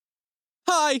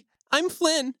Hi, I'm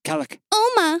Flynn. Kellic.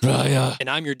 Oma. Raya. And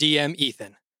I'm your DM,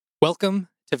 Ethan. Welcome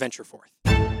to Venture Forth.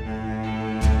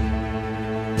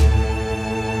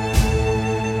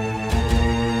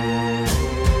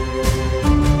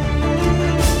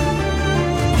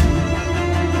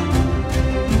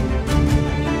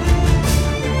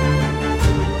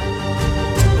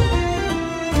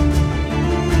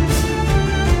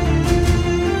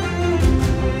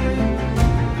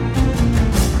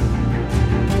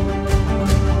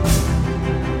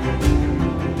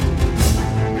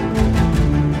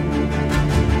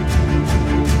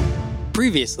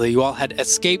 Previously, you all had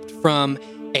escaped from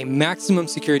a maximum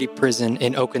security prison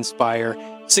in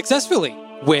Oakenspire successfully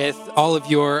with all of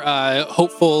your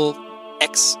hopeful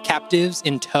ex-captives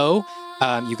in tow.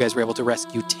 You guys were able to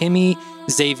rescue Timmy,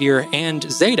 Xavier, and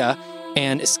Zeta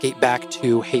and escape back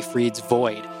to Hayfried's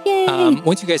Void.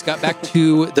 Once you guys got back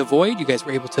to the Void, you guys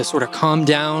were able to sort of calm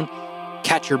down,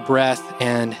 catch your breath,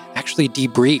 and actually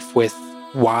debrief with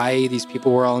why these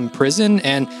people were all in prison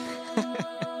and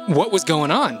what was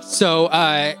going on. So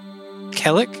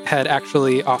Kellic had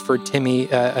actually offered Timmy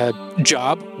a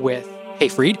job with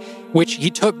Hayfried, which he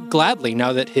took gladly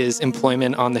now that his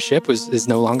employment on the ship is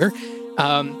no longer.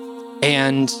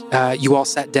 And you all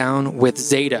sat down with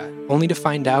Zeta, only to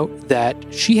find out that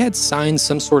she had signed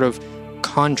some sort of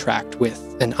contract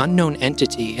with an unknown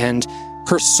entity, and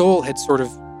her soul had sort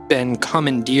of been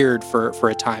commandeered for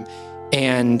a time.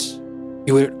 And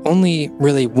you had only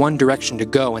really one direction to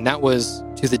go, and that was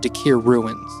to the Dakir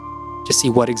ruins to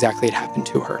see what exactly had happened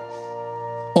to her.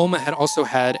 Oma had also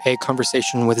had a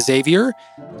conversation with Xavier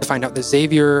to find out that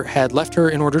Xavier had left her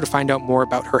in order to find out more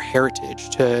about her heritage,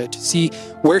 to see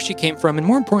where she came from, and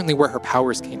more importantly, where her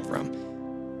powers came from.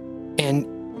 And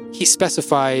he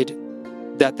specified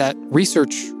that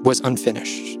research was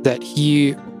unfinished, that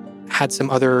he had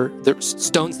some other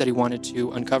stones that he wanted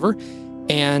to uncover,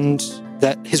 and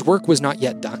that his work was not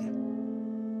yet done.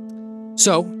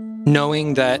 So,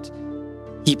 knowing that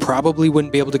he probably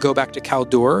wouldn't be able to go back to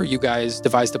Kaldor, you guys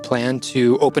devised a plan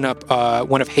to open up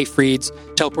one of Hayfried's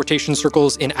teleportation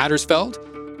circles in Addersfeld,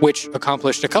 which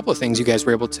accomplished a couple of things. You guys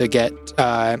were able to get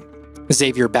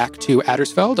Xavier back to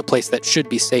Addersfeld, a place that should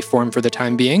be safe for him for the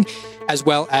time being, as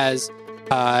well as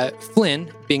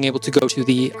Flynn being able to go to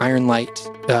the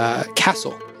Ironlight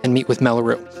castle and meet with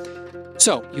Mellaroo.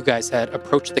 So you guys had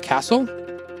approached the castle,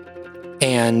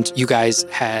 and you guys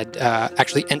had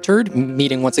actually entered,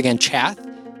 meeting once again Chath,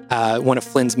 one of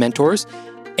Flynn's mentors.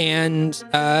 And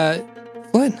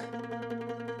Flynn,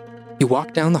 you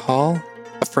walk down the hall,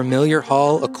 a familiar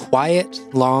hall, a quiet,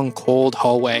 long, cold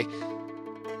hallway,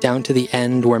 down to the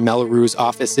end where Mellaroo's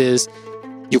office is.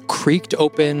 You creaked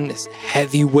open this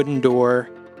heavy wooden door,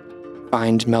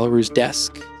 find Mellaroo's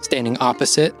desk standing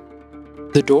opposite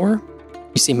the door.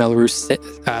 You see Mellaroo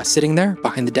sitting there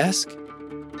behind the desk,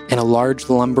 and a large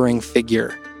lumbering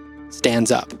figure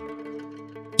stands up.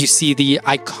 You see the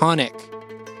iconic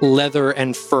leather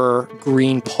and fur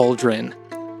green pauldron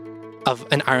of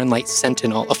an Ironlight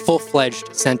sentinel, a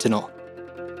full-fledged sentinel,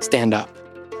 stand up.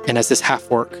 And as this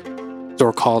half-orc,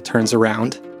 Zorkal, turns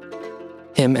around,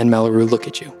 him and Mellaroo look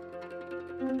at you.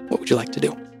 What would you like to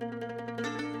do?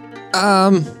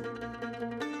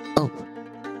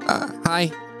 Hi.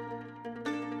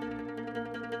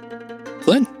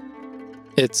 Flynn,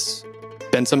 it's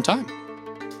been some time.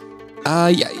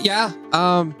 Yeah.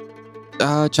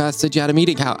 Chad said you had a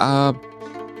meeting. How?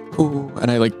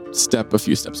 And I step a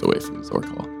few steps away from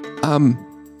Zorkal.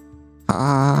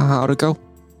 How'd it go?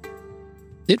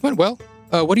 It went well.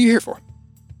 What are you here for?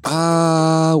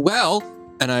 Well,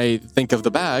 and I think of the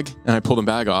bag, and I pull the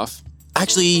bag off.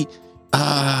 Actually,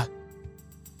 I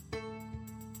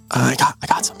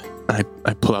got something. And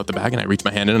I pull out the bag, and I reach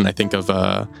my hand in, and I think of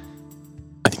a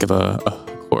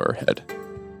horror head.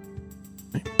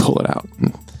 I pull it out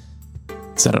and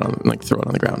set it on, throw it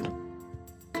on the ground.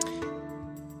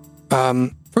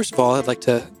 First of all, I'd like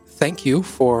to thank you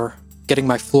for getting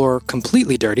my floor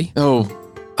completely dirty. Oh.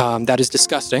 That is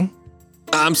disgusting.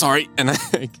 I'm sorry. And I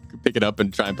pick it up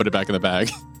and try and put it back in the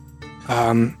bag.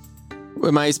 Am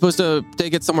I supposed to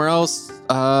take it somewhere else?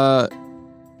 I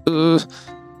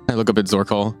look up at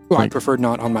Zorkal. Well, I prefer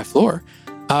not on my floor.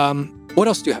 What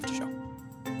else do you have to show?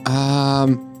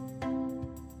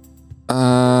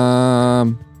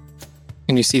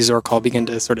 And you see Zorkal begin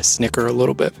to sort of snicker a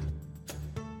little bit.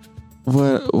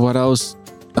 What else?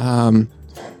 I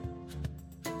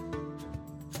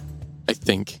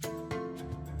think.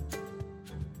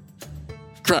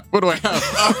 Crap, what do I have?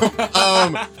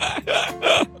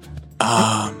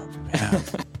 Yeah.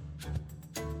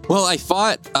 Well, I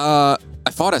fought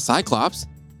a Cyclops.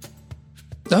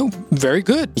 Oh, very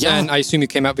good. Yeah. And I assume you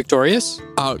came out victorious?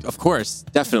 Of course,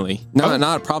 definitely. No,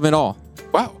 not a problem at all.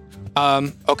 Wow.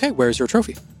 Okay, where's your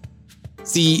trophy?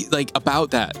 See, like,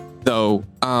 about that, though,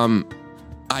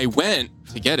 I went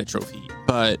to get a trophy,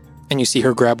 but... And you see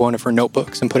her grab one of her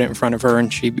notebooks and put it in front of her,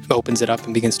 and she opens it up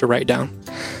and begins to write down.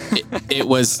 It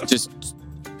was just...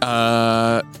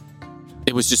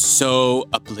 it was just so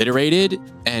obliterated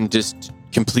and just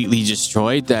completely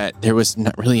destroyed that there was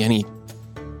not really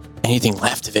anything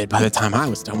left of it by the time I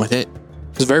was done with it.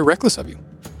 It was very reckless of you.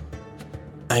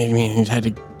 I mean, you had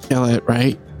to kill it,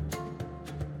 right?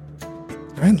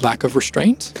 All right, lack of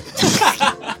restraint.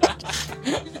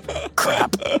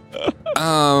 Crap.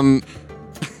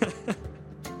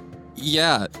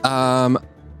 Yeah, I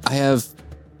have...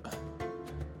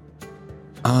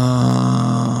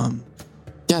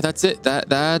 Yeah, that's it.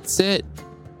 That's it.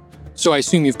 So I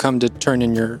assume you've come to turn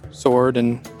in your sword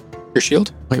and your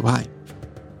shield? Wait, why?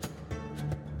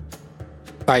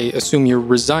 I assume you're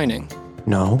resigning.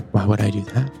 No, why would I do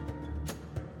that?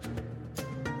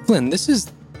 Flynn, this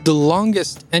is the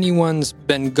longest anyone's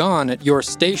been gone at your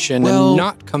station and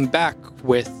not come back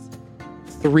with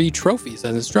 3 trophies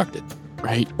as instructed.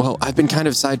 Right. Well, I've been kind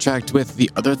of sidetracked with the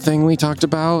other thing we talked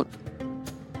about.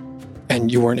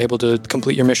 And you weren't able to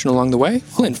complete your mission along the way?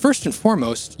 Flynn, first and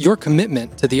foremost, your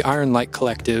commitment to the Iron Light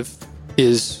Collective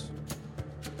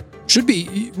should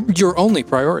be your only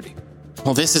priority.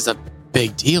 Well, this is a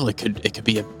big deal. It could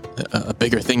be a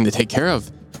bigger thing to take care of.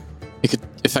 It could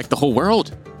affect the whole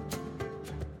world.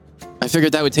 I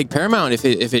figured that would take paramount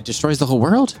if it destroys the whole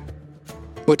world.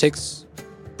 What takes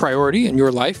priority in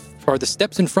your life are the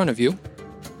steps in front of you.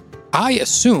 I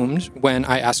assumed when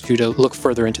I asked you to look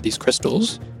further into these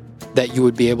crystals that you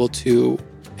would be able to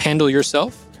handle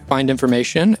yourself, find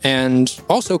information, and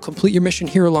also complete your mission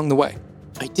here along the way.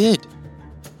 I did.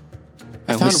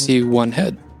 I only see one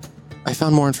head. I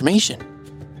found more information.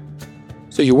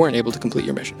 So you weren't able to complete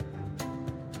your mission.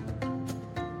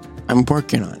 I'm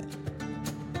working on it.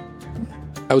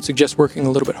 I would suggest working a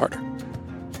little bit harder.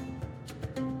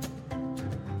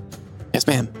 Yes,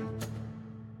 ma'am.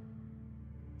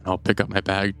 I'll pick up my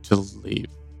bag to leave.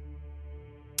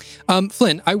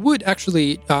 Flynn, I would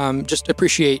actually just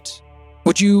appreciate,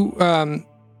 would you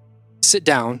sit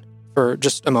down for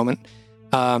just a moment?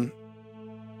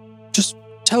 Just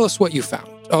tell us what you found.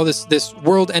 All this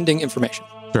world-ending information.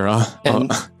 Sure. And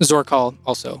Zorkal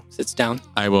also sits down.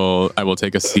 I will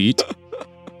take a seat.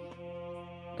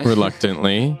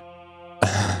 Reluctantly.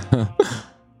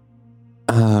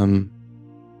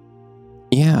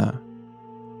 Yeah.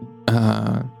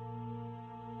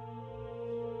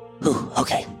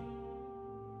 Okay.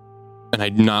 And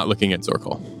I'm not looking at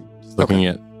Zorkal. Just looking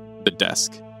at the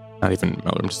desk. Not even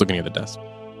Mellor. I'm just looking at the desk.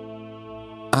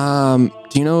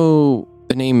 Do you know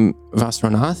the name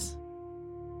Vasronath?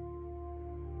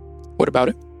 What about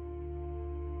it?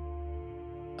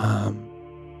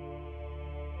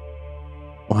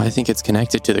 Well, I think it's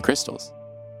connected to the crystals.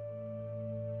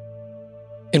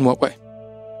 In what way?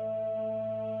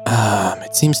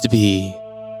 It seems to be...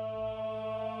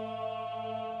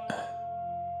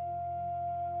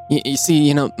 You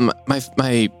see, my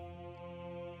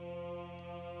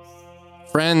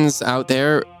friends out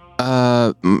there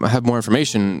have more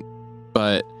information,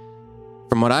 but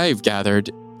from what I've gathered,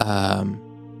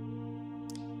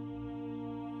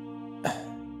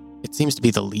 it seems to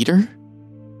be the leader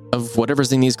of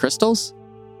whatever's in these crystals.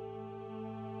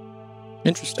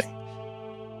 Interesting.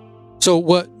 So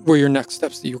what were your next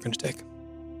steps that you were going to take?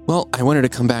 Well, I wanted to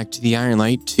come back to the Iron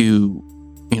Light to,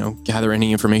 gather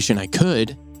any information I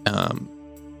could.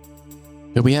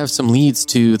 But we have some leads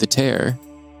to the tear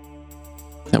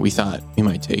that we thought we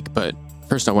might take. But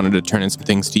first I wanted to turn in some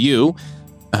things to you.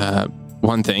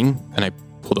 One thing, and I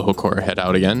pulled the Hokor head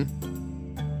out again.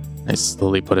 I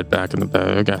slowly put it back in the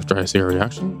bag after I see her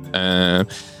reaction.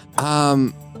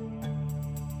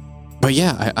 But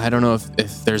yeah, I don't know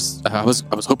if there's... I was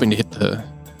hoping to hit the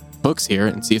books here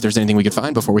and see if there's anything we could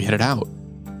find before we headed out.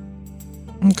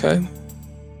 Okay.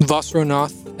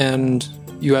 Vasronath and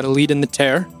you had a lead in the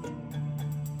tear.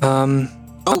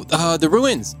 The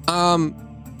ruins.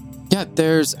 Yeah,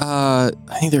 there's... I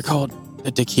think they're called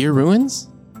the Dakir Ruins?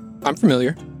 I'm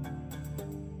familiar.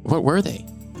 What were they?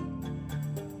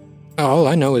 All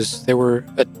I know is they were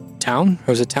a town.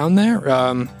 There was a town there.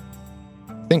 I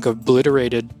think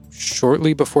obliterated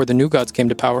shortly before the New Gods came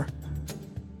to power.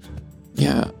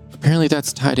 Yeah, apparently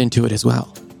that's tied into it as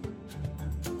well.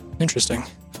 Interesting.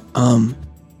 And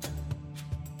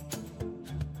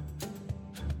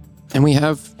we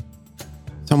have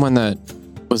someone that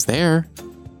was there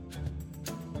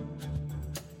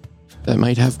that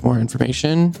might have more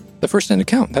information. The first-hand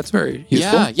account. That's very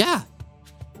useful. Yeah.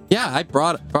 I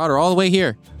brought her all the way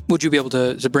here. Would you be able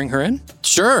to bring her in?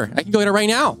 Sure, I can go get her right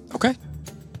now. Okay.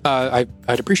 I'd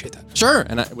appreciate that. Sure.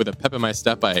 And with a pep in my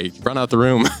step, I run out the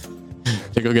room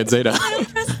to go get Zeta.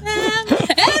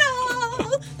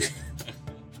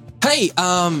 Hey,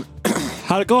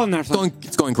 how'd it go in there?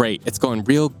 it's going great. It's going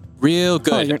real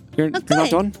good. Oh, you're not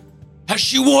done? Has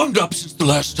she warmed up since the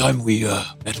last time we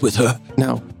met with her?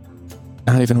 No,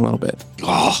 not even a little bit.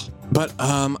 Oh, But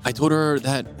I told her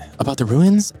that about the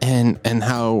ruins and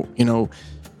how,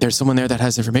 there's someone there that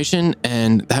has information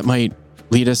and that might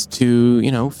lead us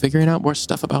to, figuring out more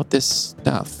stuff about this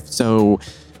stuff. So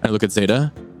I look at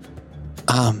Zeta.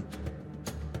 Do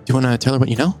you want to tell her what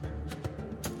you know?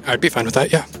 I'd be fine with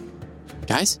that, yeah.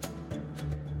 Guys?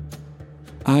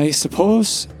 I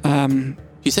suppose.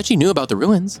 She said she knew about the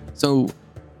ruins. So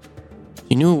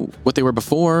she knew what they were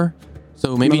before.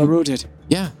 So maybe... Mellaroo did.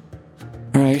 Yeah.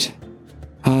 All right.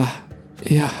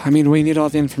 Yeah, I mean, we need all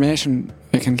the information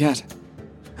we can get.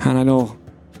 And I know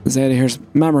Zeta here's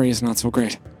memory is not so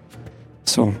great.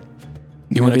 So...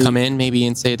 You want to come in maybe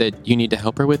and say that you need to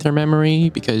help her with her memory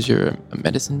because you're a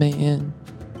medicine man?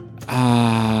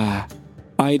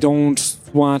 I don't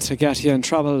want to get you in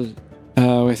trouble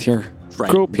with your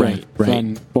group here,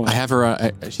 friend, but I have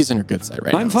her, she's on her good side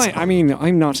right now. I'm fine. So. I mean,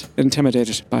 I'm not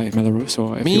intimidated by Mellaroo,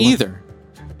 so... if Me you want- either.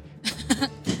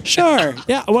 Sure.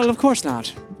 Yeah, well, of course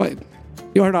not. But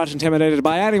you're not intimidated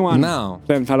by anyone. No.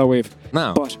 Then, fellow Weave.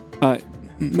 No. But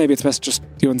maybe it's best just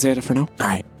you and Zeta for now. All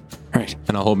right. Right.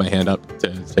 And I'll hold my hand up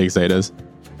to take Zeta's.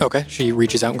 Okay. She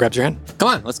reaches out and grabs your hand. Come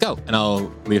on, let's go. And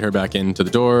I'll lead her back into the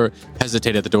door,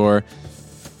 hesitate at the door.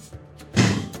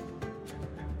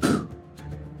 All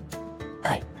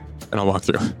right. And I'll walk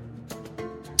through.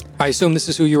 I assume this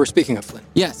is who you were speaking of, Flynn.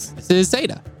 Yes, this is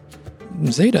Zeta.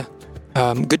 Zeta.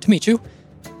 Good to meet you.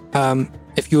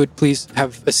 If you would please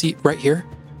have a seat right here.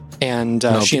 And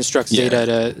she instructs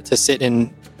Zeta to sit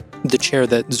in the chair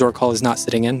that Zorkal is not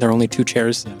sitting in. There are only two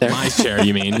chairs there. My chair,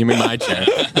 you mean? You mean my chair?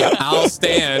 I'll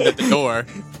stand at the door.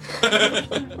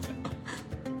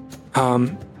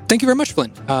 Thank you very much,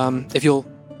 Flynn. If you'll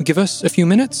give us a few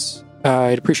minutes,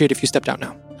 I'd appreciate if you stepped out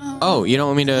now. Oh, you don't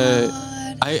want me to...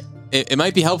 It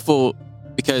might be helpful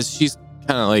because she's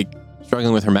kind of like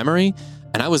struggling with her memory.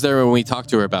 And I was there when we talked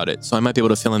to her about it, so I might be able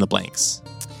to fill in the blanks.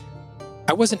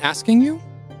 I wasn't asking you,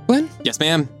 Flynn. Yes,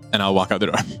 ma'am. And I'll walk out the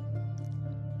door.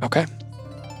 Okay.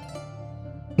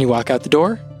 You walk out the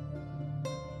door.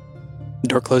 The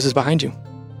door closes behind you.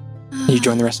 You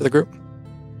join the rest of the group.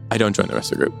 I don't join the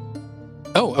rest of the group.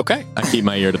 Oh, okay. I keep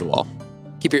my ear to the wall.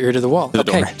 Keep your ear to the wall. To the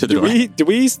okay. door. To the door. Do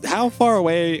we? How far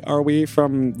away are we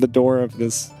from the door of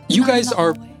this? You guys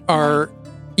are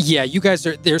yeah, you guys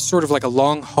are, there's sort of like a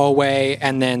long hallway,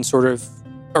 and then sort of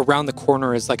around the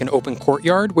corner is like an open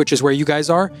courtyard, which is where you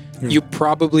guys are. You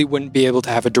probably wouldn't be able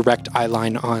to have a direct eye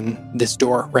line on this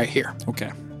door right here. Okay.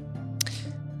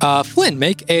 Flynn,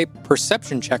 make a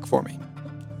perception check for me.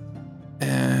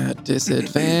 At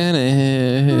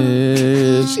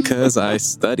disadvantage, because I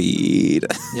studied.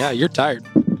 Yeah, you're tired.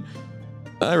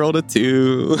 I rolled a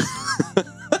 2.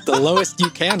 The lowest you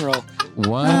can roll.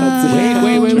 What?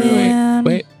 Man.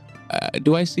 Wait.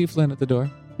 Do I see Flynn at the door?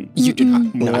 You do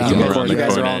not. No, Yeah. you Around guys, the you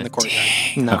guys are corner. all in the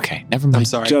courtyard. No. Okay, never mind. I'm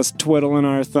sorry. Just twiddling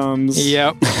our thumbs.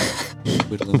 Yep.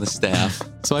 Whittling the staff.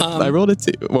 So I rolled a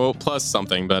 2. Well, plus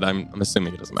something, but I'm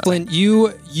assuming it doesn't matter. Flynn,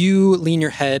 you lean your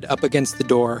head up against the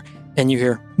door, and you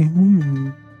hear.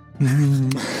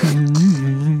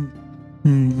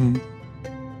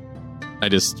 I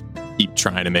just keep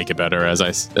trying to make it better as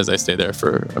I stay there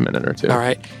for a minute or two. All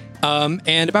right.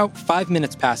 And about 5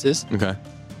 minutes passes, Okay.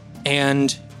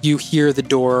 and you hear the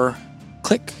door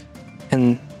click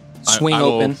and swing I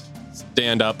will open.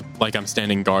 Stand up like I'm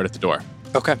standing guard at the door,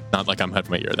 Okay. not like I'm having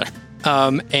my ear there.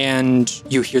 And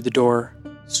you hear the door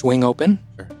swing open.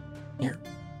 Sure. Here.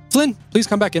 Flynn, please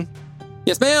come back in.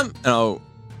 Yes, ma'am. And I'll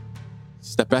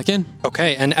step back in.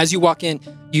 Okay, and as you walk in,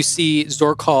 you see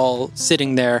Zorkal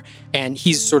sitting there, and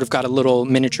he's sort of got a little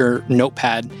miniature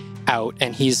notepad out,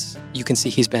 and you can see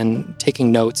he's been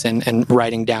taking notes and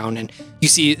writing down, and you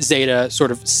see Zeta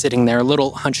sort of sitting there, a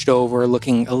little hunched over,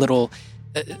 looking a little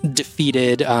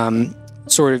defeated.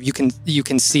 Sort of, you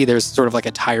can see there's sort of like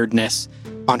a tiredness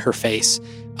on her face,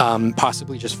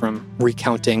 possibly just from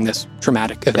recounting this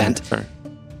traumatic event. Sure.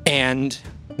 And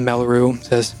Mellaroo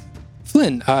says,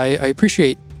 Flynn, I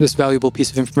appreciate this valuable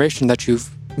piece of information that you've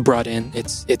brought in.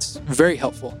 It's very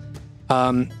helpful.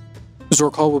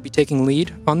 Zorkal will be taking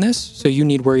lead on this, so you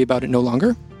need worry about it no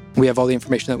longer. We have all the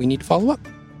information that we need to follow up.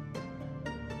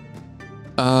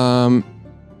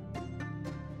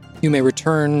 You may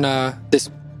return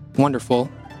this wonderful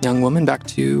young woman back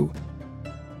to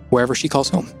wherever she calls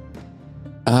home.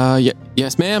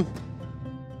 Yes, ma'am.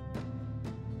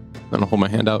 I'm gonna hold my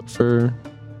hand out for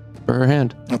her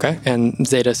hand. Okay. And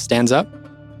Zeta stands up,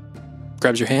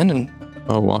 grabs your hand, and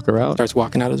I'll walk her out. starts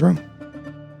walking out of the room.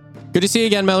 Good to see you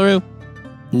again, Melru.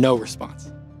 No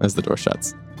response. As the door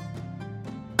shuts.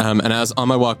 And as on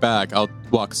my walk back, I'll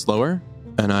walk slower,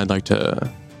 and I'd like to.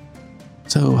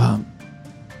 So,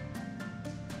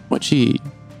 what'd she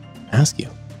ask you?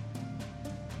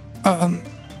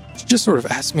 She just sort of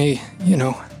asked me, a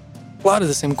lot of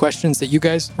the same questions that you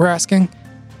guys were asking.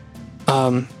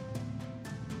 I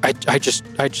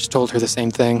just told her the same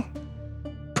thing.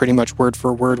 Pretty much word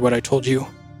for word what I told you.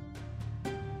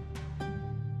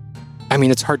 I mean,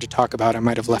 it's hard to talk about. I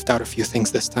might have left out a few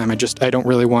things this time. I don't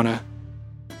really want to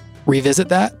revisit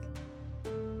that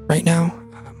right now.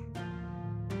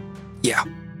 Yeah.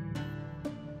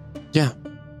 Yeah.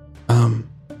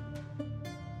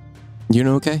 You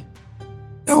know, okay?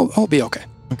 I'll be okay.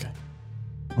 Okay.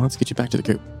 Well, let's get you back to the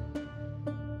group.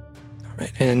 All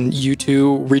right. And you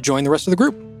two rejoin the rest of the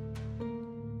group.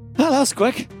 Oh, that was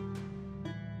quick.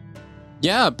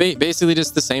 Yeah, basically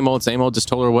just the same old. Just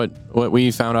told her what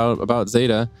we found out about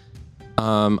Zeta.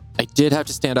 I did have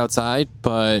to stand outside,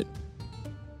 but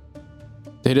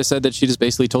Zeta said that she just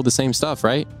basically told the same stuff,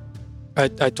 right? I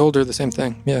told her the same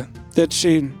thing. Yeah. Did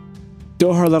she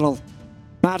do her little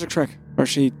magic trick where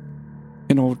she,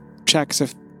 checks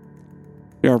if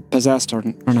you're possessed or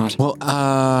not? Well,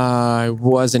 I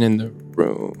wasn't in the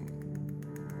room.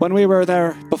 When we were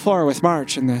there before with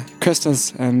March in the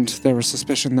crystals, and there was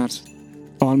suspicion that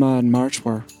Alma and March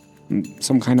were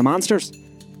some kind of monsters,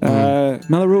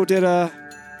 Melru did a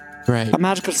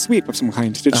magical sweep of some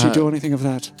kind. Did she do anything of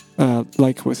that,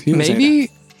 like with you? Maybe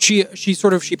Zeta?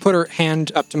 she put her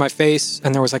hand up to my face,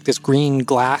 and there was like this green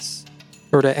glass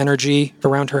sort of energy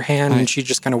around her hand, and she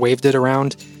just kind of waved it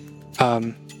around.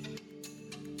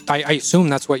 I assume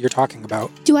that's what you're talking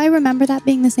about. Do I remember that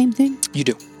being the same thing? You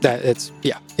do.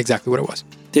 Yeah, exactly what it was.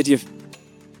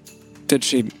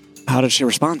 How did she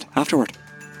respond afterward?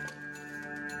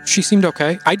 She seemed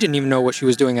okay. I didn't even know what she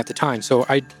was doing at the time, so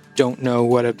I don't know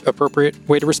what an appropriate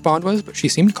way to respond was, but she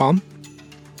seemed calm.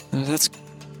 That's,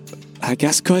 I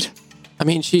guess, good. I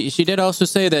mean, she did also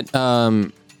say that,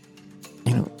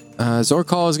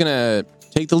 Zorkal is going to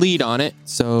take the lead on it,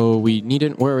 so we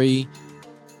needn't worry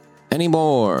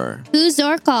anymore. Who's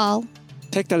Zorkal?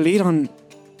 Take the lead on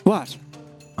what?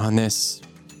 On this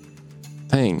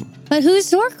thing. But who's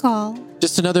Zorkal?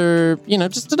 Just another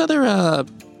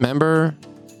member.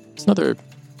 Just another,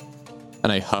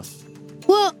 and I huff.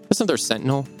 Well, just another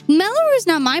sentinel. Melru's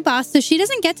not my boss, so she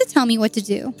doesn't get to tell me what to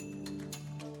do.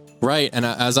 Right, and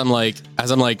as I'm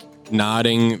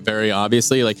nodding very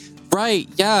obviously, like, right,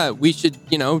 yeah, we should,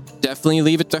 definitely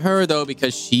leave it to her though,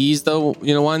 because she's the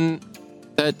one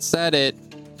that said it.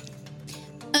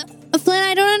 Flynn,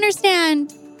 I don't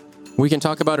understand. We can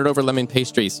talk about it over lemon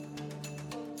pastries.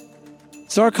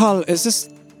 Zorkal, is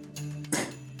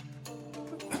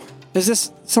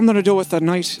this something to do with the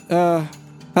night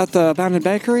at the abandoned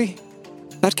bakery?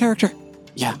 That character?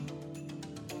 Yeah.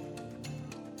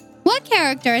 What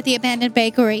character at the abandoned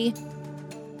bakery?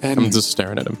 I'm just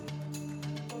staring at him.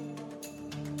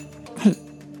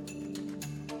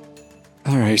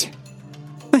 All right.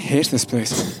 I hate this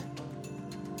place.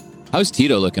 How's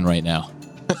Tito looking right now?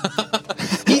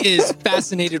 He is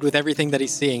fascinated with everything that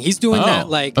he's seeing. He's doing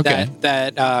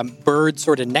that bird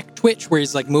sort of neck twitch where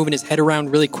he's like moving his head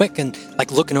around really quick and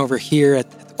like looking over here at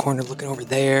the corner, looking over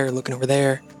there, looking over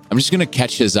there. I'm just gonna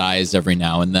catch his eyes every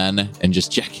now and then and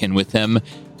just check in with him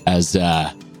as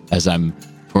I'm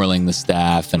twirling the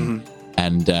staff and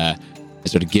I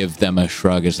sort of give them a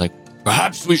shrug. It's like,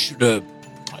 perhaps we should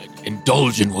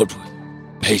indulge in what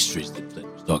pastries that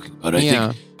Flynn was talking about.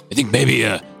 I think maybe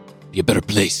be a better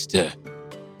place to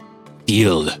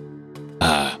feel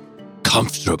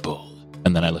comfortable.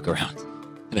 And then I look around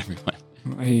at everyone.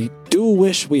 I do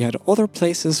wish we had other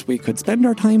places we could spend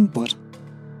our time, but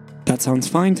that sounds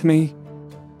fine to me.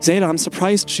 Zeta, I'm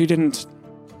surprised she didn't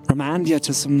remand you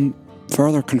to some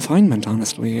further confinement,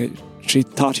 honestly. She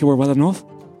thought you were well enough.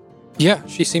 Yeah,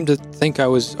 she seemed to think I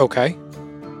was okay.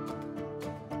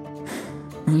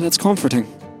 Well, that's comforting.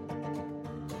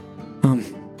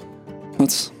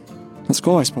 Let's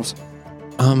go, I suppose.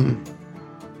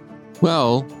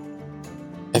 Well,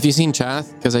 have you seen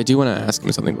Chath? Because I do want to ask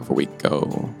him something before we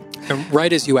go. And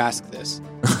right as you ask this,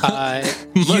 Did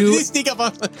he sneak up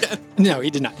on again? No, he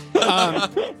did not.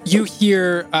 You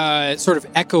hear sort of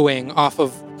echoing off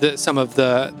of some of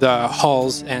the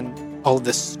halls and all of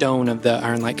the stone of the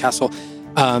Ironlight Castle.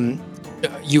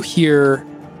 You hear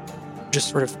just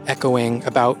sort of echoing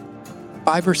about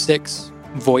 5 or 6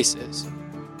 voices.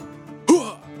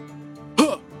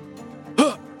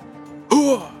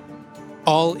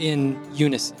 All in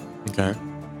unison. Okay.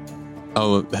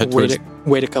 I'll head towards...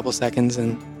 Wait a couple seconds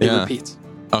and it repeats.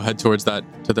 I'll head towards that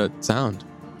sound.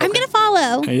 I'm going to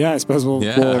follow. Yeah, I suppose we'll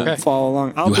follow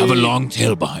along. You have a long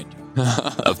tail behind you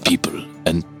of people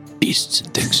and beasts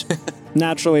and things.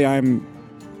 Naturally, I'm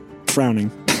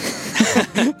frowning.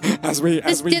 as we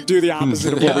do the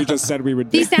opposite of what we just said we would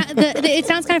do. It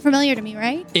sounds kind of familiar to me,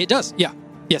 right? It does, yeah.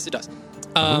 Yes, it does.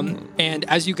 And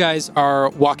as you guys are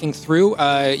walking through,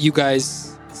 you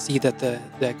guys see that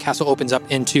the castle opens up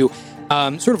into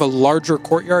sort of a larger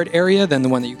courtyard area than the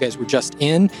one that you guys were just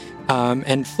in.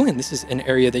 And Flynn, this is an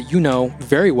area that you know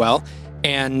very well,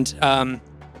 and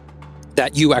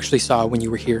that you actually saw when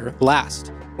you were here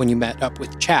last, when you met up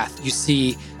with Chath. You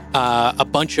see a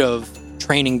bunch of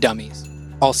training dummies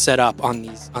all set up on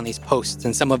these posts,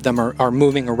 and some of them are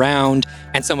moving around,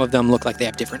 and some of them look like they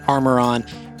have different armor on.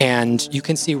 And you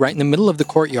can see right in the middle of the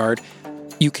courtyard,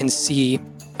 you can see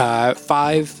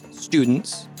 5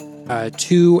 students,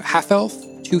 2 half-elf,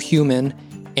 2 human,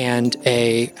 and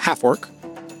a half-orc.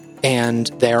 And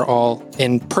they're all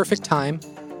in perfect time,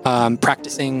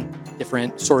 practicing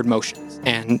different sword motions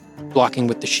and blocking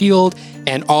with the shield,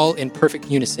 and all in perfect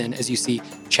unison as you see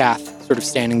Chath sort of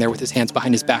standing there with his hands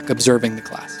behind his back, observing the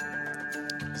class.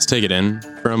 Just take it in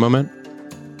for a moment.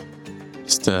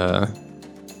 Just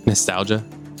nostalgia,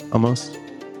 almost.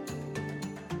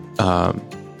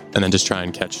 And then just try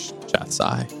and catch Chath's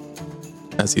eye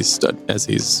as he's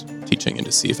teaching, and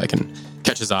to see if I can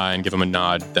catch his eye and give him a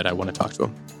nod that I want to talk to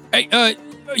him. Hey,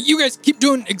 you guys keep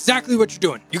doing exactly what you're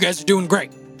doing. You guys are doing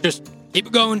great. Just keep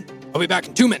it going. I'll be back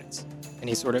in 2 minutes. And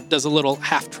he sort of does a little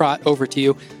half trot over to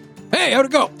you. Hey, how'd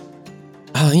it go?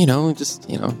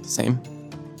 The same.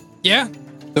 Yeah?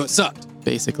 So it sucked.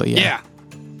 Basically, yeah.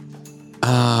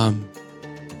 Yeah.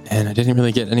 And I didn't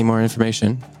really get any more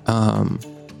information. Do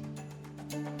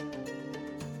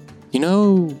you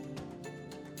know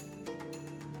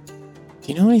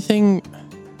anything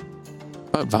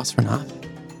about Vasranath?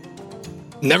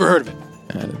 Never heard of it.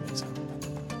 I didn't think so.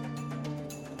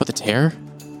 About the tear?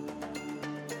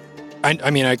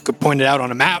 I mean, I could point it out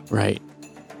on a map. Right.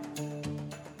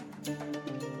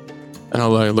 And I'll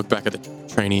look back at the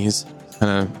trainees,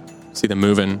 kind of see them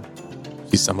moving.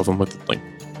 See some of them with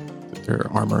their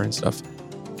armor and stuff.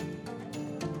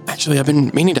 Actually, I've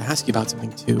been meaning to ask you about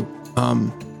something too.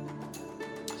 I'm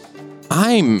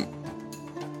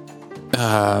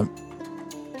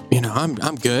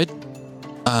good.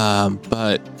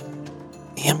 But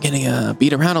I am getting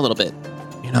beat around a little bit.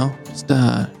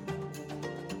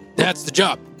 That's the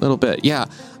job. A little bit, yeah.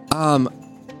 I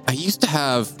used to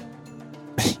have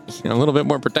a little bit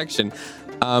more protection,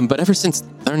 but ever since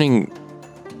learning,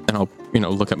 and I'll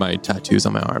look at my tattoos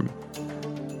on my arm,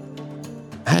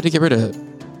 I had to get rid of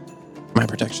my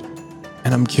protection.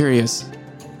 And I'm curious, is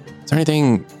there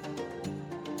anything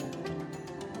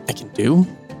I can do?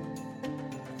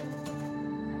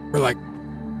 For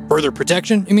further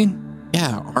protection, you mean?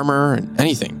 Yeah, armor and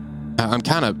anything. I'm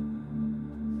kind of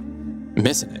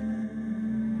missing it.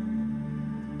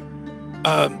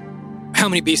 How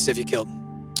many beasts have you killed?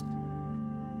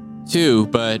 2,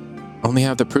 but only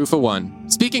have the proof of 1.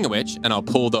 Speaking of which, and I'll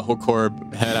pull the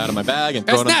Hokorb head out of my bag and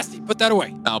throw That's nasty. Put that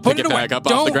away. I'll pick it back up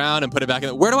off the ground and put it back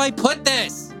in. Where do I put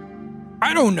this?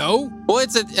 I don't know. Well,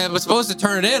 I was supposed to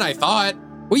turn it in, I thought.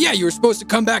 Well, yeah, you were supposed to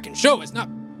come back and show us, not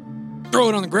throw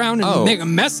it on the ground and make a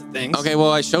mess of things. Okay,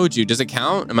 well, I showed you. Does it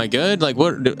count? Am I good?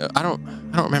 What? I don't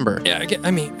remember. Yeah,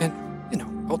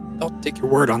 I'll take your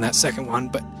word on that second one,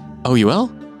 but... Oh, you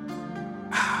will?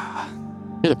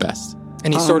 You're the best.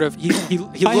 And he sort of, he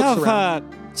looks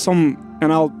around. Some,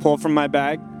 and I'll pull from my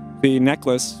bag the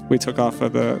necklace we took off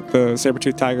of the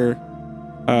saber-tooth tiger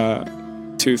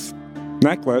tooth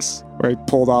necklace, where he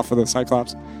pulled off of the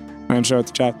Cyclops, and show it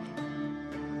to Chath.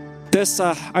 This,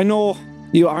 I know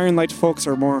you Ironlight folks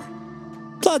are more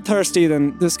bloodthirsty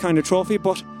than this kind of trophy,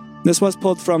 but this was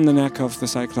pulled from the neck of the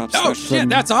Cyclops. Oh shit,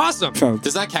 that's awesome.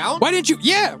 Does that count? Why didn't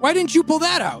you pull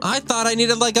that out? I thought I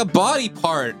needed a body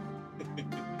part.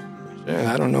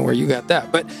 I don't know where you got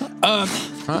that, but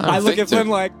I look at Flynn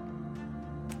like,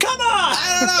 come on!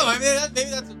 I don't know. I mean,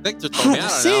 maybe that's what Victor told me. I don't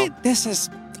See, know. this is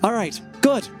all right.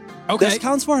 Good. Okay. This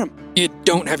counts for him. You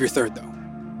don't have your third though.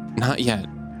 Not yet.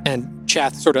 And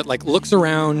Chath sort of looks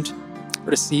around,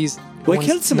 sort of sees. We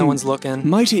killed some no one's looking.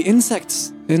 Mighty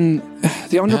insects in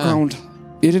the underground. Yeah.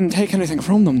 You didn't take anything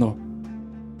from them though.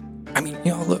 I mean,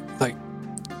 you all look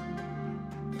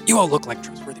like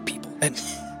trustworthy people, and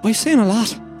we've seen a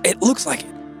lot. It looks like it.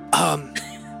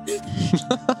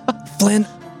 Flynn,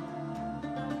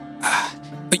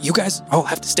 but you guys all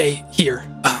have to stay here.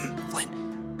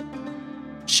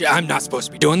 Flynn, I'm not supposed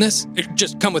to be doing this.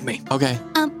 Just come with me. Okay.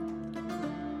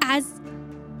 As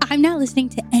I'm not listening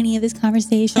to any of this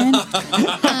conversation,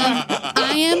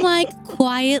 I am like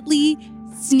quietly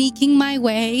sneaking my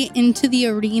way into the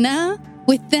arena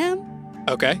with them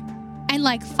Okay. and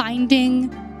like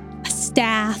finding a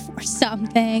staff or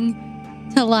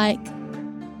something to like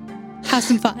have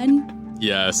some fun.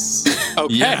 Yes.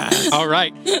 Okay. Yes. All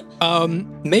right.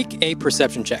 Make a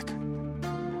perception check.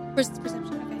 Perception.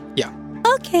 Okay. Yeah.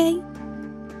 Okay.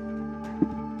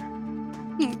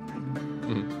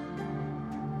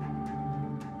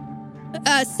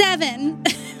 7.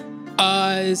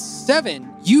 7.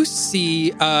 You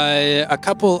see a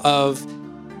couple of.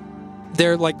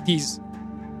 They're like these.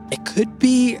 It could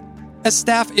be a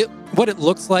staff. What it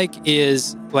looks like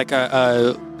is like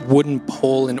a wooden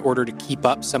pole in order to keep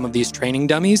up some of these training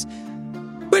dummies.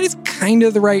 But it's kind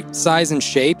of the right size and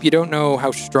shape. You don't know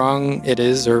how strong it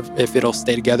is or if it'll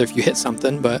stay together if you hit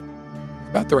something, but it's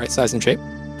about the right size and shape.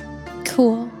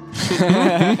 Cool.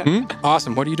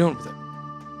 Awesome. What are you doing with it?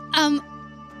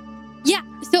 Yeah.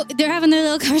 So they're having their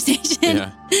little conversation,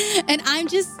 Yeah. and I'm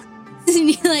just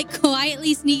like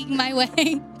quietly sneaking my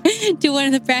way to one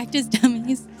of the practice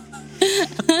dummies,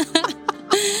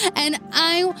 and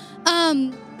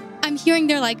I'm hearing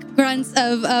their like grunts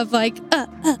of like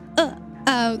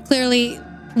clearly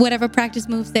whatever practice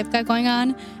moves they've got going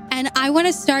on, and I want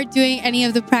to start doing any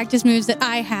of the practice moves that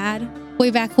I had way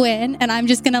back when, and I'm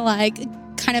just gonna like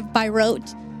kind of by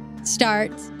rote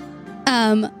start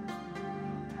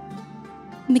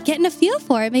getting a feel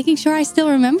for it, making sure I still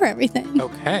remember everything.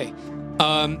 Okay.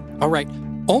 All right.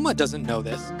 Oma doesn't know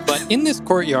this, but in this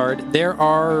courtyard, there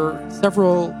are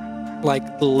several like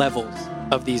levels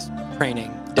of these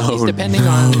training dummies, depending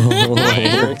on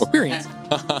your experience.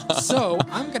 So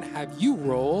I'm going to have you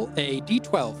roll a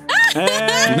d12.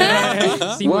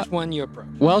 See which one you approach.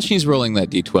 While she's rolling that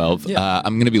d12, Yeah.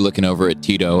 I'm going to be looking over at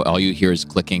Tito. All you hear is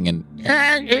clicking and...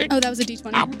 Oh, that was a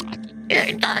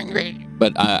d20.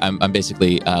 But I'm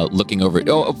basically looking over it.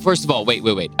 Oh, first of all, wait.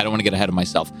 I don't want to get ahead of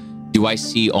myself. Do I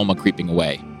see Oma creeping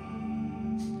away?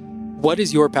 What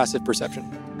is your passive perception?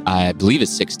 I believe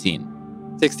it's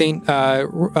 16. 16.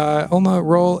 Oma,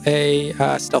 roll a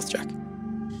stealth check.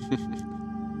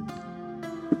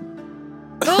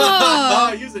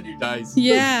 Oh, Using your dice.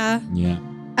 yeah. Yeah.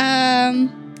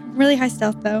 Really high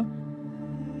stealth though.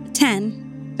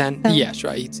 10. 10. Oh. Yeah,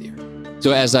 sure. You'd see her.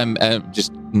 So as I'm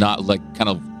just not like kind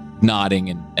of nodding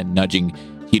and nudging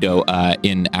Tito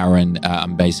in Aaron,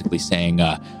 I'm basically saying,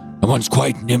 One's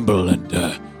quite nimble and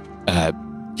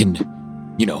can,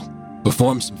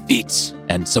 perform some feats,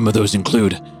 and some of those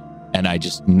include. and I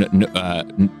just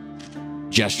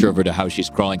gesture over to how she's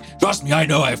crawling. Trust me, I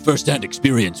know. I have first-hand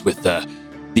experience with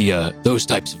those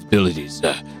types of abilities.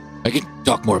 I can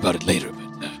talk more about it later,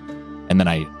 but And then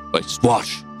I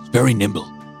Squash is very nimble.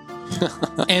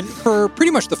 And for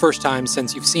pretty much the first time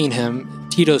since you've seen him,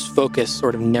 Tito's focus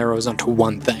sort of narrows onto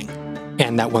one thing,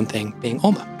 and that one thing being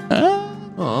Oma.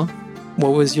 Oh.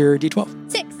 What was your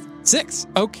d12? 6. 6.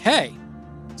 Okay.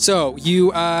 So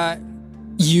you are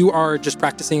just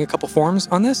practicing a couple forms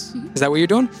on this? Mhm. Is that what you're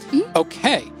doing? Mhm.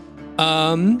 Okay.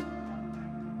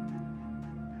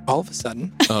 All of a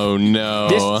sudden, Oh no.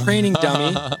 this training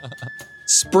dummy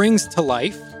springs to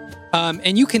life.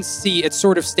 And you can see it's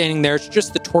sort of standing there. It's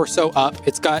just the torso up.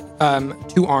 It's got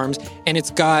 2 arms, and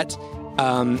it's got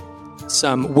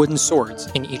some wooden swords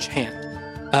in each hand.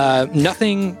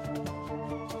 Nothing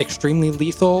extremely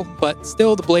lethal, but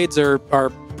still the blades are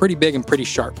pretty big and pretty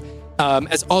sharp.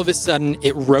 As all of a sudden,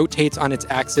 it rotates on its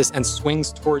axis and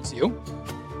swings towards you.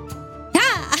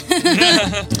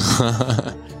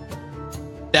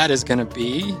 That is going to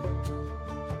be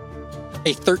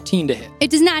a 13 to hit. It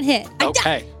does not hit.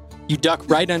 Okay. You duck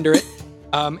right under it.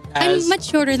 I'm As much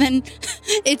shorter than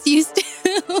it's used to.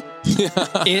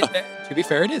 it, to be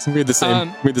fair, it is. We're the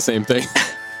same. We're the same thing.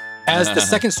 As the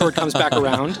second sword comes back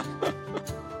around,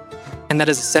 and that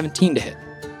is a 17 to hit.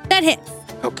 That hits.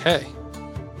 Okay.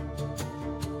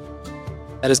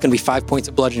 That is going to be 5 points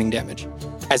of bludgeoning damage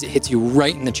as it hits you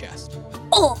right in the chest.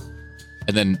 Oh.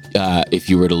 And then if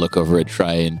you were to look over at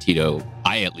Try and Tito,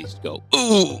 I at least go,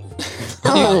 ooh,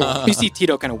 You see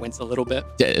Tito kind of wince a little bit.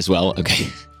 as well. Okay.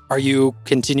 Are you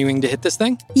continuing to hit this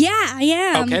thing? Yeah, I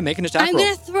am. Okay, make an attack I'm roll.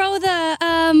 gonna throw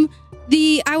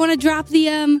I want to drop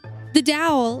the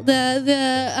dowel,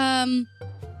 the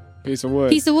Piece of wood.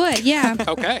 piece of wood. Yeah,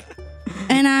 Okay.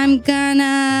 and I'm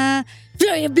gonna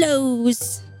flurry of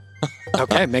blows.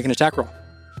 Okay, make an attack roll.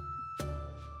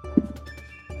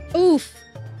 Oof.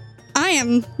 I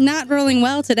am not rolling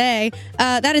well today.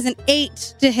 That is an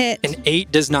 8 to hit. An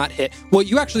 8 does not hit. Well,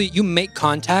 you make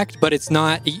contact, but it's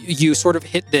not. You sort of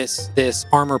hit this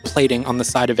armor plating on the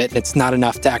side of it. That's not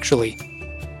enough to actually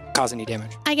cause any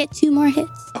damage. I get 2 more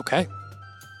hits. Okay.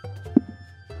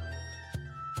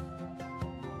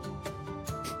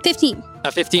 15.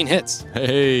 15 hits.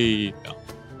 Hey.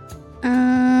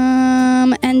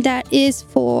 And that is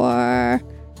for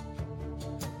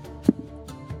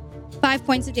 5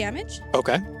 points of damage.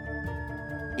 Okay.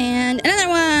 And another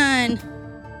one.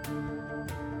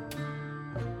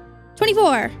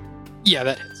 24. Yeah,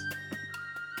 that hits.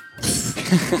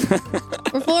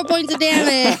 For 4 points of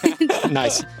damage.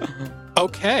 Nice.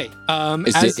 Okay.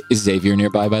 Is Xavier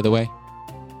nearby, by the way?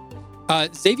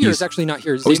 Xavier is actually not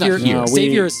here. he's not here.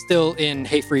 Xavier is still in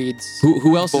Hayfried's.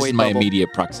 Who else is void in my bubble.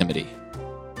 immediate proximity?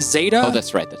 Zeta. Oh,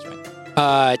 that's right.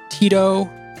 Tito.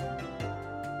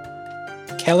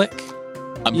 Kellic.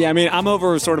 Yeah, I mean, I'm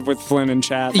over sort of with Flynn and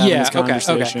Chath having this okay, okay.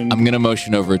 conversation. I'm gonna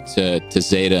motion over to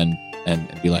Zeta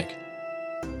and be like,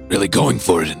 Really going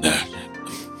for it in there.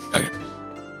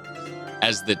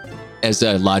 as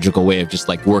a logical way of just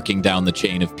like working down the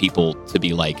chain of people to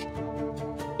be like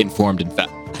informed and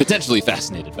potentially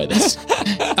fascinated by this.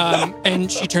 And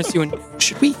she turns to you and,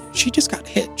 she just got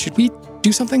hit. Should we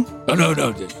do something? Oh, no.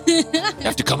 You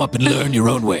have to come up and learn your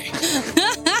own way.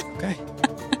 Okay.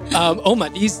 Oma,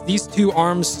 these 2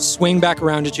 arms swing back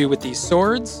around at you with these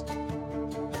swords.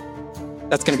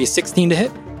 That's going to be a 16 to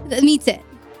hit. That meets it.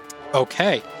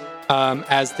 Okay.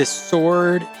 As this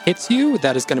sword hits you,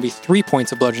 that is going to be 3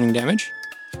 points of bludgeoning damage.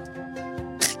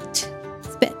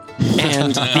 Spit.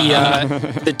 And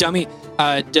the dummy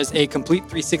does a complete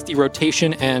 360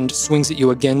 rotation and swings at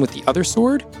you again with the other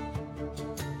sword.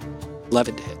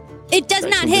 11 to hit. It does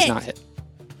not It hit. does not hit.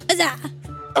 Huzzah.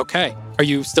 Okay. Are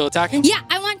you still attacking? Yeah,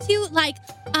 I want to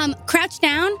crouch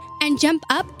down and jump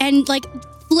up and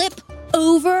flip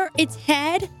over its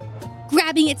head,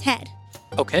 grabbing its head.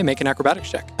 Okay, make an acrobatics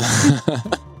check.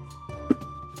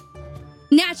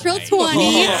 Natural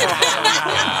 20.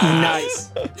 Nice.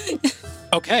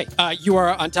 Okay, you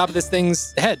are on top of this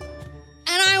thing's head.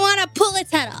 And I want to pull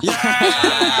its head off.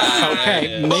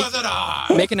 Okay,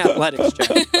 make an athletics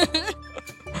check.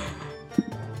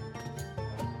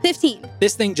 15.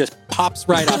 This thing just pops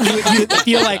right off. You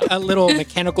feel like a little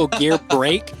mechanical gear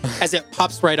break as it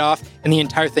pops right off, and the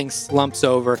entire thing slumps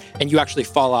over, and you actually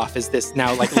fall off as this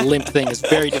now limp thing is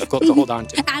very difficult to hold on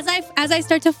to. As I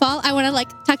start to fall, I want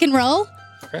to tuck and roll.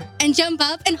 Okay. And jump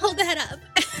up and hold the head up.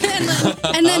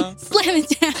 and then slam it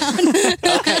down.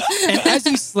 Okay. And as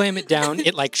you slam it down,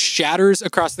 it shatters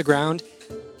across the ground.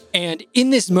 And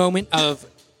in this moment of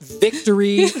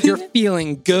victory, you're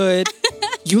feeling good.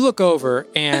 You look over,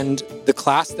 and the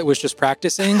class that was just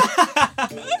practicing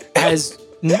has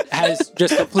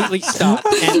just completely stopped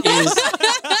and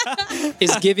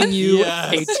is giving you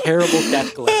a terrible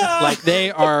death glare.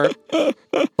 They are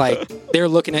they're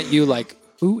looking at you like,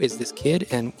 who is this kid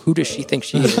and who does she think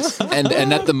she is?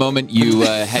 And at the moment you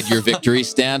had your victory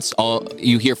stance, all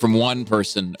you hear from one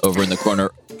person over in the corner.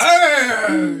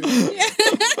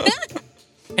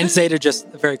 And Zeta just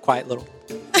a very quiet little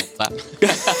Clap.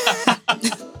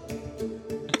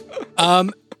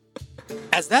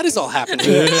 As that is all happening,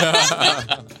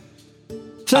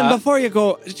 Flynn, before you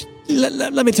go,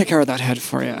 let me take care of that head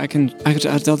for you.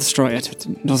 I'll destroy it.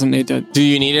 It doesn't need to. Do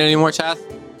you need it anymore, Chath?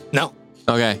 no.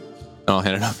 Okay. I'll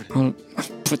hand it over. I'll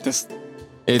put this.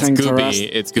 It's Thing to goopy. rest.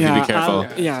 It's goopy. Be careful.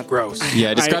 Gross.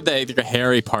 Yeah, describe the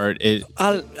hairy part.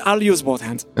 I'll use both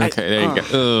hands. Okay, there you go.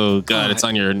 Oh, God, it's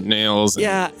on your nails.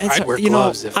 Yeah, I'd wear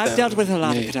gloves if I've that dealt with a lot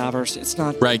was of me. cadavers. It's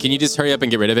not. Right, can you just hurry up and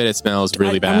get rid of it? It smells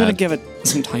really bad. I'm going to give it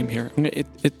some time here.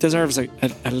 It deserves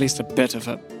at least a bit of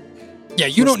a. Yeah,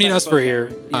 you don't need us for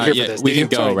here. Yeah, for this. we do you?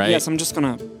 can go, right? Yes, I'm just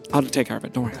gonna. I'll take care of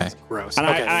it. Don't worry. Okay. Gross. And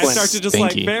okay, I Flynn. start to just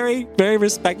Stinky. very, very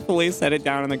respectfully set it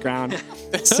down on the ground,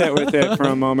 sit with it for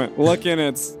a moment, look in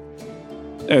its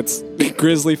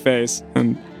grisly face,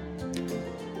 and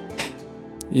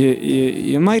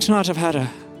you might not have had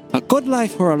a good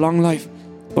life or a long life,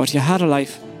 but you had a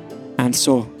life, and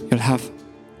so you'll have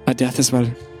a death as well,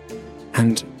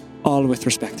 and all with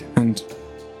respect and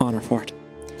honor for it.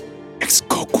 Ex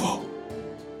quo.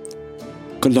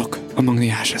 Good luck among the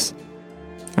ashes.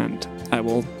 And I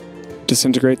will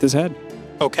disintegrate this head.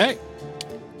 Okay.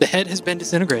 The head has been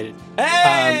disintegrated.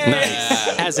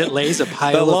 Nice. As it lays a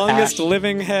pile The of longest ash.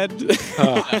 living head.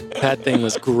 Oh, that thing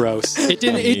was gross. It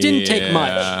didn't take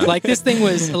much. This thing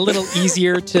was a little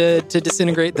easier to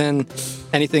disintegrate than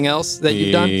anything else that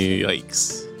you've done.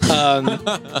 Yikes.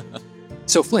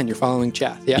 So Flynn, you're following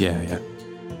Chath, yeah? Yeah.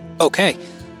 Okay.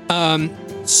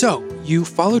 So you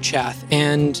follow Chath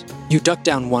and you duck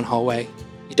down one hallway,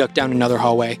 you duck down another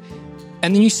hallway,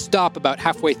 and then you stop about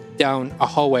halfway down a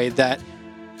hallway that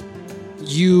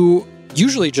you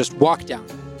usually just walk down.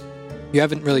 You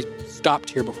haven't really stopped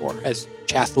here before, as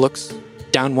Chath looks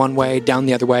down one way, down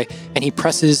the other way, and he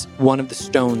presses one of the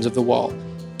stones of the wall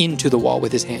into the wall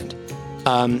with his hand.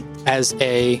 As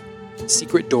a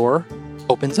secret door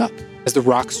opens up, as the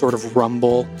rocks sort of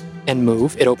rumble and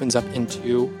move, it opens up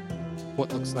into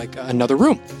what looks like another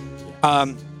room.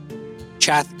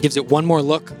 Chath gives it one more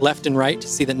look left and right to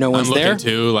see that no one's I'm looking there.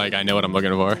 too, like I know what I'm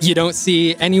looking for. You don't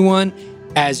see anyone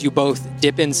as you both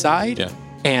dip inside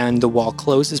and the wall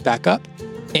closes back up,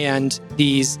 and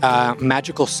these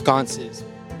magical sconces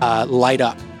light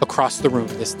up across the room.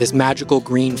 This magical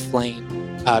green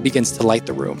flame begins to light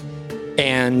the room.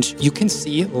 And you can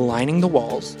see lining the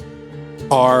walls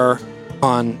are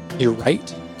on your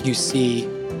right. You see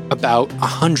about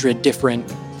 100 different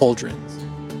pauldrons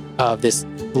of this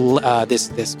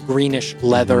greenish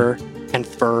leather and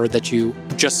fur that you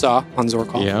just saw on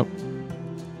Zorkal. Yep.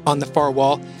 On the far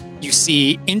wall, you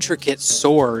see intricate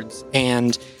swords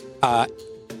and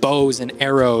bows and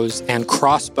arrows and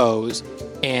crossbows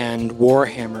and war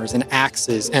hammers and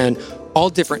axes and all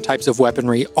different types of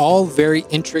weaponry, all very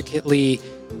intricately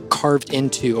carved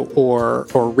into or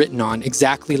written on,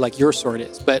 exactly like your sword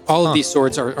is. But all of these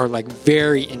swords are like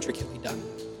very intricately done.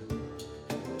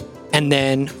 And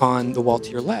then on the wall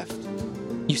to your left,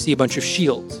 you see a bunch of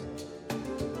shields.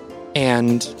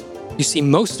 And you see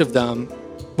most of them,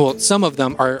 well, some of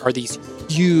them are these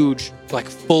huge, like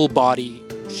full body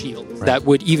shields that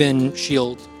would even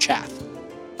shield Chath.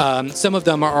 Some of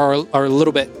them are a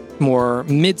little bit more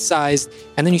mid-sized,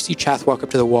 and then you see Chath walk up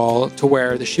to the wall to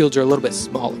where the shields are a little bit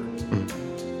smaller.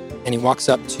 And he walks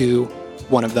up to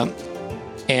one of them,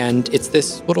 and it's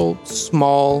this little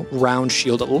small round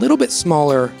shield, a little bit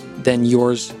smaller than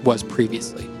yours was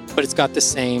previously, but it's got the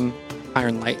same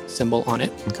iron light symbol on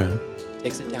it. Okay.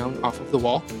 Takes it down off of the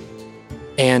wall,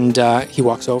 and he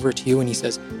walks over to you and he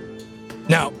says,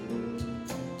 "Now,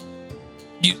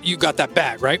 you got that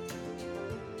bag, right?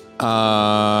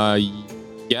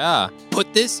 Yeah.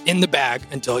 Put this in the bag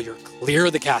until you're clear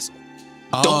of the castle.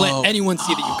 Don't let anyone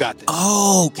see that you've got this.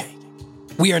 Oh, okay.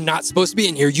 We are not supposed to be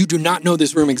in here. You do not know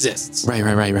this room exists." Right.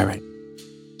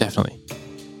 Definitely.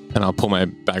 And I'll pull my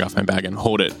bag off my bag and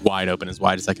hold it wide open, as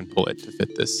wide as I can pull it to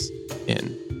fit this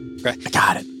in. Okay. I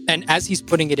got it. And as he's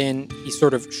putting it in, he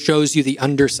sort of shows you the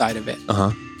underside of it.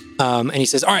 And he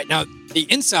says, "All right, now the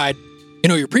inside,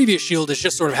 your previous shield has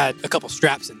just sort of had a couple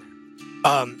straps in there.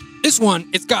 This one,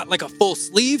 it's got like a full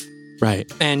sleeve."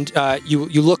 Right. And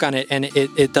you look on it, and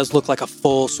it does look like a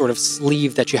full sort of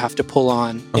sleeve that you have to pull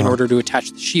on in order to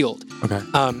attach the shield. Okay.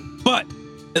 But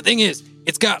the thing is,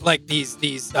 it's got like these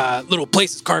little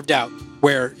places carved out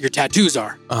where your tattoos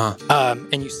are.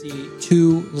 And you see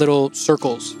two little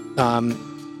circles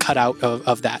cut out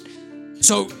of that.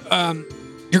 So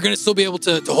you're going to still be able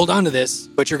to hold on to this,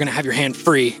 but you're going to have your hand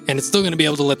free, and it's still going to be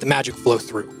able to let the magic flow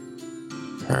through.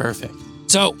 Perfect.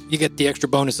 So you get the extra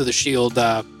bonus of the shield,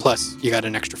 plus you got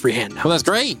an extra free hand now. Well, that's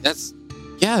great.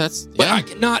 But I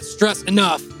cannot stress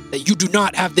enough that you do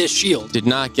not have this shield. Did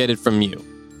not get it from you.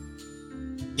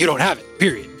 You don't have it,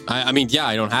 period. I mean,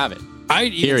 I don't have it.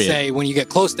 I'd even say when you get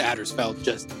close to Addersfeld,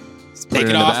 just take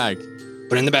it in off, the bag.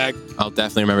 put it in the bag. I'll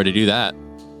definitely remember to do that.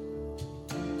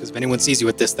 Because if anyone sees you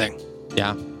with this thing,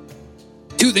 Yeah.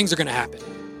 two things are going to happen.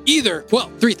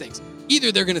 Three things.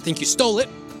 Either they're going to think you stole it,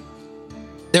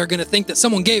 they're going to think that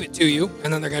someone gave it to you,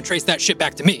 and then they're going to trace that shit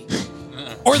back to me.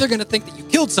 Or they're going to think that you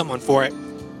killed someone for it,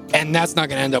 and that's not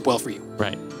going to end up well for you.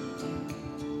 Right.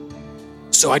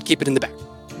 So I'd keep it in the bag.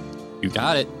 You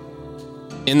got it.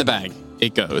 In the bag.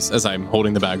 It goes as I'm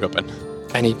holding the bag open.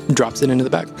 And he drops it into the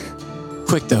bag.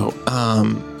 Quick though,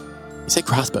 you say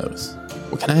crossbows.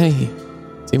 Well, can I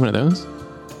see one of those?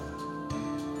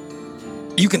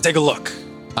 You can take a look.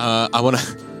 I want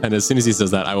to, and as soon as he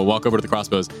says that, I will walk over to the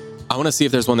crossbows. I want to see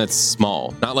if there's one that's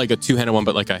small, not like a two-handed one,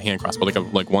 but like a hand crossbow,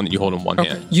 like one that you hold in one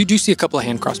hand. You do see a couple of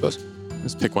hand crossbows.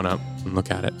 Just pick one up and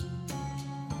look at it.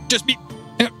 Just be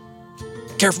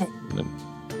careful.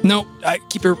 No,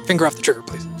 keep your finger off the trigger,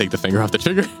 please. Take the finger off the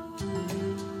trigger.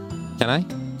 Can I?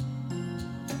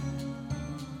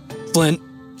 Flint,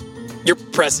 you're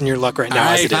pressing your luck right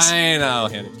now. As it is. Fine, I'll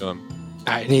hand it to him.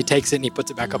 All right, and he takes it and he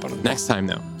puts it back up on the wall. Next time,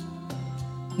 though.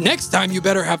 Next time, you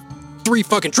better have 3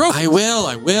 fucking trophies. I will.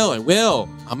 I'm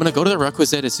going to go to the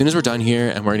requisite as soon as we're done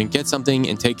here, and we're going to get something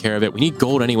and take care of it. We need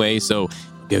gold anyway, so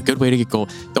it'll be a good way to get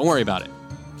gold. Don't worry about it.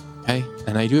 Okay?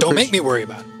 And I do. Don't make me worry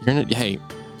about it. Hey,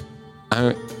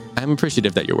 I'm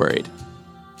appreciative that you're worried.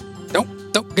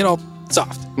 Don't get all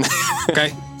soft.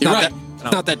 Okay? You're right.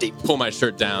 Not that deep. Pull my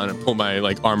shirt down and pull my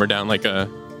armor down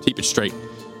keep it straight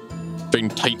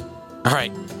and tight. All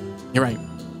right. You're right.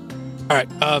 All right.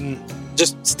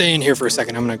 Just stay in here for a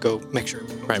second. I'm gonna go make sure.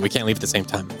 Right. We can't leave at the same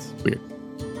time. It's weird.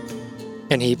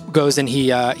 And he goes and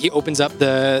he opens up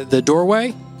the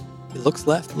doorway. He looks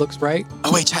left, looks right.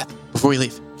 Oh wait, chat. Before we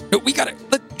leave. No, we gotta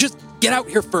just get out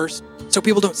here first, so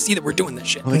people don't see that we're doing this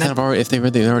shit. Well, if they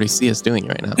already see us doing it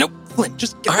right now. Nope, Flint,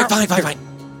 just get out. Fine.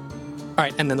 All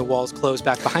right, and then the walls close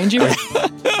back behind you.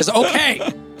 It's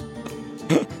okay.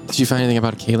 Did you find anything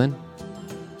about Kaylin?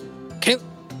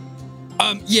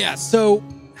 Yeah. So,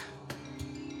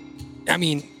 I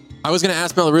mean, I was gonna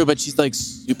ask Mellaroo, but she's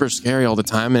super scary all the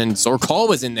time, and Zorkal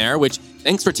was in there. Which,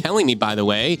 thanks for telling me, by the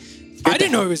way. I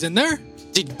didn't know he was in there.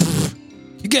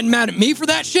 You getting mad at me for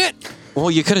that shit?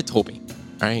 Well, you could have told me,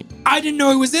 right? I didn't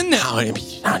know he was in there. How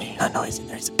do you not know he's in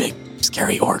there? He's a big,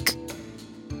 scary orc.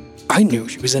 I knew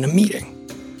she was in a meeting.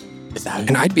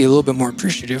 And I'd be a little bit more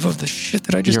appreciative of the shit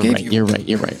that I just gave you. You're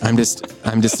right. I'm just,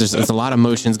 there's a lot of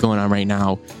emotions going on right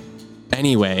now.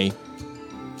 Anyway,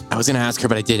 I was going to ask her,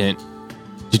 but I didn't.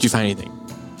 Did you find anything?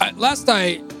 Last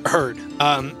I heard,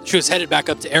 she was headed back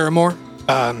up to Aramore.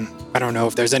 I don't know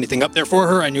if there's anything up there for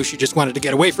her. I knew she just wanted to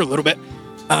get away for a little bit.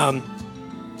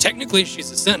 Technically, she's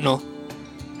a sentinel.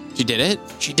 She did it?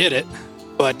 She did it.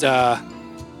 But I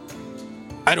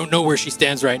don't know where she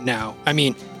stands right now. I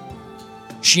mean,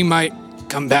 she might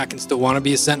come back and still want to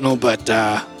be a sentinel, but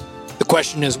the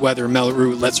question is whether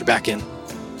Mellaroo lets her back in.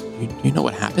 You know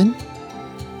what happened?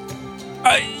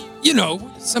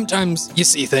 Sometimes you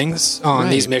see things on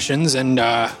these missions, and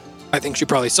I think she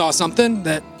probably saw something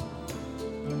that...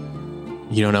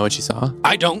 You don't know what she saw?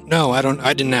 I don't know. I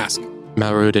didn't ask.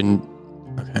 Mellaroo didn't...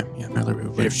 Okay, yeah,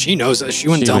 Mellaroo. If she knows us, she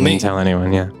wouldn't tell me. She wouldn't tell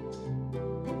anyone, yeah.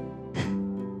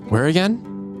 Where again?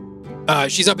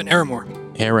 She's up in Aramore.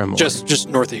 Aramore. Just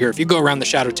north of here. If you go around the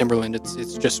Shadow Timberland, it's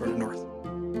just sort of north.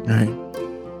 All right.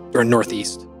 Or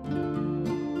northeast.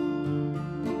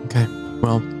 Okay.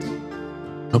 Well,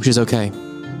 hope she's okay.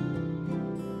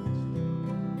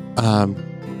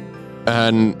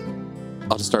 And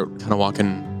I'll just start kind of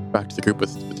walking back to the group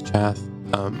with Chath.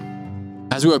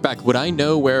 As we walk back, would I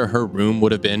know where her room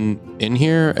would have been in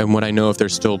here? And would I know if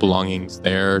there's still belongings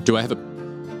there? Do I have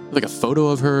a photo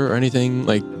of her or anything?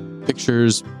 Like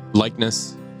pictures,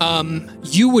 likeness?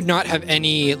 You would not have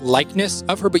any likeness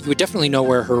of her, but you would definitely know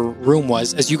where her room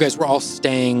was, as you guys were all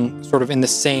staying sort of in the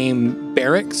same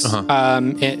barracks.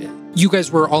 You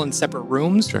guys were all in separate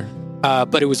rooms, sure.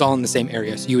 But it was all in the same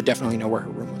area, so you would definitely know where her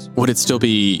room was. Would it still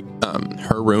be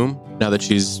her room now that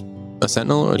she's a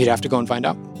sentinel? Or you'd have to go and find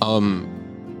out.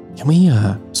 Can we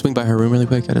swing by her room really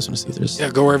quick? I just want to see if there's... Yeah,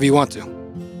 go wherever you want to. All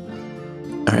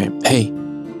right. Hey.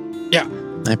 Yeah.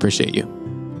 I appreciate you.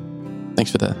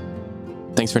 Thanks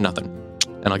for nothing.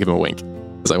 And I'll give him a wink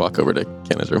as I walk over to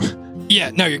Kaylin's room.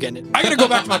 Yeah, now you're getting it. I gotta go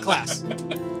back to my class.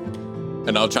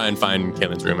 And I'll try and find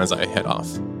Kaylin's room as I head off.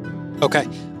 Okay.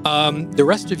 The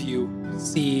rest of you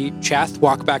see Chath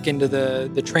walk back into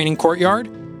the training courtyard.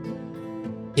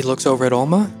 He looks over at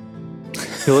Olma.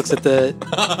 He looks at the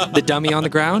dummy on the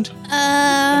ground.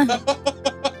 And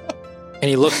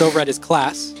he looks over at his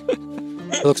class.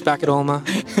 He looks back at Olma.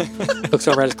 Looks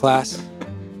over at his class.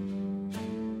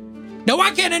 Now,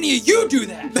 why can't any of you do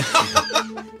that?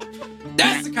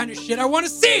 That's the kind of shit I want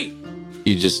to see.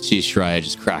 You just see Shreya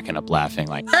just cracking up laughing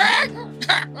like...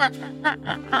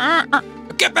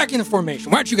 Get back in the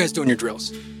formation. Why aren't you guys doing your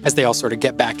drills? As they all sort of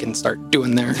get back and start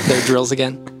doing their drills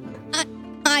again.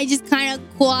 I just kind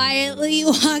of quietly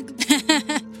walk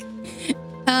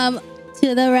back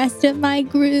to the rest of my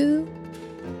group.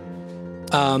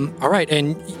 All right,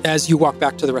 and as you walk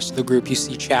back to the rest of the group, you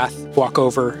see Chath walk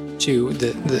over to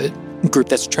the group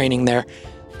that's training there.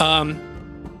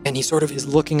 And he sort of is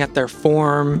looking at their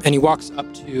form, and he walks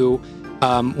up to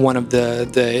one of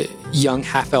the young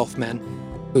half-elf men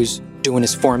who's doing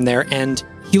his form there, and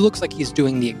he looks like he's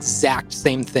doing the exact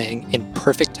same thing in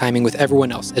perfect timing with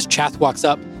everyone else. As Chath walks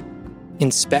up,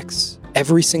 inspects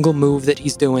every single move that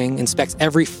he's doing, inspects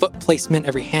every foot placement,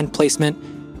 every hand placement,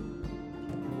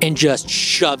 and just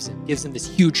shoves him, gives him this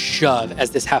huge shove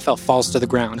as this half-elf falls to the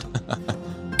ground.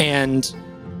 And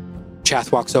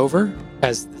Chath walks over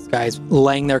as this guy's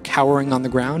laying there cowering on the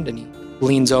ground, and he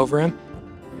leans over him,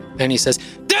 and he says,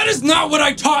 "That is not what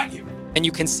I taught you!" And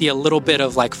you can see a little bit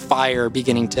of fire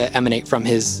beginning to emanate from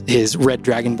his red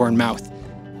dragonborn mouth.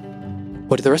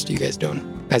 What are the rest of you guys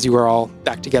doing as you are all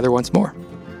back together once more?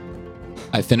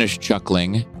 I finished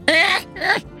chuckling.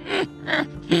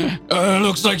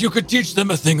 Looks like you could teach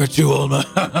them a thing or two,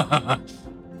 Olma.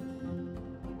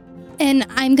 And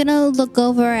I'm gonna look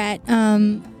over at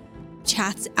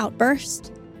Chath's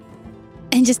outburst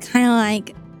and just kind of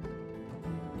like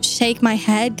shake my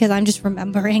head because I'm just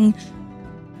remembering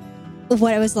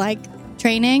what it was like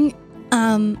training,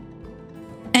 and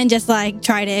just like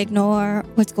try to ignore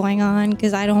what's going on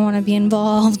because I don't want to be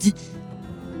involved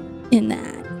in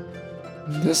that.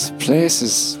 This place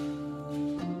is...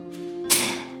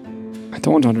 I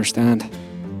don't understand.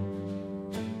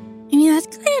 I mean,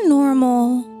 that's kind of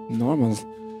normal. Normal.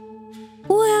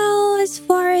 Well, as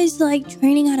far as like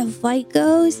training how to fight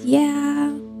goes,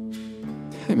 yeah.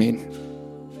 I mean,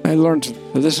 I learned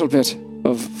a little bit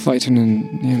of fighting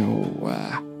in,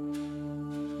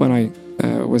 when I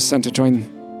was sent to join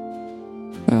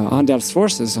Ondel's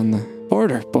forces on the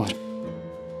border, but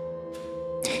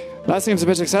that seems a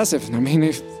bit excessive. I mean,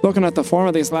 if looking at the form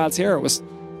of these lads here, this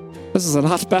is a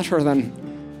lot better than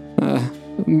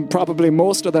probably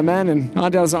most of the men in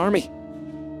Ondel's army.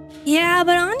 Yeah,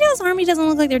 but Ondel's army doesn't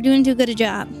look like they're doing too good a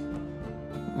job.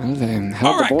 Well, they held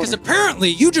All the right, border. because apparently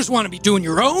you just want to be doing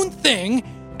your own thing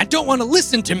and don't want to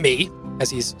listen to me, as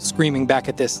he's screaming back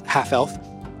at this half-elf.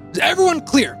 Is everyone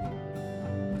clear?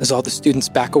 As all the students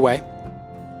back away,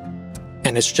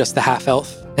 and it's just the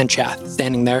half-elf and Chath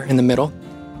standing there in the middle.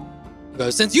 He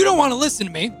goes, since you don't want to listen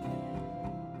to me,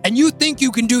 and you think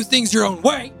you can do things your own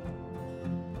way,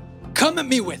 come at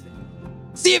me with it.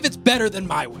 See if it's better than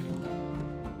my way.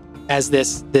 As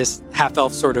this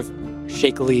half-elf sort of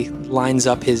shakily lines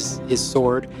up his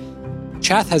sword,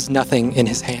 Chath has nothing in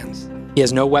his hands. He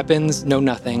has no weapons, no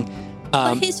nothing.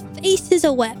 But his face is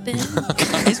a weapon.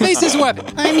 His face is a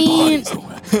weapon. I mean,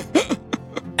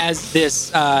 As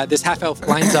this half-elf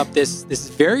lines up this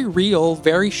very real,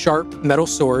 very sharp metal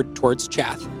sword towards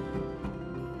Chath.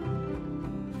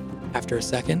 After a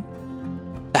second,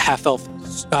 the half-elf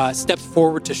steps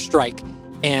forward to strike,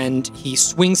 and he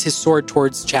swings his sword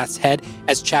towards Chath's head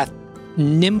as Chath,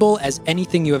 nimble as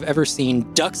anything you have ever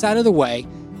seen, ducks out of the way,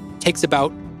 takes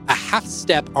about a half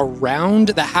step around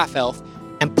the half-elf,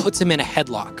 and puts him in a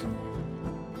headlock.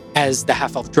 As the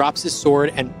half-elf drops his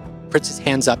sword and puts his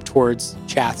hands up towards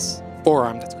Chath's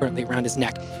forearm that's currently around his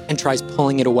neck and tries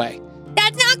pulling it away.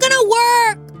 that's not gonna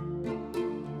work.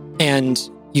 And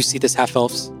you see this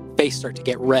half-elf's face start to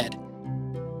get red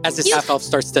as this half-elf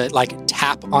starts to like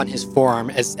tap on his forearm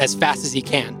as fast as he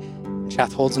can.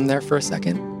 Chath holds him there for a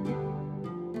second.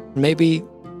 Maybe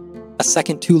a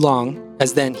second too long,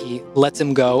 as then he lets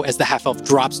him go as the half-elf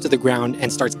drops to the ground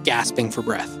and starts gasping for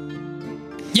breath.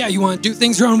 Yeah, you want to do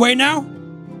things your own way now?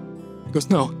 He goes,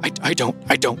 no, I don't.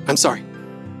 I'm sorry,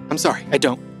 I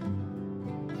don't.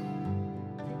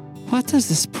 What does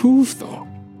this prove, though?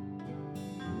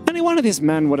 Any one of these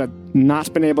men would have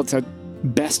not been able to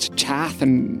best Chath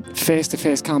in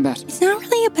face-to-face combat. It's not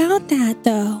really about that,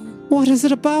 though. What is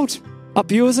it about?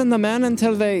 Abusing the men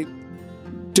until they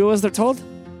do as they're told?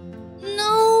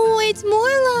 No, it's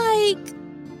more like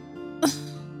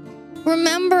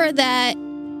remember that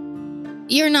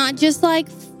you're not just like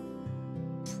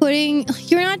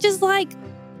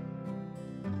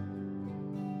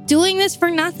doing this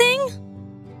for nothing.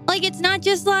 Like, it's not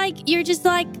just like you're just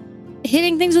like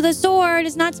hitting things with a sword.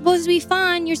 It's not supposed to be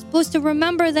fun. You're supposed to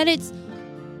remember that it's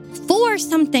for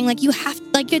something. Like, you have,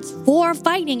 like, it's for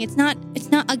fighting. It's not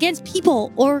against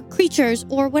people or creatures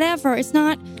or whatever. It's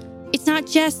not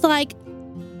just like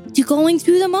you going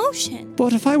through the motion.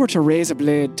 But if I were to raise a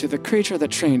blade to the creature that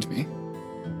trained me,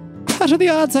 what are the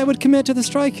odds I would commit to the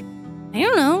strike? I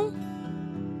don't know.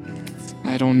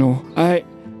 I don't know.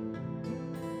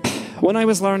 When I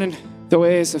was learning the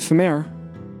ways of Famir,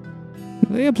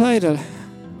 they applied a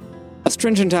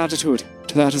stringent attitude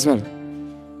to that as well.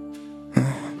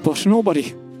 But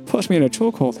nobody put me in a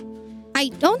chokehold. I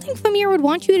don't think Famir would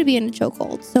want you to be in a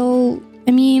chokehold. So,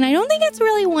 I mean, I don't think it's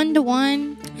really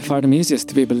 1-to-1. If Artemisius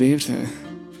to be believed,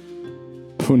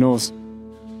 who knows?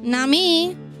 Not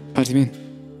me. What do you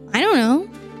mean? I don't know.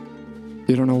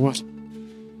 You don't know what?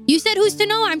 You said who's to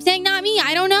know? I'm saying not me.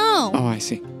 I don't know. Oh, I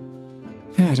see.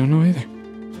 Yeah, I don't know either.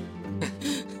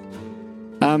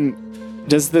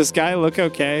 Does this guy look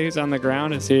okay? He's on the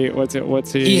ground. Is he?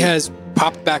 What's he? He has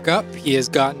popped back up. He has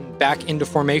gotten back into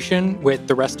formation with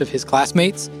the rest of his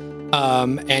classmates.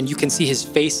 And you can see his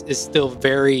face is still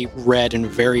very red and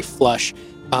very flush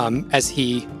as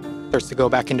he starts to go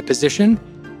back into position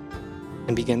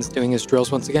and begins doing his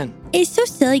drills once again. It's so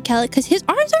silly, Kelly, because his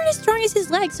arms aren't as strong as his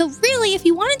legs. So really, if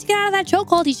he wanted to get out of that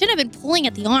chokehold, he shouldn't have been pulling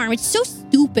at the arm. It's so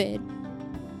stupid.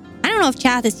 I don't know if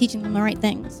Chath is teaching them the right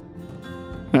things.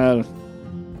 Well,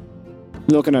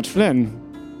 looking at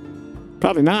Flynn,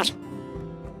 probably not.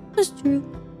 That's true.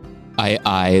 I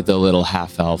eye the little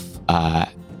half elf, not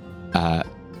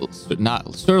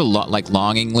sort of like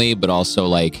longingly, but also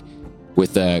like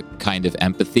with a kind of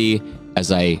empathy,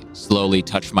 as I slowly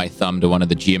touch my thumb to one of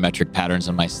the geometric patterns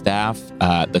on my staff,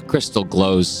 the crystal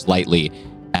glows slightly,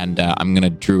 and I'm going to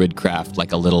druid craft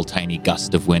like a little tiny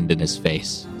gust of wind in his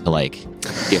face to like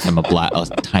give him a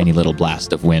tiny little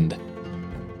blast of wind.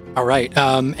 All right.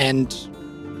 And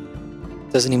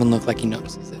doesn't even look like he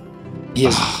notices it. He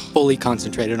is fully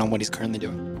concentrated on what he's currently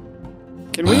doing.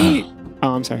 Can we...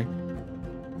 Oh, I'm sorry.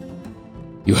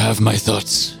 You have my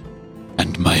thoughts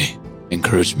and my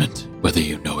encouragement, whether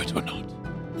you know it or not.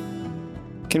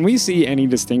 Can we see any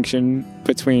distinction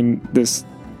between this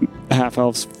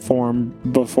half-elf's form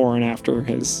before and after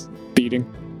his beating?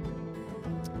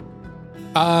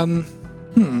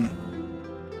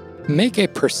 Make a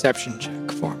perception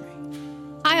check for me.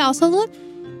 I also look.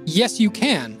 Yes, you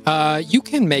can. You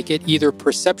can make it either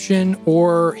perception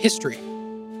or history.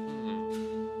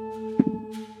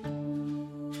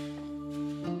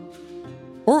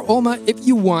 Or Olma, if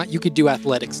you want, you could do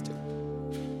athletics too.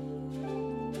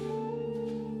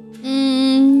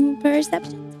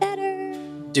 Perception's better.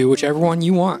 Do whichever one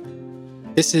you want.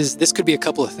 This could be a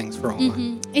couple of things for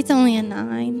Olma. It's only a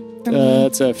 9 for me.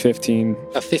 It's a 15.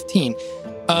 A 15.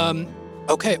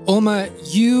 Okay, Olma,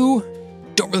 you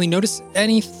don't really notice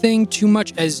anything too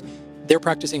much as they're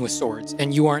practicing with swords,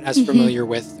 and you aren't as familiar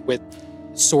with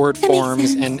sword That makes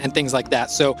forms sense. and things like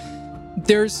that. So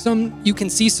there's you can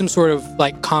see some sort of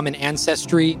like common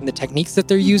ancestry in the techniques that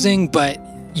they're using, but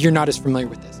you're not as familiar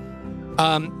with this.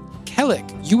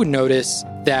 Kellic, you would notice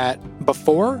that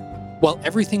before, while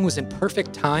everything was in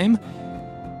perfect time,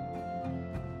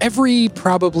 every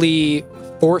probably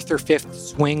 4th or 5th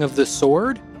swing of the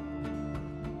sword,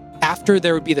 after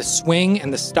there would be the swing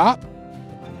and the stop,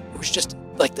 it was just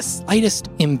like the slightest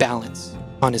imbalance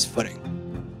on his footing.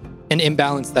 An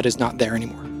imbalance that is not there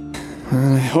anymore.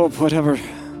 I hope whatever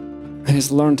he's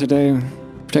learned today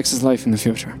protects his life in the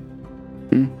future.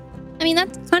 I mean,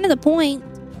 that's kind of the point.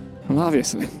 Well,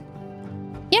 obviously.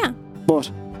 Yeah.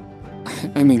 But,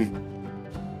 I mean,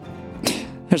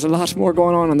 there's a lot more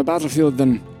going on the battlefield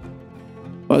than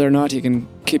whether or not you can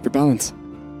keep your balance.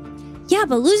 Yeah,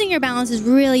 but losing your balance is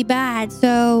really bad,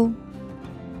 so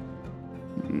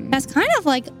that's kind of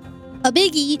like a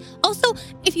biggie. Also,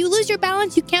 if you lose your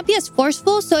balance, you can't be as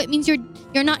forceful, so it means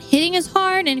you're not hitting as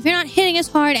hard, and if you're not hitting as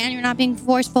hard and you're not being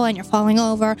forceful and you're falling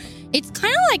over, it's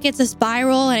kind of like it's a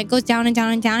spiral and it goes down and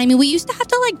down and down. I mean, we used to have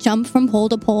to like jump from pole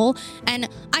to pole, and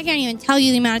I can't even tell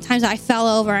you the amount of times I fell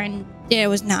over and it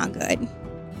was not good.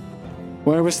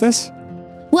 Where was this?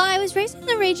 Well, I was raised in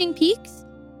the Raging Peaks.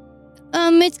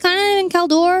 It's kind of in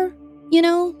Caldor, you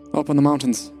know? Up in the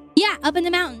mountains. Yeah, up in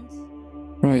the mountains.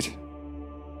 Right.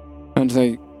 And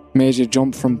they made you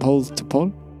jump from pole to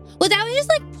pole? Well, that was just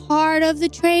like part of the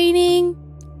training.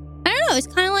 I don't know, it's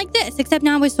kind of like this, except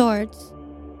not with swords.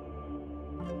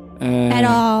 At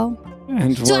all.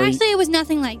 And So were actually, it was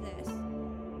nothing like this.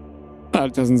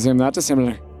 that doesn't seem that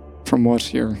dissimilar from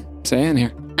what you're saying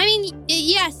here. I mean,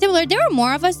 yeah, similar. There were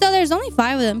more of us, though. There's only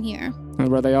 5 of them here. And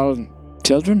were they all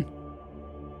children?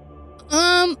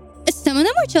 Some of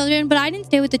them were children, but I didn't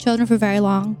stay with the children for very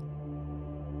long.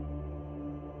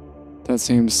 That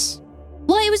seems...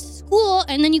 Well, it was school,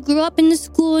 and then you grew up in the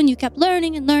school, and you kept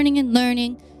learning and learning and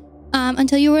learning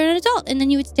until you were an adult. And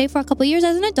then you would stay for a couple years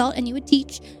as an adult, and you would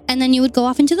teach, and then you would go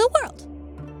off into the world.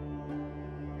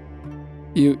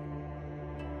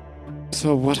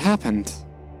 So what happened?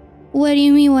 What do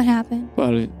you mean, what happened?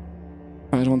 Well,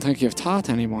 I don't think you've taught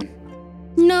anyone.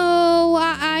 No,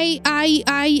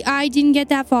 I didn't get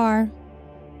that far.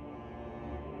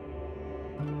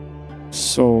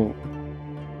 So...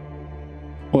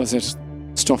 was it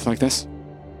stuff like this?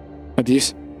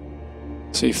 Abuse?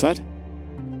 So you fled?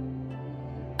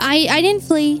 I didn't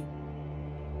flee.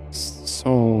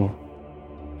 So...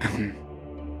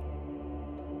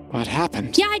 what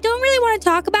happened? Yeah, I don't really want to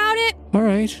talk about it. All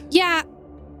right. Yeah.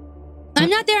 I'm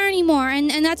not there anymore, and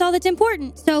that's all that's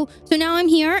important. So now I'm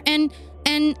here, and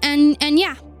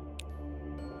yeah.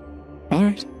 All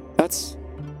right. That's...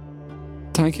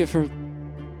 Thank you for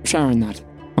sharing that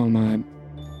on my...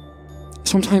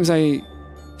 Sometimes I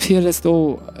feel as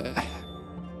though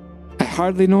I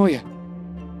hardly know you.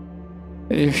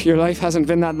 Your life hasn't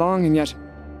been that long, and yet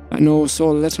I know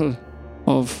so little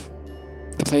of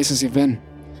the places you've been.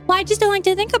 Well, I just don't like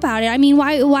to think about it. I mean,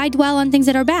 why dwell on things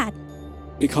that are bad?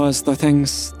 Because the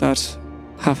things that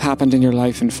have happened in your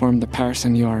life inform the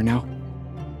person you are now.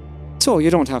 So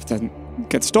you don't have to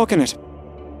get stuck in it.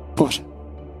 But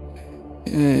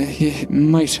you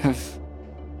might have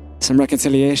some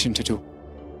reconciliation to do.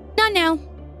 Not now.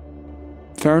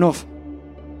 Fair enough.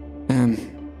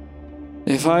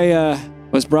 If I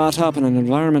was brought up in an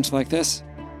environment like this,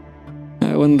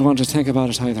 I wouldn't want to think about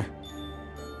it either.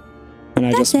 And I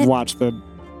That's just it. watch the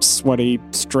sweaty,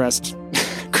 stressed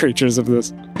creatures of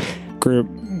this group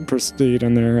proceed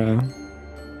on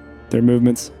their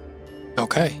movements.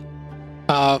 Okay.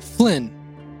 Flynn,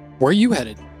 where are you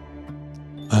headed?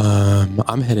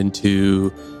 I'm heading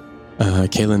to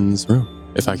Kaylin's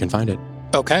room, if I can find it.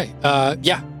 Okay.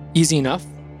 Yeah, easy enough.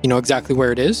 You know exactly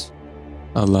where it is.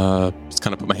 I'll just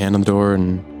kind of put my hand on the door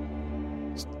and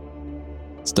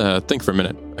just think for a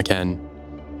minute. Again,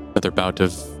 another bout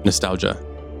of nostalgia.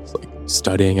 It's like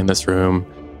studying in this room,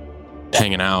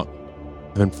 hanging out,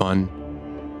 having fun.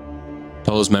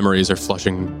 All those memories are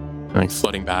flooding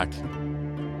back,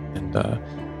 and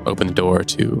open the door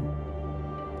to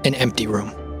An empty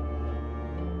room.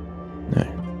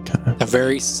 kind of A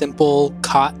very simple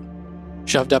cot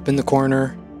shoved up in the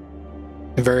corner.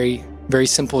 A very, very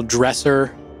simple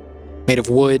dresser made of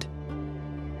wood.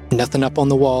 Nothing up on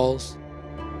the walls.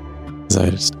 as I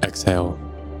just exhale,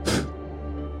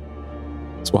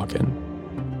 just walk in,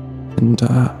 and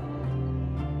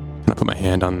kind of put my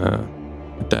hand on the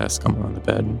desk, on the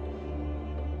bed,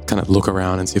 kind of look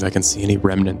around and see if I can see any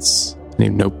remnants, any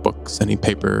notebooks, any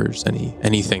papers,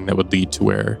 anything that would lead to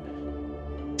where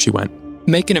she went.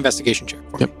 Make an investigation check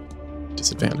for me.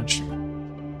 Disadvantage.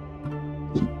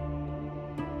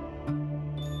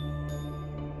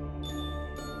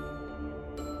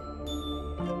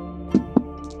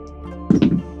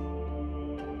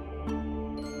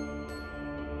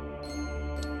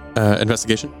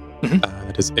 Investigation. Mhm.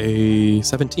 That is a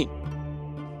 17.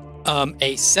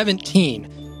 A 17.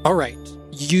 All right.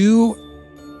 You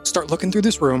start looking through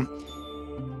this room,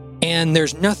 and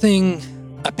there's nothing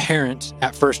apparent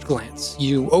at first glance.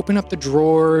 You open up the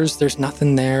drawers, there's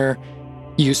nothing there.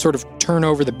 You sort of turn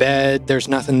over the bed, there's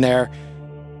nothing there.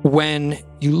 When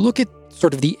you look at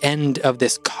sort of the end of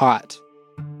this cot,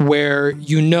 where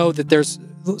you know that there's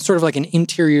sort of like an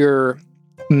interior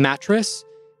mattress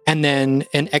and then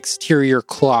an exterior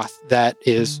cloth that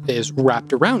is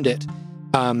wrapped around it.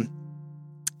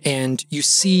 And you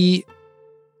see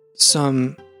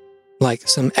some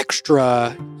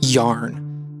extra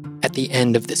yarn at the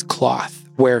end of this cloth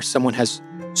where someone has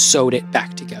sewed it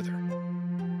back together.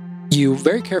 You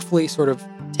very carefully sort of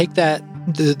take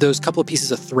those couple of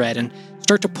pieces of thread and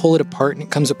start to pull it apart, and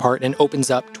it comes apart and opens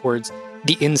up towards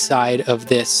the inside of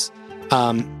this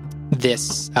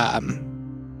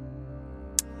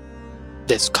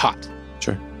cot.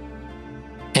 Sure.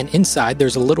 And inside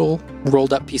there's a little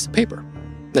rolled up piece of paper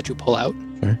that you pull out.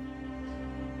 Sure.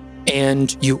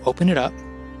 And you open it up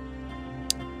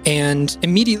and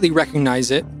immediately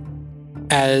recognize it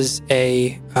as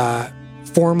a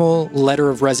formal letter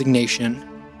of resignation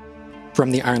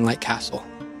from the Ironlight Castle.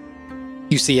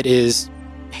 You see it is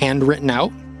handwritten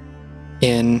out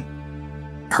in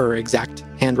her exact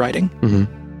handwriting,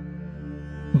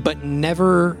 but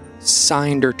never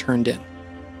signed or turned in.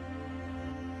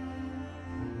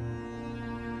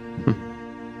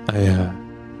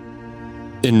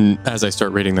 As I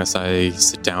start reading this, I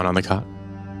sit down on the cot.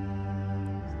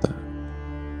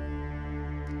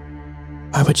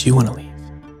 Why would you want to leave?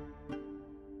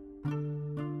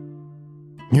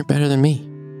 You're better than me.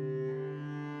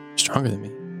 You're stronger than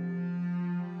me.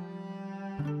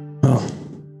 Well,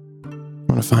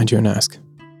 I want to find you and ask.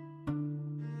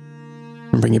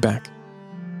 And bring you back.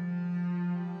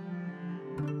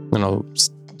 Then I'll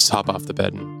just hop off the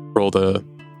bed and roll the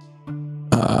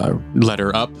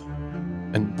letter up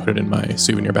and put it in my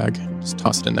souvenir bag. Just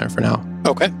toss it in there for now.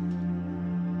 Okay.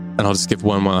 And I'll just give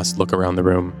one last look around the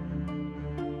room.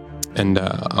 And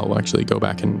I'll actually go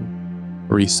back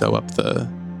and re-sew up the...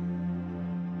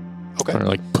 Okay. Or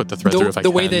like put the thread through if I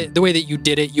can. The way that you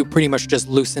did it, you pretty much just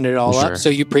loosen it all Sure. up. So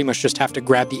you pretty much just have to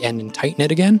grab the end and tighten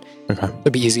it again. Okay.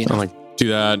 It'd be easy enough. I'll like do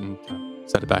that and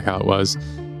set it back how it was.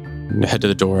 And head to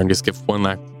the door and just give one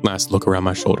last look around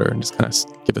my shoulder and just kind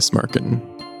of give a smirk and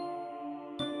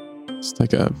just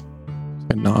like a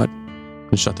nod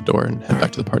and shut the door and head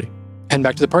back to the party. Head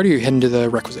back to the party, or you're heading to the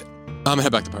requisite? I'm gonna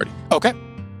head back to the party. Okay.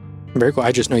 Very cool.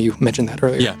 I just know you mentioned that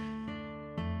earlier. Yeah.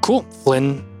 Cool.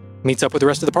 Flynn meets up with the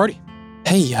rest of the party.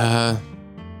 Hey, how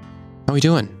we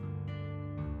doing?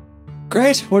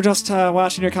 Great. We're just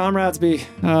watching your comrades be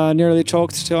nearly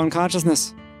choked to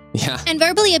unconsciousness. Yeah. And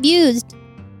verbally abused.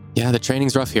 Yeah, the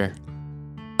training's rough here.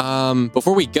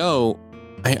 Before we go,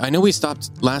 I know we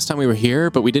stopped last time we were here,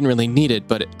 but we didn't really need it.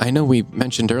 But I know we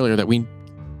mentioned earlier that we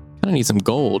kind of need some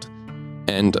gold.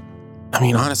 And, I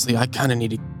mean, honestly, I kind of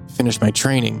need to finish my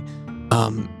training.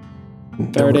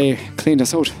 They already cleaned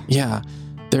us out. Yeah.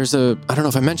 I don't know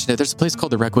if I mentioned it, there's a place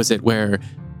called The Requisite where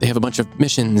they have a bunch of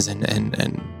missions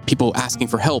and people asking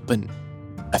for help. And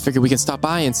I figured we can stop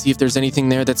by and see if there's anything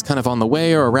there that's kind of on the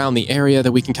way or around the area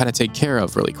that we can kind of take care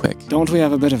of really quick. Don't we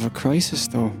have a bit of a crisis,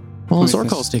 though? Well, with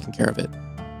Zorkal's this? taking care of it.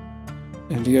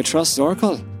 And do you trust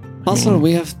Zorkal? Also,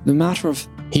 we have the matter of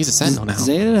He's a sentinel now.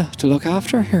 Zeta to look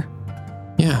after here.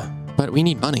 Yeah, but we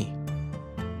need money.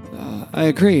 I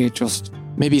agree, just...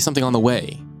 Maybe something on the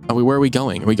way. Where are we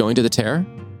going? Are we going to the Tear?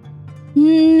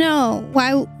 No.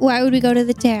 Why would we go to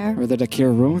the Tear? Or the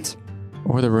Dakir ruins?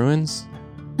 Or the ruins?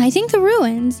 I think the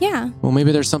ruins, yeah. Well,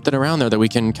 maybe there's something around there that we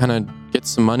can kind of get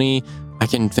some money. I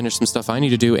can finish some stuff I need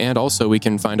to do, and also we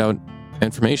can find out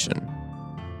information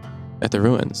at the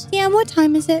ruins. Yeah, what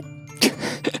time is it?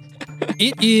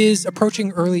 It is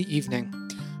approaching early evening.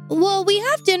 Well, we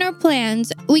have dinner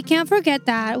plans. We can't forget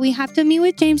that. We have to meet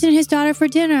with James and his daughter for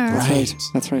dinner. Right.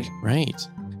 That's right. Right.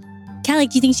 Kelly,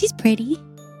 do you think she's pretty?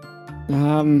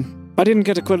 I didn't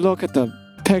get a good look at the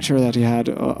picture that he had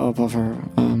up of her.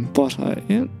 But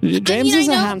James is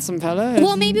a know. handsome fella.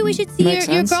 Well, maybe we should see your Makes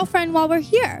sense. girlfriend while we're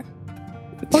here.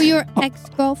 Or your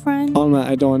ex-girlfriend. Alma,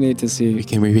 I don't need to see... We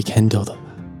can rekindle them.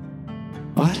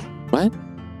 What? What?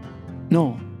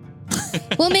 No.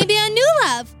 Well, maybe a new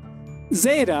love.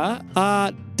 Zeta,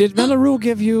 did Melaru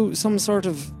give you some sort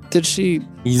of... Did she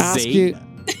ask you...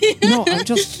 No, I'm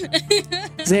just...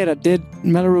 Zeta, did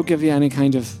Melaru give you any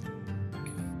kind of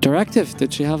directive?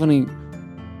 Did she have any...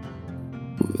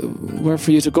 where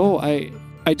for you to go?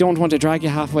 I don't want to drag you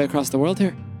halfway across the world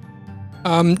here.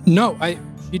 No,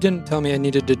 she didn't tell me I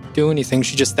needed to do anything.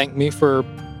 She just thanked me for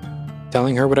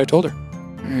telling her what I told her.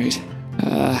 All right.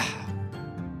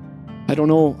 I don't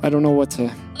know what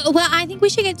to... Well, I think we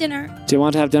should get dinner. Do you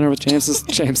want to have dinner with James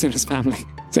and his family?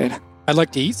 Zeta. I'd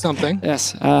like to eat something.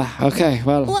 Yes. Okay.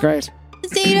 Well, great.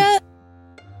 Zeta,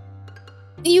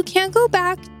 you can't go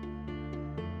back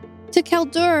to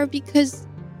Kaldur because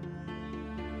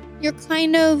you're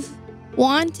kind of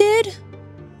wanted.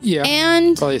 Yeah,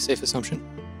 And probably a safe assumption.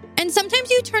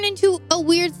 sometimes you turn into a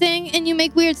weird thing and you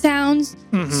make weird sounds.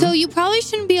 Mhm. So you probably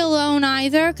shouldn't be alone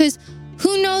either, because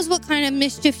who knows what kind of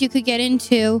mischief you could get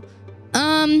into.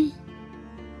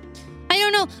 I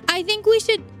don't know. I think we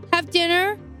should have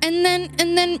dinner and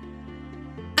then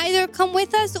either come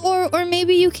with us or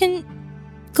maybe you can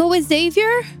go with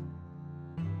Xavier.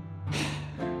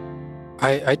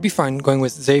 I'd be fine going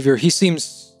with Xavier. He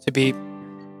seems to be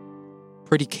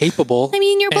pretty capable. I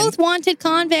mean, you're And- both wanted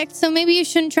convicts, so maybe you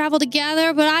shouldn't travel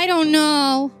together, but I don't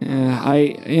know.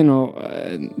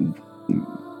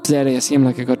 Zeta, you seem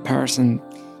like a good person.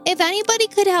 If anybody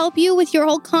could help you with your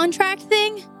whole contract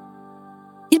thing,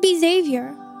 it'd be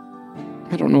Xavier.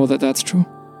 I don't know that that's true.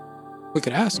 We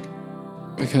could ask.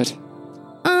 We could.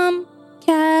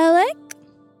 Kellic,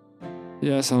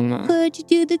 Yes, Alma. could you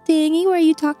do the thingy where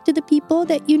you talk to the people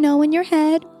that you know in your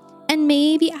head and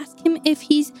maybe ask him if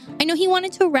I know he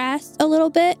wanted to rest a little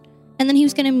bit and then he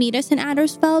was going to meet us in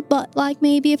Addersfeld, but like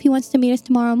maybe if he wants to meet us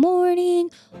tomorrow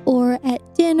morning or at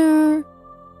dinner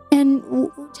and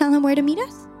tell him where to meet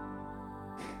us?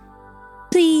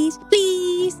 Please.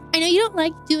 I know you don't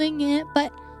like doing it,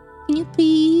 but can you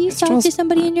please It's talk to just-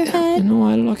 somebody in your head?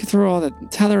 I look through all the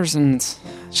tethers and it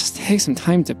just takes some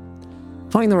time to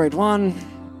find the right one.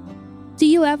 Do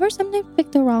you ever sometimes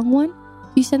pick the wrong one?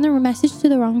 You send the message to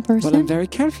the wrong person? But I'm very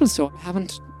careful, so I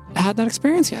haven't had that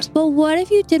experience yet. But what if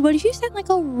you did? What if you sent like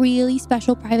a really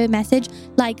special private message,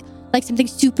 like something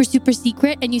super, super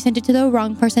secret, and you sent it to the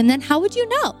wrong person? Then how would you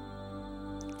know?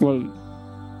 Well,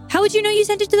 How would you know you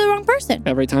sent it to the wrong person?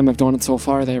 every time I've done it so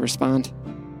far, they respond.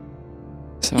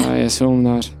 So I assume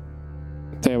that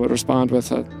they would respond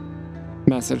with a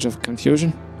message of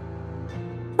confusion.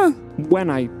 Huh. When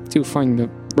I do find the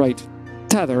right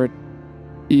tether,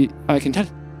 I can tell.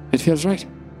 It feels right.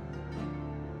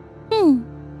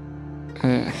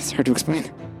 It's hard to explain.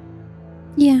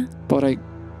 Yeah. But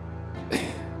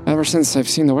ever since I've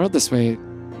seen the world this way,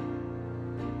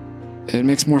 it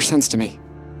makes more sense to me.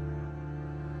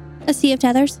 A sea of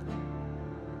tethers.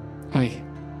 Aye.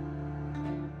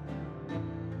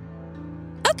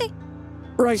 Okay.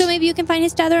 Right. So maybe you can find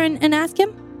his tether and ask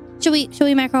him. Should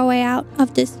we make our way out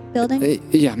of this building?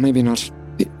 Yeah, maybe not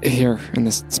here in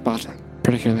this spot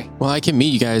particularly. Well, I can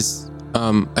meet you guys.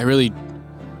 I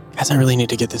really need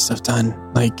to get this stuff done.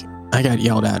 Like, I got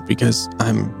yelled at because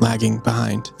I'm lagging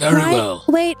behind. Very Right? well.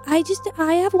 Wait, I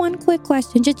have one quick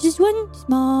question. Just one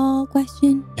small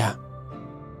question. Yeah.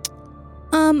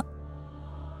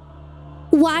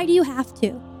 Why do you have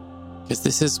to? Because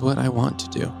this is what I want to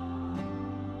do.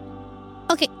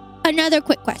 Okay, another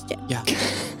quick question. Yeah.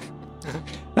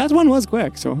 That one was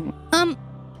quick, so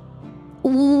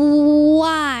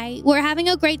Why? We're having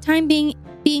a great time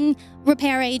being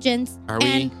repair agents. Are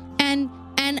we? And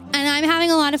I'm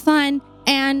having a lot of fun.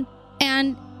 and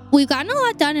we've gotten a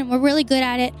lot done, and we're really good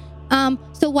at it.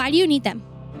 So why do you need them?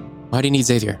 Why do you need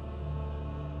Xavier?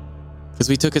 Because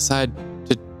we took aside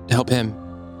to help him.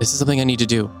 This is something I need to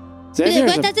do.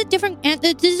 Xavier's But that's a different. This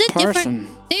is a different.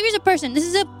 person. Xavier's a person. This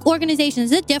is an organization.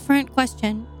 This is a different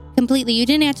question completely. You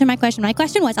didn't answer my question. My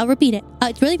question was, I'll repeat it.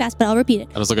 It's really fast, but I'll repeat it.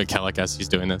 I just look at Kellic as he's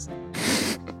doing this.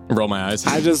 Roll my eyes.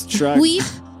 I just shrugged.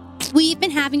 We've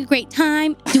been having a great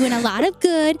time, doing a lot of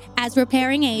good as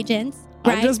repairing agents.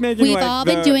 Right? I'm just making We've like all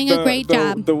been doing a great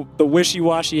job. The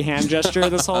wishy-washy hand gesture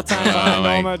this whole time behind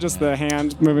Noma, just the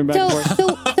hand moving back and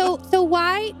forth. So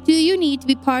why do you need to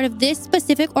be part of this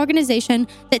specific organization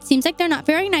that seems like they're not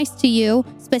very nice to you,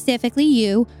 specifically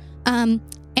you, and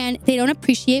they don't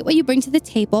appreciate what you bring to the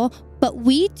table, but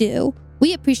we do.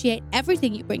 We appreciate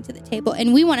everything you bring to the table,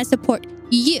 and we want to support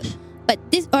you. But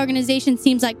this organization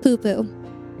seems like poo-poo.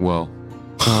 Whoa.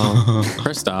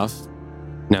 First off,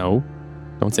 no,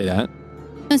 don't say that.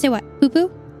 Don't say what?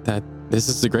 Poo-poo? That this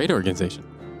is a great organization.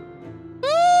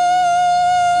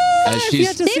 As You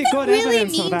have she's to see They've been good really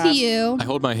evidence of mean that. to you. I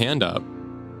hold my hand up.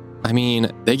 I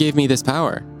mean, they gave me this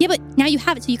power, Yeah, but now you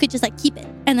have it, so you could just like keep it,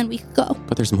 and then we could go.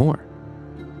 but there's more.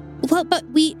 Well, but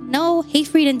we know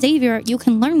Hayfried and Xavier. You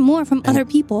can learn more from other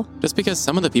people. Just because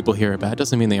some of the people here are bad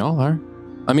doesn't mean they all are.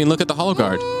 I mean, look at the Hollow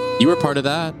Guard. You were part of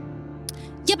that.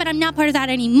 Yeah, but I'm not part of that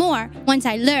anymore. Once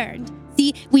I learned.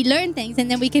 See, we learn things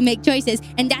and then we can make choices,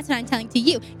 and that's what I'm telling to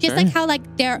you. Just Sure. like how like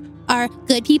there are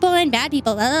good people and bad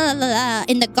people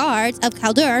in the guards of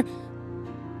Kaldur,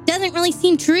 doesn't really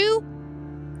seem true.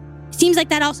 Seems like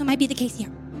that also might be the case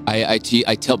here. I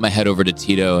tilt my head over to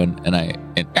Tito and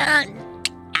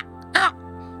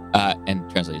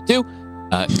translate it too.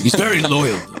 He's very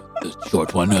loyal, the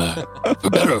short one, for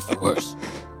better or for worse.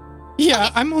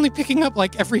 Yeah, I'm only picking up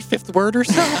like every fifth word or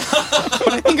so,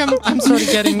 but I think I'm sort of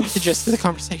getting the gist of the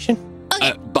conversation.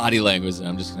 Body language, and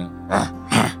I'm just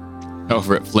gonna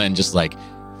over at Flynn, just like,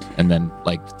 and then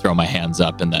like throw my hands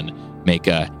up and then make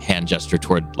a hand gesture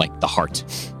toward like the heart.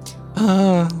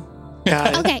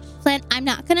 Got it. Okay, Flynn, I'm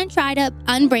not gonna try to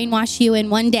unbrainwash you in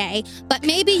one day, but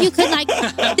maybe you could like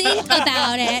think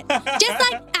about it.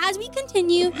 Just like as we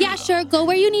continue, yeah, sure, go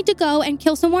where you need to go and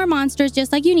kill some more monsters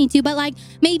just like you need to, but like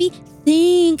maybe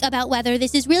think about whether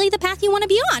this is really the path you want to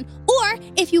be on, or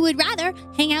if you would rather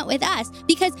hang out with us,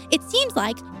 because it seems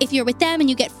like if you're with them and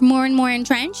you get more and more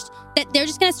entrenched, that they're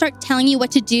just going to start telling you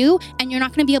what to do, and you're not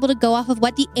going to be able to go off of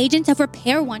what the agents of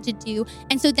repair want to do.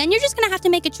 And so then you're just going to have to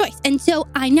make a choice. And so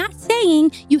I'm not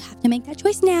saying you have to make that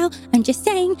choice now. I'm just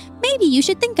saying maybe you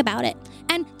should think about it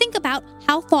and think about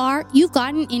how far you've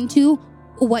gotten into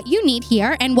what you need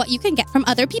here and what you can get from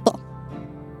other people.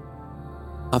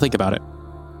 I'll think about it.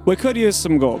 We could use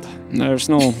some gold. There's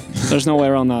no way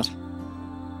around that.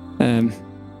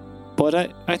 But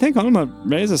I think Alma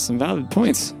raises some valid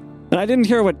points. And I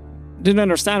didn't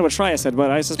understand what Shreya said,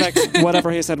 but I suspect whatever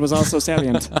he said was also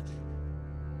salient.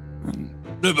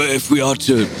 No, but if we are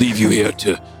to leave you here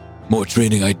to more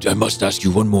training, I must ask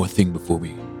you one more thing before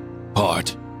we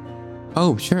part.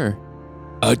 Oh, sure.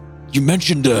 You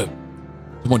mentioned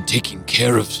someone taking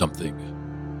care of something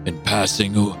in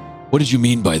passing. What did you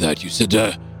mean by that? You said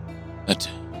that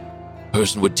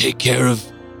person would take care of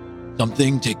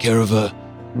something, take care of a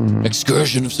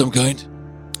excursion of some kind?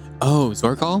 Oh,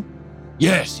 Zorkal?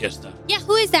 Yes, that. Yeah,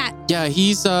 who is that? Yeah,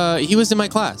 he was in my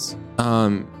class.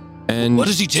 And What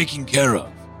is he taking care of?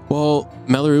 well,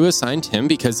 Melaru assigned him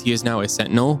because he is now a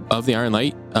sentinel of the Iron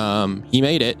Light. He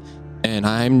made it, and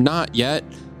I'm not yet.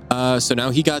 So now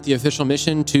he got the official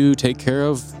mission to take care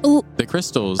of Ooh. the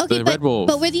crystals, Okay, the Red Wolf.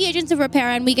 But we're the agents of repair,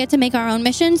 and we get to make our own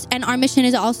missions. And our mission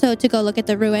is also to go look at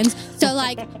the ruins. So,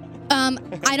 like,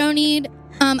 I don't need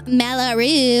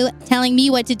Melaru telling me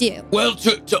what to do. Well,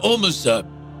 to almost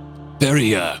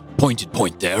very pointed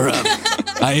point there.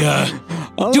 I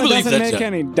Alma do believe doesn't that's make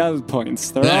any dull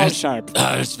points. They're all sharp.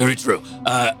 That's very true.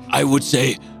 I would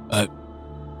say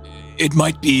it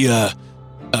might be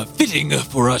fitting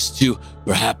for us to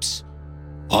perhaps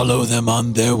follow them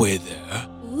on their way there.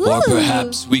 Or Ooh.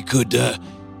 perhaps we could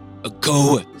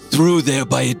go through there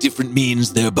by a different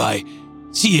means, thereby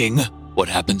seeing what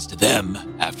happens to them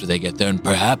after they get there. And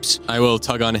perhaps I will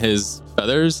tug on his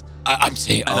feathers, I'm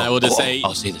saying, and I will just say,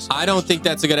 I'll say this. I don't think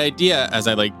that's a good idea, as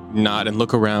I like nod and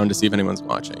look around to see if anyone's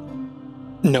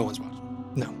watching. No one's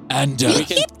watching. No. And There you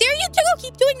go.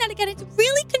 Keep doing that again. It's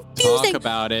really confusing. Talk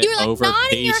about it You're like over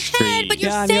nodding your pastry. head, but you're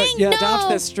Yeah, and saying you no. adopt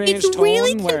this strange it's tone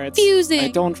really where confusing. I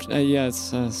don't. Yeah,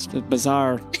 it's a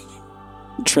bizarre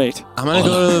trait. I'm gonna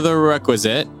go to the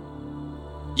requisite.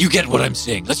 you get what I'm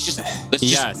saying. Let's just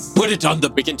Yes. put it on the.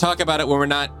 We can talk about it when we're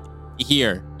not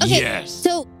here. Okay, Yes.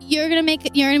 so you're gonna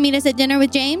meet us at dinner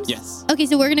with James? Yes. Okay,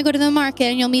 so we're gonna go to the market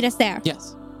and you'll meet us there.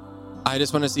 Yes. I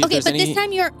just want to see if Okay, there's but any. this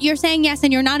time you're saying yes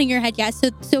and you're nodding your head yes.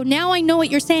 So now I know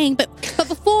what you're saying. But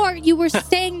before you were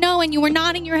saying no and you were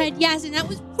nodding your head yes, and that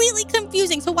was really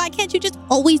confusing. So why can't you just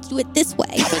always do it this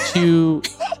way? But you.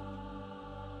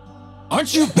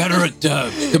 Aren't you better at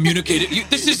communicating?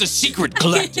 This is a secret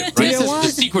collective, right? This is the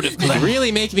secretive You collective.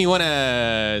 really make me want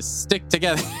to stick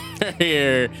together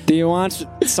here. Do you want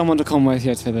someone to come with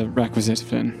you to the requisite,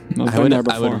 Flynn? I've I been would, there I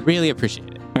before. would really appreciate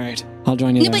it. All right, I'll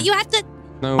join you No, there. but you have to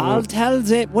No. I'll tell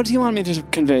Xavier. What do you want me to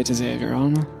convey to Xavier,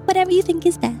 Alma? whatever you think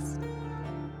is best.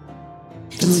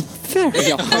 Fair.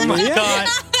 Oh my god.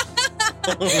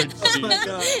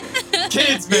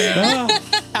 Kids, man.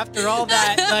 After all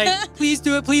that, like, please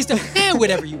do it, please do it.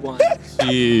 Whatever you want.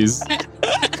 Jeez.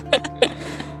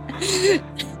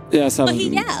 Yes, I'll Well, he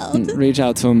yelled. reach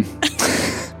out to him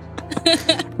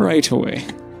right away.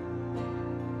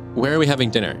 Where are we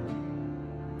having dinner?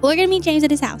 We're gonna meet James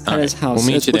at his house. At his house, we'll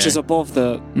meet you which there. is above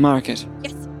the market.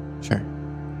 Yes. Sure.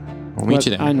 We'll meet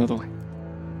you there. I know the way.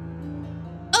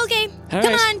 Okay, All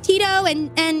come right. on, Tito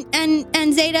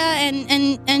and Zeta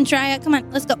and Shreya. Come on,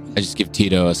 let's go. I just give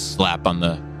Tito a slap on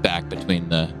the back between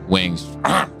the wings.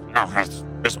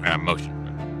 This way, I'm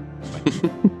motion.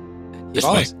 This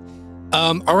way.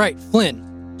 All right,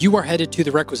 Flynn, you are headed to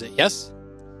the requisite, yes?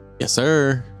 Yes,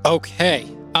 sir. Okay.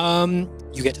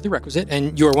 You get to the requisite,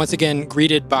 and you are once again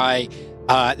greeted by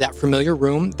that familiar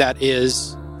room that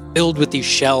is filled with these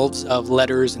shelves of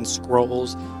letters and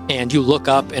scrolls. And you look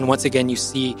up, and once again, you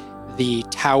see the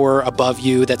tower above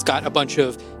you that's got a bunch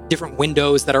of different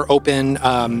windows that are open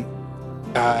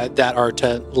that are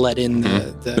to let in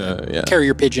the Yeah.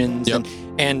 carrier pigeons Yep.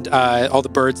 and all the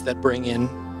birds that bring in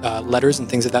letters and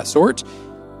things of that sort.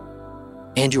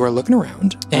 And you are looking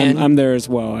around, and I'm there as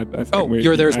well. I think Oh,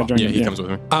 you're there as well. Yeah, he comes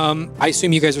with me. I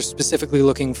assume you guys are specifically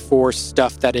looking for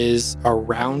stuff that is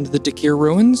around the Dakir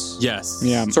ruins, Yes.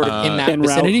 Yeah. sort of in that En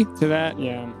vicinity. route to that,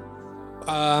 yeah.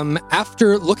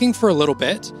 After looking for a little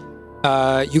bit,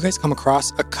 you guys come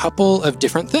across a couple of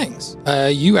different things.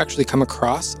 You actually come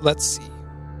across, let's see,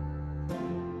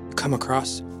 you come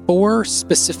across 4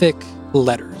 specific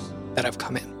letters that have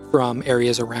come in from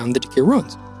areas around the Dakir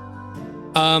ruins.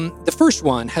 The first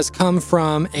one has come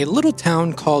from a little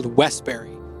town called Westbury.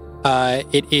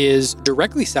 It is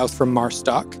directly south from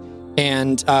Marstock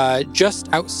and just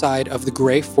outside of the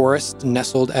Grey Forest,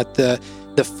 nestled at the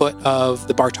foot of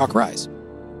the Bartok Rise.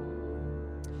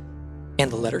 And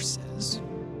the letter says,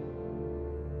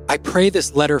 I pray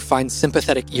this letter finds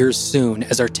sympathetic ears soon,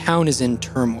 as our town is in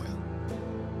turmoil.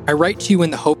 I write to you in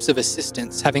the hopes of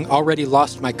assistance, having already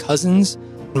lost my cousins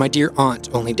and my dear aunt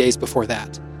only days before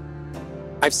that.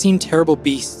 I've seen terrible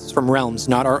beasts from realms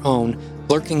not our own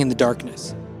lurking in the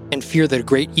darkness, and fear that a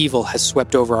great evil has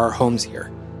swept over our homes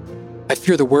here. I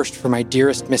fear the worst for my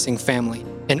dearest missing family,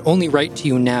 and only write to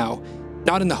you now,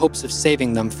 not in the hopes of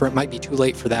saving them, for it might be too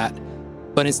late for that,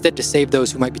 but instead to save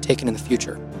those who might be taken in the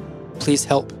future. Please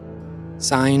help.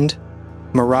 Signed,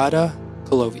 Murata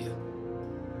Kolovia.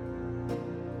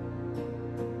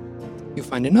 You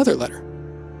find another letter.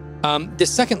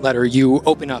 This second letter you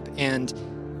open up, and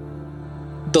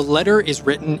the letter is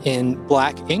written in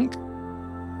black ink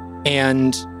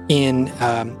and in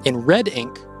red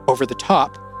ink over the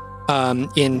top,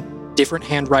 in different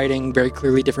handwriting, very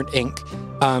clearly different ink.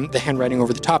 The handwriting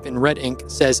over the top in red ink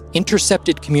says,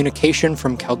 intercepted communication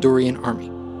from Kaldurian army.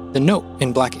 The note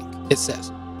in black ink, it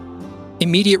says,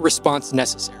 immediate response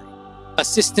necessary.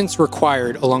 Assistance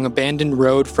required along abandoned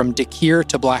road from Dakir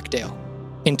to Blackdale.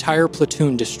 Entire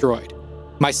platoon destroyed.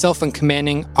 Myself and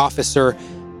commanding officer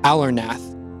Alernath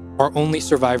are only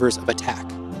survivors of attack.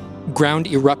 Ground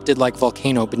erupted like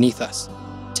volcano beneath us.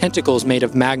 Tentacles made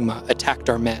of magma attacked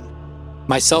our men.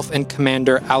 Myself and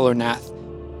Commander Alernath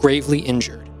gravely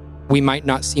injured. We might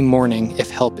not see morning if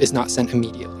help is not sent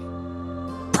immediately.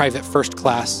 Private First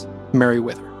Class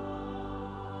Merriweather.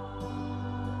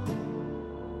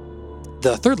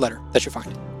 The third letter that you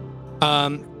find.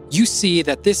 You see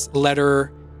that this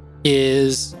letter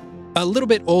is a little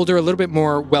bit older, a little bit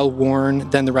more well-worn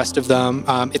than the rest of them.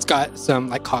 It's got some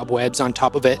like cobwebs on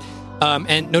top of it.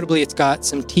 And notably, it's got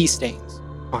some tea stains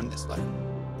on this letter.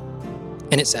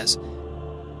 And it says,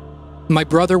 my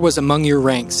brother was among your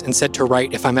ranks and said to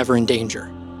write if I'm ever in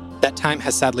danger. That time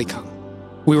has sadly come.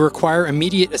 We require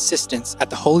immediate assistance at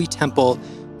the holy temple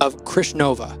of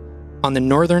Krishnova on the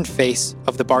northern face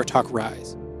of the Bartok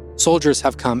Rise. Soldiers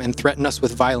have come and threatened us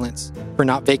with violence for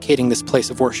not vacating this place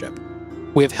of worship.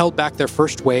 We have held back their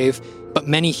first wave, but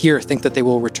many here think that they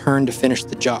will return to finish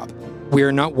the job. We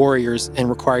are not warriors and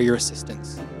require your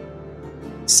assistance.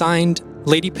 Signed,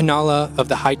 Lady Penala of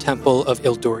the High Temple of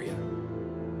Ildoria.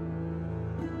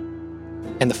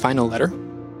 And the final letter.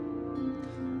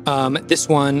 This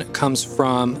one comes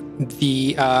from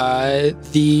the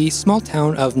small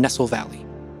town of Nestle Valley.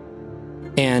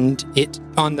 And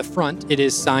on the front, it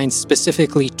is signed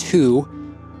specifically to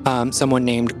someone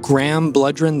named Graham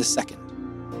Bludron II.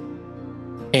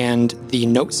 And the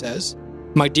note says,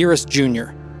 "My dearest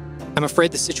Junior, I'm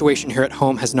afraid the situation here at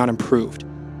home has not improved.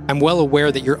 I'm well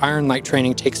aware that your Iron Light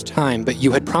training takes time, but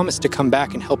you had promised to come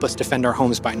back and help us defend our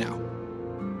homes by now.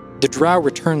 The Drow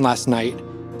returned last night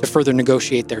to further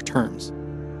negotiate their terms.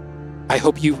 I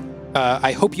hope you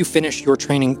finish your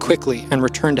training quickly and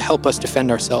return to help us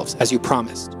defend ourselves as you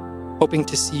promised. Hoping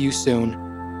to see you soon.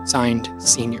 Signed,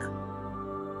 Senior."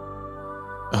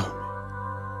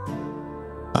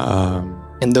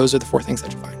 And those are the 4 things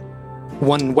that you find.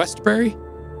 One in Westbury,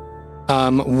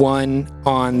 one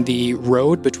on the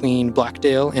road between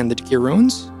Blackdale and the Dakir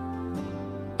Ruins,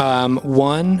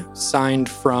 one signed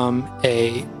from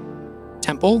a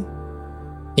temple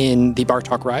in the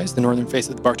Bartok Rise, the northern face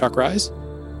of the Bartok Rise,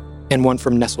 and one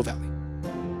from Nestle Valley.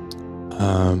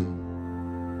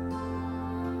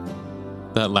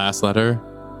 That last letter,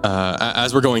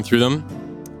 as we're going through them,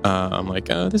 I'm like,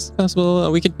 this is possible.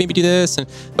 We could maybe do this. And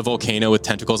the volcano with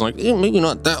tentacles, I'm like, maybe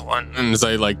not that one. And as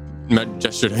I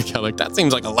gesture to Kel, like, that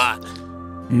seems like a lot.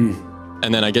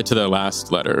 And then I get to the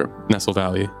last letter, Nestle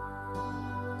Valley.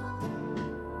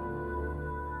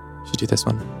 Should do this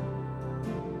one.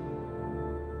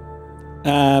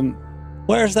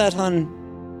 Where's that on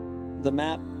the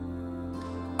map?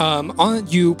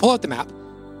 You pull out the map,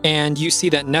 and you see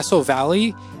that Nestle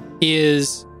Valley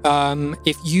is,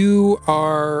 if you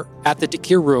are at the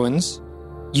Dakir Ruins,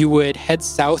 you would head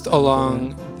south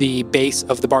along the base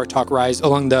of the Bartok Rise,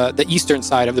 along the eastern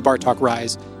side of the Bartok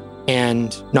Rise,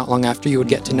 and not long after you would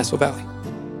get to Nestle Valley.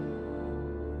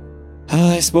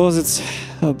 I suppose it's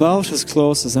about as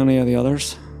close as any of the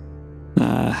others.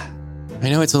 I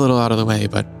know it's a little out of the way,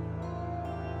 but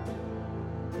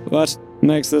What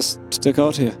makes this stick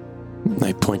out to you?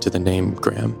 I point to the name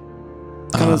Graham.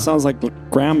 Kind of sounds like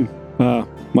Graham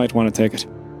might want to take it.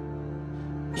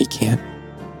 He can't.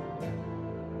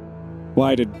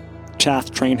 Why did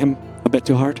Chath train him a bit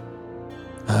too hard?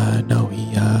 No,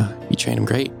 he trained him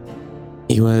great.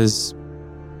 He was,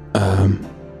 he's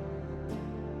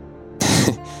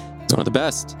one of the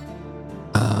best.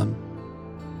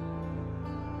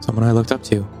 Someone I looked up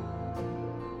to.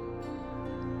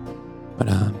 But,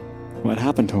 What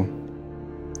happened to him?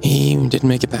 he didn't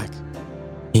make it back.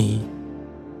 He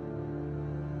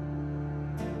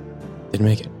didn't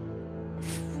make it.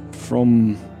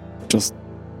 From just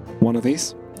one of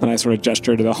these? And I sort of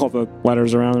gestured to all the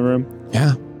letters around the room.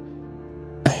 Yeah.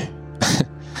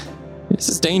 This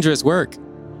is dangerous work.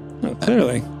 Oh,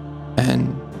 clearly.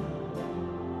 And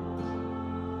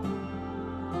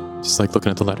just like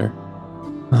looking at the letter.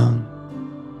 And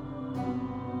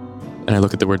I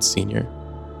look at the word senior.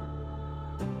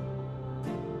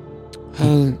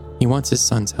 He wants his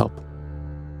son's help.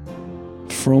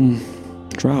 From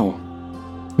Drow.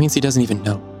 It means he doesn't even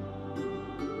know.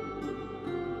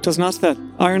 Does not the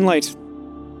Iron Light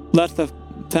let the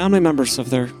family members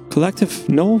of their collective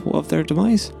know of their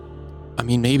demise? I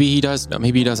mean, maybe he does,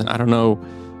 maybe he doesn't. I don't know.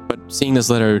 But seeing this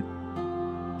letter,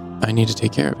 I need to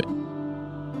take care of it.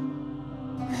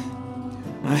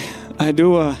 I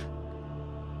do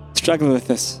struggle with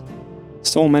this.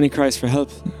 So many cries for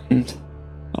help, and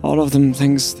all of them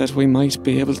things that we might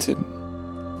be able to.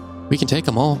 We can take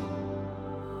them all.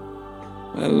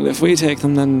 Well, if we take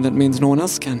them, then that means no one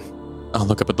else can. I'll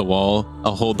look up at the wall.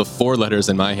 I'll hold the 4 letters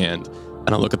in my hand, and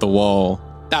I'll look at the wall.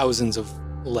 Thousands of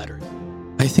letters.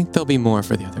 I think there'll be more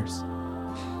for the others.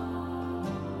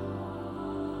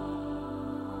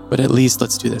 But at least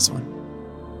let's do this one.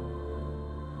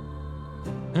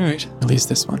 All right. At least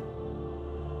this one.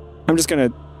 I'm just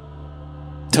gonna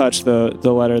touch the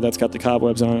letter that's got the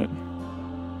cobwebs on it.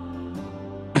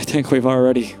 I think we've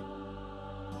already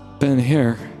been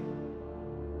here.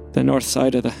 The north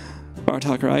side of the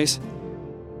Bartok Rise.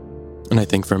 And I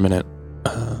think for a minute.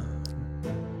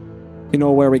 You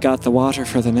know where we got the water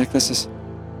for the necklaces?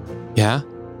 Yeah?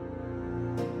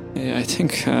 Yeah, I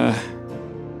think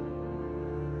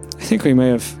we may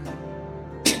have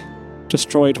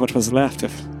destroyed what was left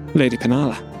of Lady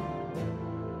Penala.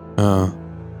 Oh.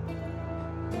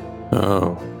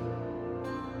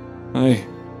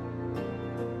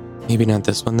 Maybe not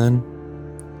this one then?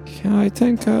 Yeah, I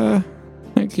think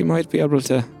you might be able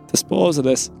to dispose of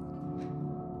this.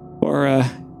 Or,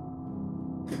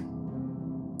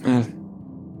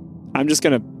 I'm just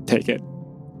gonna take it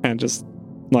and just,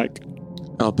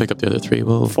 I'll pick up the other 3.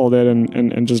 Well, fold it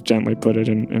and just gently put it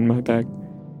in my bag.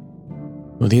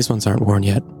 these ones aren't worn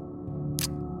yet.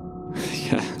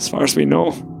 Yeah, as far as we know.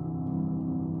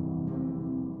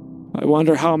 I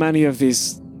wonder how many of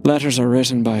these letters are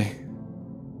written by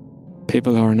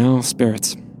people who are now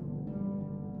spirits.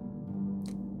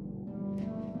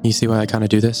 You see why I kind of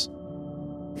do this?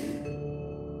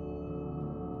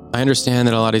 I understand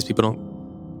that a lot of these people don't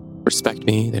respect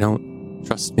me, they don't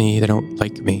trust me, they don't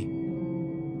like me.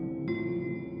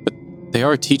 But they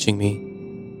are teaching me,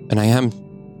 and I am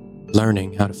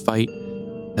learning how to fight,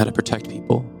 how to protect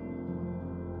people.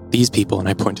 These people, and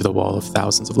I point to the wall of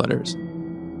thousands of letters.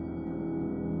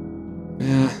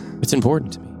 Yeah. It's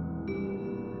important to me.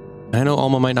 And I know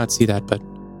Alma might not see that, but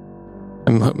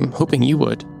I'm hoping you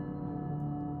would.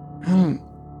 I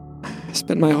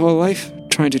spent my whole life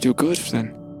trying to do good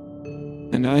then.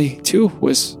 And I, too,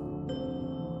 was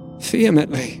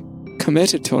vehemently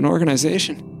committed to an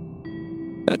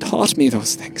organization that taught me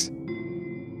those things.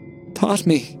 Taught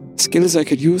me skills I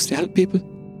could use to help people.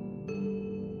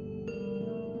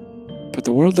 But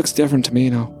the world looks different to me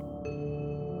now.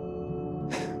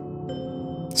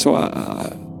 So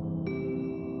I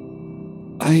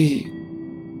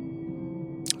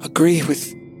agree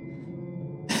with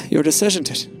your decision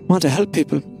to want to help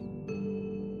people.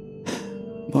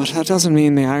 But that doesn't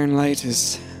mean the Iron Light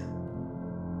is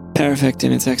perfect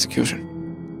in its execution.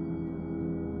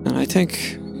 And I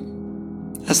think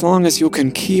as long as you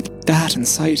can keep that in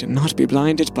sight and not be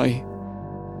blinded by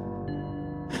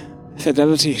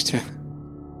fidelity to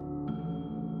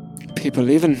people,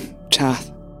 even Chath,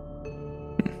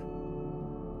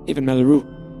 even Melleru,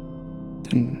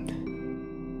 then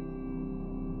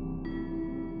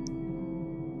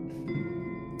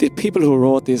the people who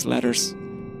wrote these letters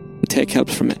will take help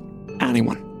from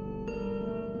anyone.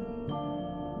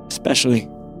 Especially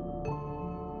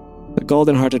the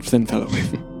golden-hearted Flynn Fellow.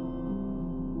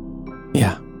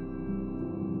 Yeah.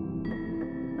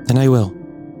 And I will.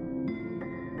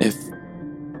 If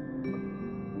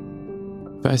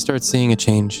I start seeing a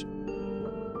change,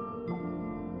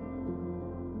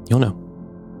 you'll know.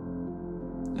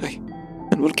 Aye.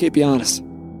 And we'll keep you honest.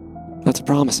 That's a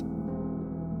promise.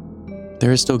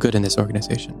 There is still good in this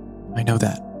organization. I know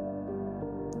that.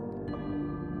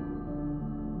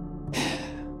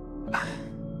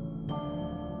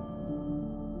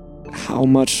 How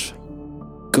much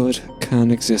good can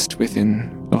exist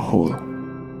within a whole?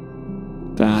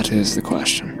 That is the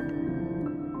question.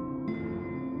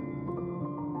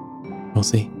 We'll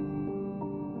see.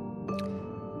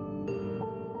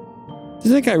 Do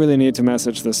you think I really need to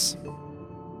message this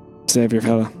Xavier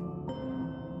fella?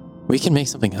 We can make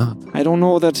something up. I don't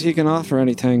know that he can offer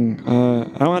anything.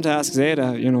 I want to ask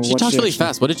Zeta, She what talks really actually-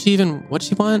 fast. What did she want?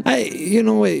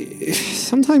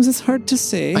 Sometimes it's hard to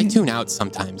say. I tune out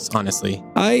sometimes, honestly.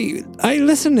 I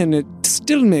listen and it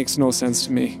still makes no sense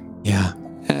to me. Yeah.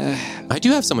 I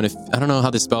do have someone, I don't know how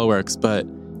this spell works, but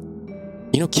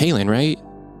you know Kaylin, right?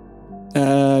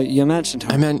 You mentioned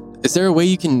her. I meant, is there a way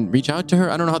you can reach out to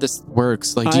her? I don't know how this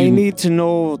works. Like, I need to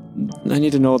know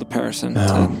the person.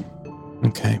 Oh.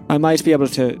 Okay. I might be able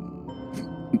to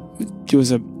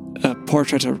use a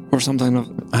portrait or something of.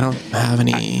 I don't have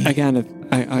any.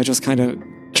 I just kind of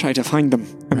try to find them.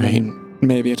 And Right. then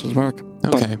maybe it'll work.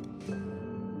 Okay.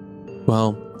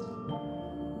 Well,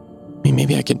 I mean,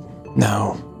 maybe I could.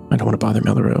 No, I don't want to bother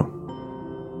Melleru.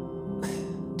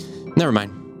 Never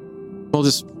mind. We'll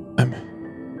just.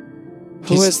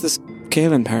 Who is this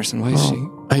Kaylin person? Why is she?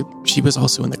 She was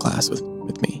also in the class with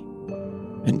me,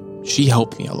 and she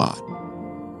helped me a lot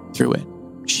through it.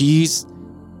 She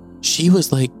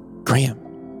was like Graham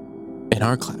in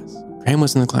our class. Graham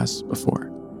was in the class before.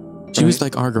 She was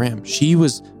like our Graham. She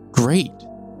was great.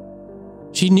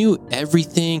 She knew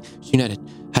everything. She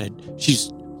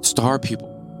she's star pupil.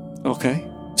 Okay,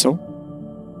 so?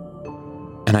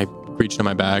 And I reach into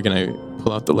my bag and I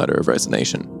pull out the letter of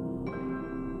resignation.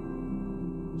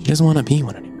 She doesn't want to be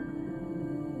one anymore.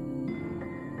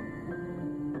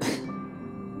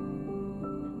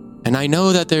 And I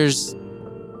know that there's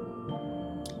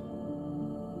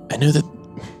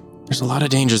a lot of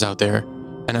dangers out there.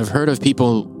 And I've heard of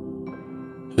people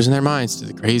losing their minds to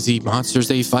the crazy monsters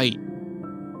they fight.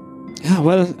 Yeah,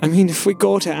 well, I mean, if we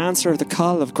go to answer the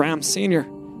call of Graham Sr.,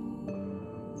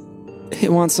 he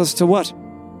wants us to what?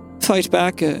 Fight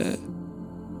back an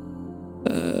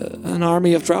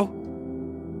army of drow?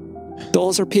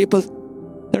 Those are people.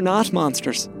 They're not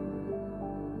monsters.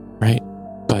 Right,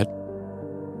 but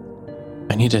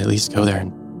I need to at least go there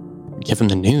and give him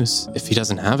the news if he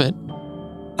doesn't have it.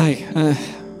 Aye,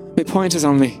 my point is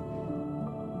only...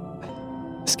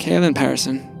 This Kaelin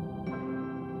person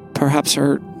perhaps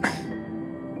her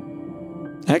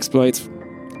exploits,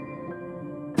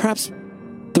 perhaps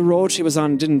the road she was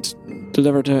on didn't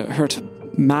deliver her to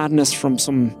madness from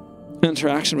some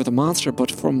interaction with a monster,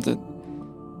 but from the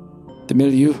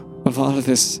milieu of all of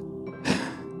this.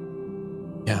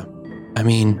 Yeah. I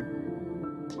mean,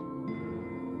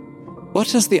 What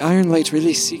does the Iron Light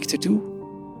really seek to do?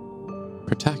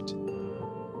 protect.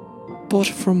 But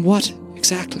from what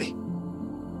exactly?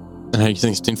 And I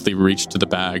instinctively reached to the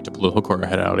bag to pull the hook or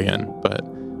head out again, but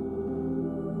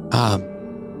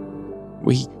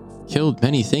we killed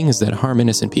many things that harm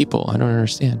innocent people. I don't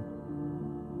understand.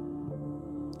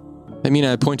 I mean,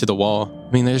 I point to the wall.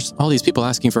 I mean, there's all these people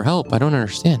asking for help. I don't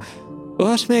understand.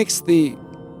 What makes the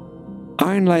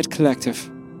Iron Light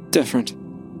Collective different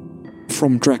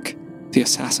from Drek, the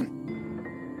assassin?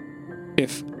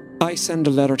 If I send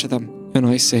a letter to them and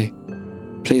I say,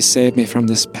 please save me from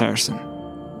this person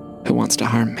who wants to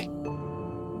harm me.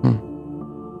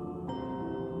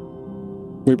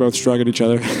 We both shrug at each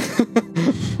other.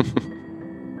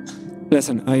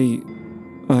 Listen, I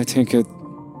think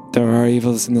there are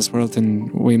evils in this world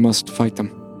and we must fight them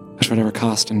at whatever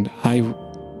cost. And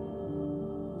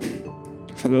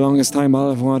for the longest time,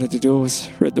 all I've wanted to do was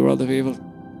rid the world of evil.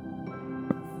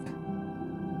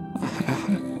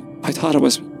 I thought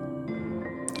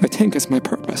I think it's my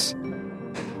purpose.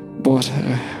 But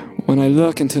when I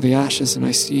look into the ashes and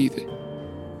I see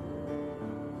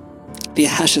the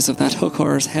ashes of that hook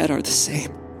horror's head are the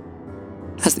same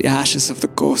as the ashes of the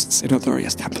ghosts in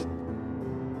Othuria's temple.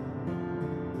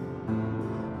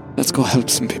 Let's go help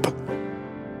some people.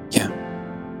 Yeah.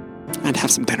 And have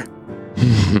some dinner.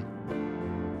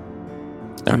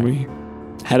 And we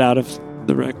head out of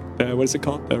the what is it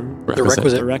called? The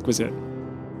requisite. The requisite.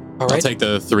 All right. I'll take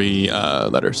the 3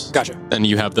 letters. Gotcha. And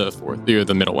you have the 4th. You're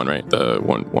the middle one, right? The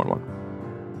one.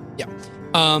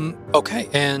 Okay,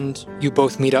 and you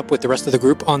both meet up with the rest of the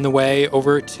group on the way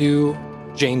over to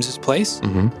James's place.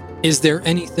 Mm-hmm. Is there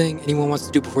anything anyone wants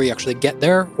to do before you actually get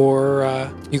there, or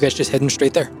you guys just heading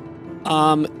straight there?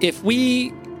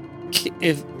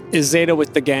 Is Zeta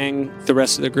with the gang, the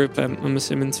rest of the group? I'm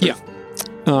assuming. Yeah.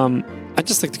 I'd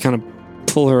just like to kind of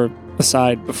pull her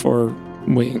aside before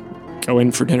we go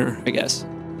in for dinner, I guess,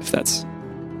 if that's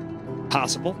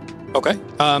possible. Okay.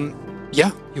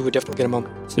 Yeah, you would definitely get a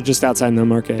moment. So just outside the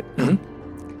market. Mhm.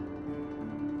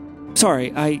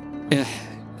 Sorry, I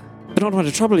don't want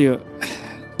to trouble you.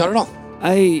 Not at all.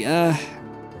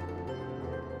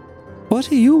 What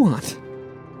do you want?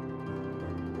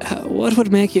 What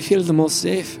would make you feel the most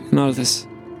safe in all of this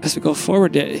as we go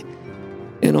forward?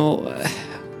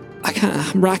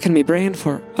 I'm racking my brain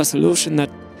for a solution that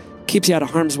keeps you out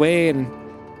of harm's way, and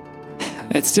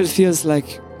it still feels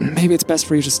like maybe it's best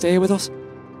for you to stay with us.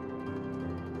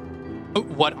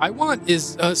 What I want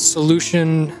is a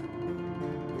solution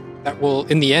that will,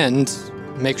 in the end,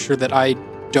 make sure that I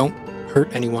don't hurt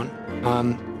anyone.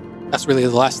 That's really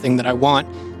the last thing that I want.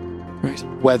 Right.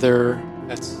 Whether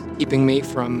that's keeping me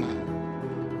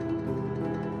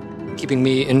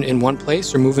in one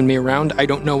place or moving me around, I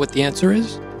don't know what the answer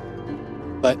is.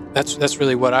 But that's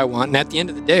really what I want. And at the end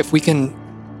of the day, if we can,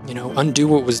 undo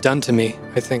what was done to me,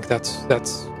 I think that's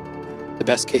the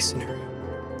best case scenario.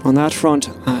 On that front,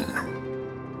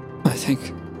 I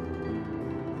think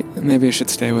maybe you should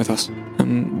stay with us. I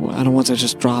don't want to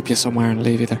just drop you somewhere and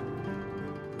leave you there.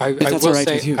 I that's will all right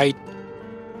say, with you.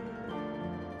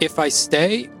 if I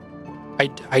stay,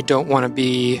 I don't want to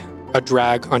be a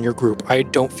drag on your group. I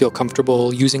don't feel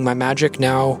comfortable using my magic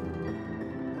now.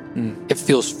 It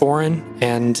feels foreign,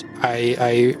 and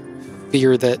I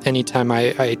fear that anytime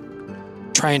I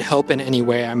try and help in any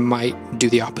way, I might do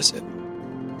the opposite.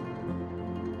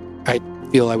 I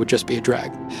feel I would just be a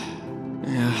drag.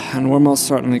 Yeah, and we're most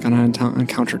certainly going to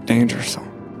encounter danger, so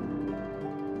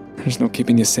there's no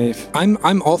keeping you safe.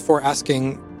 I'm all for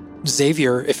asking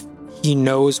Xavier if he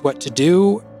knows what to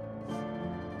do.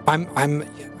 I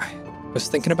was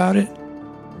thinking about it.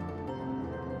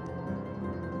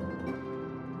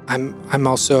 I'm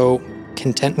also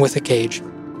content with a cage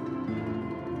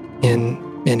in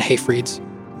Hayfried's.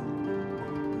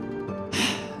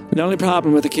 The only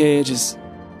problem with the cage is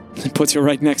it puts you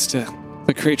right next to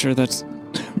the creature that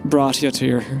brought you to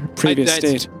your previous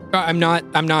state. I'm not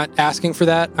asking for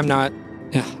that. I'm not.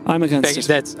 Yeah, I'm against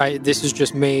it. This is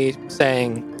just me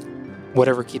saying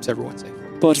whatever keeps everyone safe.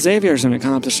 But Xavier's an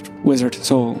accomplished wizard,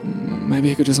 so maybe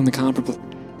he could do something comparable.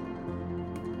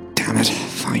 Damn it,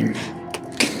 fine.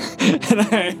 And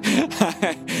I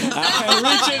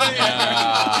reach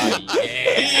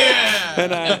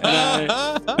in and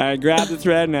I grab the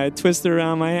thread and I twist it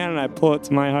around my hand and I pull it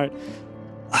to my heart.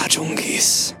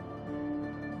 Ajungis.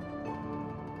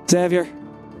 Xavier,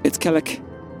 it's Killick.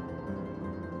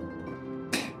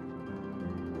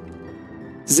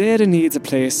 Zeta needs a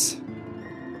place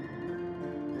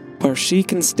where she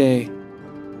can stay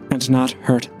and not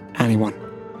hurt anyone.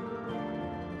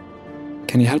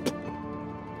 Can you help?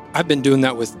 I've been doing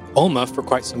that with Ulma for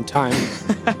quite some time.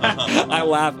 I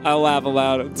laugh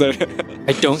aloud.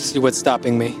 I don't see what's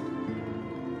stopping me.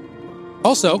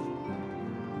 Also,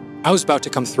 I was about to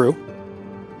come through.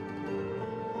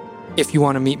 If you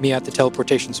want to meet me at the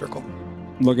teleportation circle.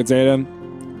 Look at Zeta.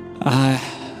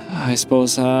 I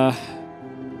suppose, Ulma!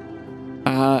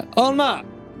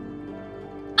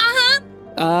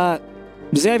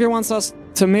 Xavier wants us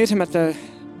to meet him at the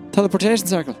teleportation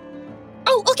circle.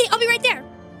 Oh, okay, I'll be right there.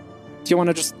 Do you want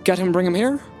to just get him and bring him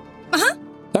here? Uh-huh.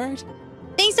 All right.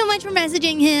 Thanks so much for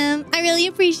messaging him. I really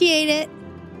appreciate it.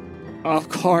 Of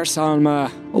course, Alma.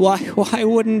 Why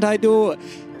wouldn't I do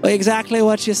exactly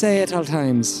what you say at all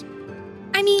times?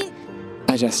 I mean,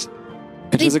 It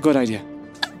was a good idea.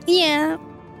 yeah.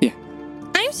 Yeah.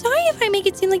 I'm sorry if I make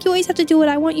it seem like you always have to do what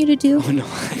I want you to do. Oh, no.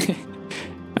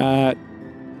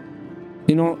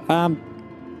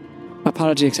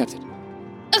 Apology accepted.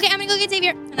 Okay, I'm gonna go get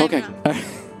Xavier. And I Okay. don't know.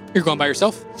 You're going by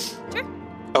yourself? Sure.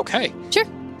 Okay. Sure.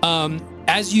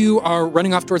 As you are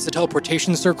running off towards the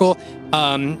teleportation circle,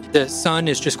 the sun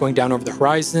is just going down over the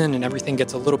horizon and everything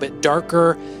gets a little bit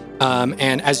darker.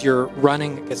 And as you're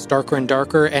running, it gets darker and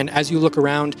darker. And as you look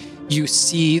around, you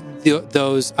see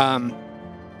those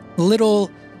little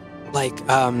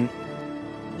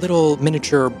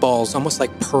miniature balls, almost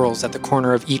like pearls at the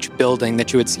corner of each building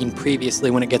that you had seen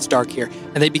previously when it gets dark here.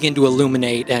 And they begin to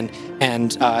illuminate and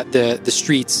the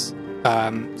streets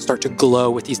start to glow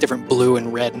with these different blue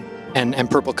and red and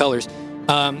purple colors.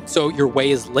 So your way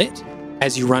is lit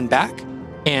as you run back.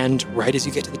 And right as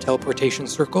you get to the teleportation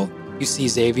circle, you see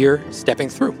Xavier stepping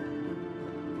through.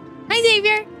 Hi,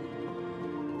 Xavier.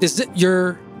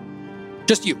 You're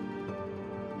just you.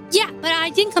 Yeah, but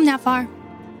I didn't come that far.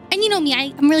 And you know me,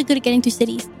 I'm really good at getting through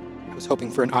cities. I was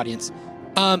hoping for an audience.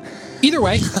 Either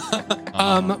way,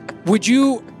 would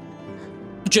you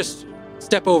just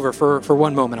step over for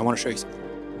one moment? I want to show you something.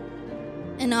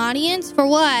 An audience? For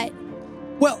what?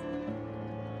 Well,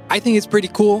 I think it's pretty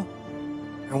cool.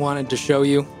 I wanted to show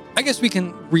you. I guess we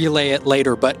can relay it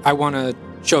later, but I want to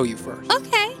show you first.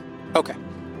 Okay. Okay.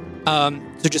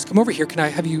 So just come over here. Can I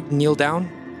have you kneel down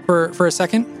for a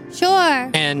second?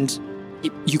 Sure. And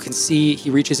you can see he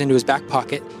reaches into his back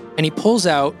pocket and he pulls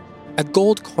out a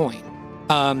gold coin,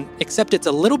 except it's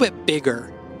a little bit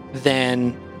bigger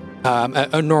than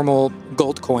a normal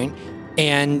gold coin,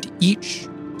 and each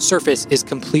surface is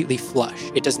completely flush.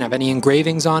 It doesn't have any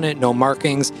engravings on it, no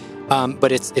markings,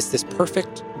 but it's this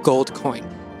perfect gold coin.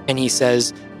 And he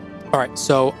says, all right,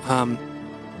 so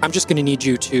I'm just going to need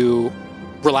you to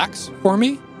relax for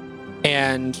me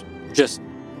and just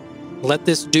let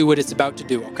this do what it's about to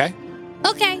do, okay?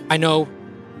 Okay. I know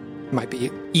it might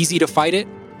be easy to fight it.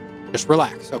 Just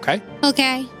relax, okay?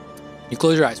 Okay. You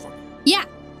close your eyes for me. Yeah.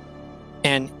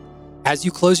 And as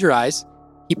you close your eyes,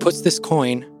 he puts this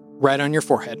coin right on your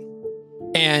forehead.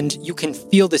 And you can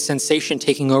feel the sensation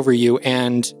taking over you,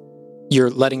 and you're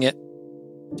letting it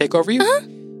take over you. Uh-huh.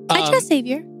 I trust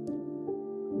Xavier.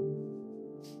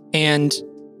 And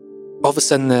all of a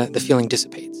sudden, the feeling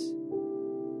dissipates.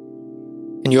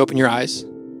 And you open your eyes,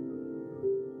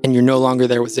 and you're no longer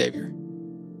there with Xavier.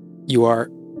 You are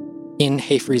in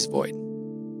Hayfree's Void.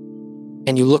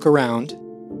 And you look around,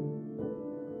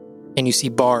 and you see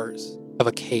bars of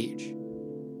a cage.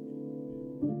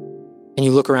 And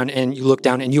you look around, and you look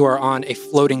down, and you are on a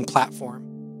floating platform.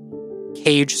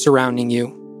 Cage surrounding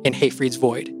you in Hayfree's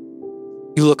Void.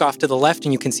 You look off to the left,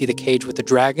 and you can see the cage with the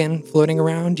dragon floating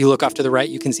around. You look off to the right,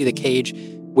 you can see the cage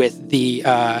with the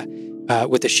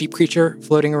sheep creature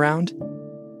floating around.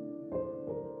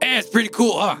 Hey, it's pretty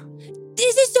cool, huh?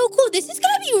 This is so cool. This is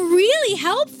going to be really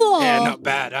helpful. Yeah, not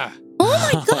bad, huh? Oh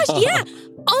my gosh, yeah.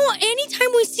 Oh, anytime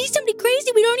we see somebody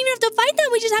crazy, we don't even have to fight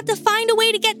them. We just have to find a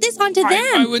way to get this onto them.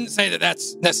 I wouldn't say that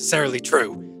that's necessarily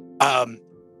true.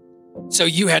 So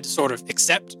you had to sort of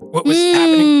accept what was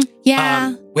happening.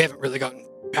 Yeah. We haven't really gotten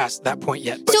past that point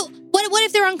yet. But So what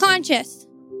if they're unconscious?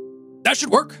 that should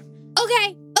work.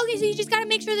 Okay, so you just got to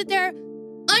make sure that they're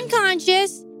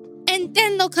unconscious, and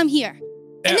then they'll come here.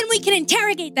 And then we can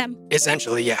interrogate them.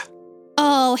 Essentially, yeah.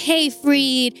 Oh, hey,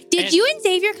 Freed. Did you and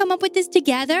Xavier come up with this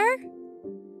together?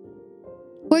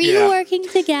 Were you working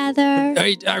together?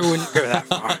 I wouldn't go that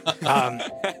far. Well,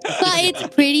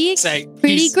 it's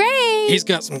pretty great. He's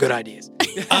got some good ideas.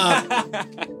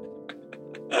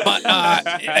 But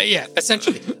yeah,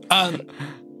 essentially,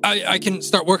 I can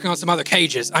start working on some other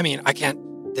cages. I mean, I can't.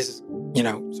 This is,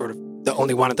 sort of the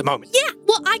only one at the moment. Yeah,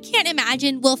 well, I can't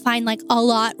imagine we'll find like a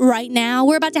lot right now.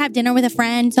 We're about to have dinner with a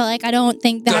friend, so like I don't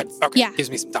think that's Good. Okay, yeah. gives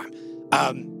me some time.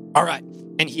 All right.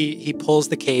 And he pulls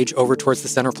the cage over towards the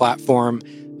center platform.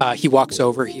 He walks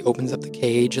over, he opens up the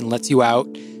cage and lets you out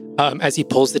as he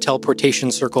pulls the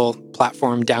teleportation circle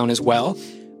platform down as well.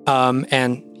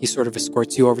 And he sort of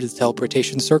escorts you over to the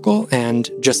teleportation circle. And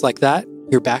just like that,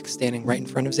 you're back standing right in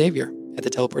front of Xavier at the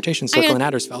teleportation circle in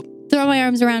Addersfeld. Throw my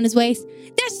arms around his waist.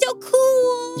 That's so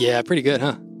cool. Yeah, pretty good,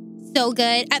 huh? So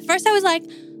good. At first I was like,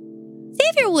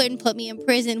 Xavier wouldn't put me in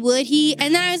prison, would he?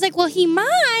 And then I was like, well, he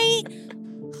might.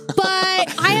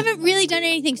 But I haven't really done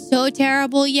anything so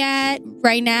terrible yet,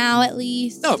 right now at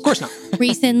least. No, of course not.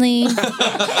 Recently.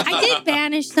 I did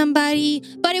banish somebody,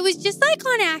 but it was just like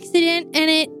on accident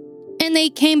and they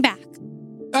came back.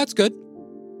 That's good.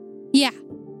 Yeah.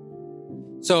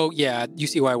 So, yeah, you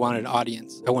see why I wanted an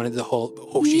audience. I wanted the whole,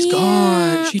 she's Yeah.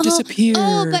 gone. She disappeared.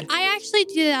 Oh, but I actually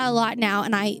do that a lot now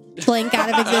and I blink out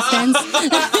of existence.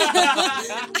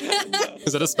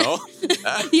 Is that a spell?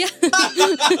 Yeah.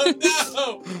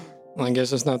 Well, I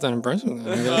guess it's not that impressive. And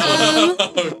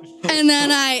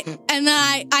then I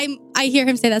hear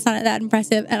him say that's not that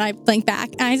impressive, and I blink back,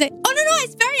 and I say, "Oh no,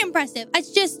 it's very impressive. It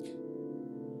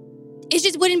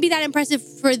just wouldn't be that impressive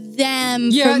for them."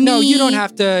 Yeah, for no, me. you don't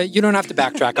have to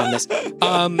backtrack on this.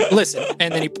 Listen,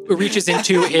 and then he reaches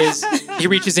into his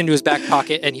back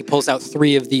pocket and he pulls out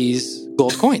 3 of these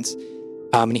gold coins,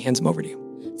 and he hands them over to you.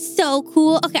 So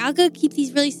cool. Okay, I'll go keep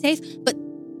these really safe, but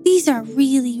these are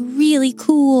really, really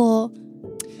cool.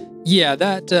 Yeah,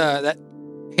 that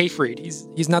Hayfried,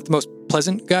 he's not the most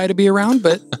pleasant guy to be around,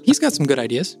 but he's got some good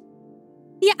ideas.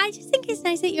 Yeah, I just think it's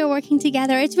nice that you're working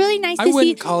together. It's really nice I to see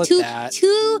wouldn't call it that.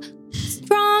 two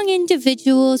strong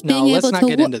individuals being No, let's able not to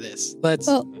get into this. Let's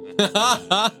Oh,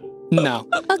 no.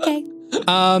 okay.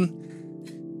 I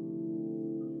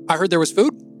heard there was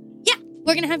food. Yeah,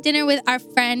 we're gonna have dinner with our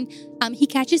friend. He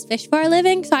catches fish for a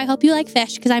living, so I hope you like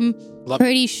fish because I'm Love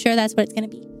pretty sure that's what it's gonna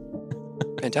be.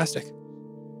 Fantastic.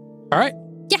 All right.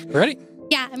 Yeah. Ready?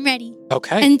 Yeah, I'm ready.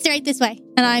 Okay. And it's right this way,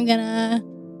 and I'm gonna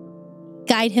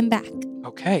guide him back.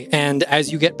 Okay. And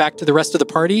as you get back to the rest of the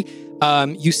party,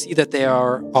 you see that they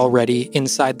are already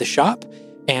inside the shop,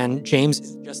 and James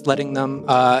is just letting them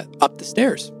up the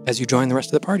stairs as you join the rest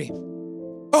of the party.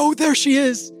 Oh, there she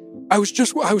is.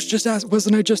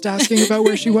 Wasn't I just asking about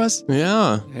where she was?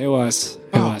 Yeah. It was.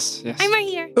 Yes. I'm right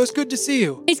here. It was good to see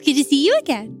you. It's good to see you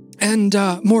again. And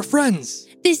more friends.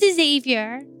 This is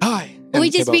Xavier. Hi. We And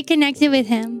just they both reconnected with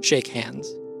him. shake hands.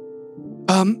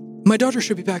 My daughter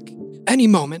should be back any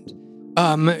moment.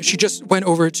 She just went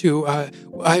over to,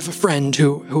 I have a friend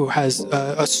who has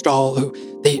a stall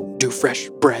who they do fresh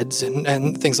breads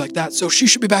and things like that. So she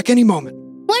should be back any moment.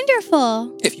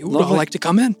 Wonderful. If you would all Lovely. like to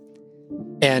come in.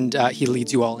 And he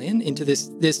leads you all into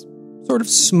this sort of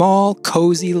small,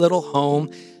 cozy little home.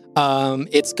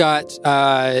 It's got,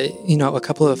 a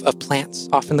couple of plants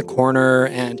off in the corner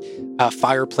and a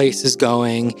fireplace is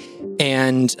going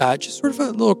and just sort of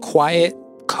a little quiet,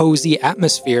 cozy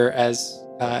atmosphere as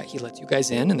he lets you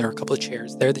guys in. And there are a couple of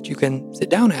chairs there that you can sit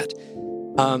down at.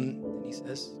 And he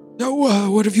says, so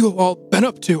what have you all been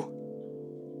up to?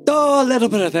 Oh, a little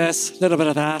bit of this, a little bit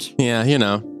of that. Yeah, you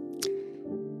know.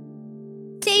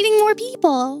 Saving more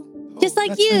people. Just like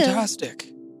That's you.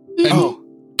 fantastic. Mhm. Oh,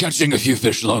 Catching a few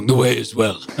fish along the way as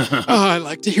well. I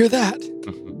like to hear that.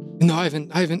 No, I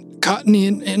haven't caught any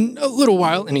in a little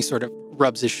while. And he sort of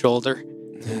rubs his shoulder.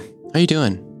 How you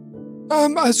doing?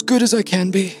 I'm as good as I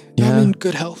can be. Yeah. I'm in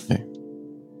good health. Okay.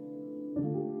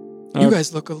 You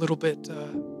guys look a little bit,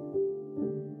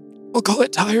 we'll call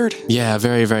it tired. Yeah,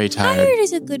 very, very tired. Tired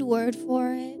is a good word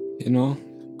for it. You know?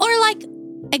 Or like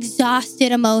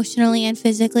exhausted emotionally and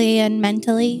physically and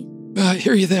mentally. I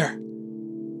hear you there.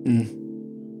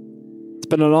 It's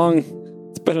been a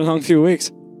long few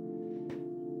weeks.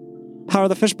 How are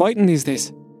the fish biting these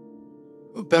days?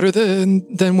 Better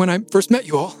than when I first met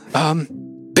you all.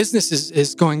 Business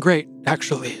is going great,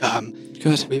 actually.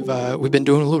 Good. We've been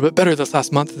doing a little bit better this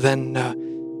last month than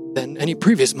any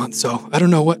previous month. So I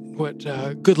don't know what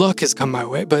good luck has come my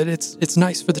way, but it's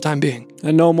nice for the time being.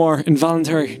 And no more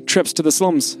involuntary trips to the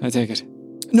slums, I take it.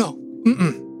 No,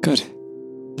 Good.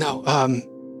 no.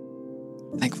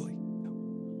 Thankfully,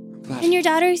 Glad. And your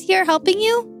daughter's here helping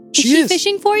you? She she is.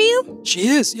 fishing for you? She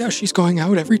is. Yeah, she's going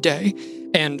out every day.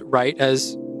 And right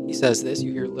as he says this,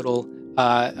 you hear a little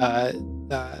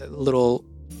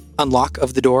unlock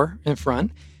of the door in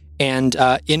front, and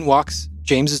in walks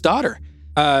James's daughter.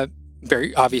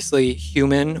 Very obviously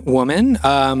human woman,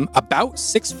 about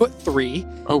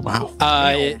 6'3". Oh, wow.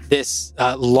 This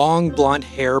long blonde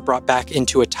hair brought back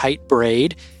into a tight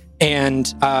braid,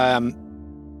 and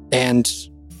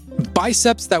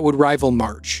biceps that would rival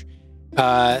March.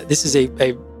 This is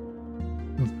a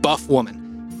buff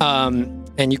woman,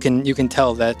 and you can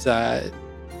tell that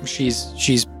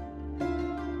she's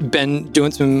been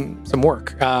doing some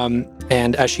work.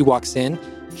 And as she walks in,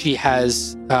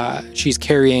 she's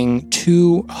carrying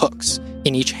 2 hooks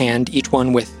in each hand, each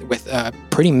one with a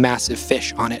pretty massive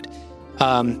fish on it.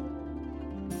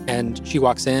 And she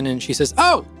walks in and she says,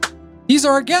 "Oh, these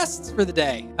are our guests for the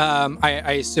day.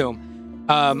 I assume.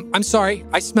 I'm sorry,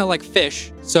 I smell like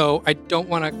fish, so I don't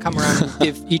want to come around and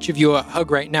give each of you a hug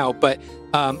right now. But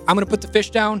I'm gonna put the fish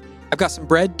down. I've got some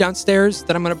bread downstairs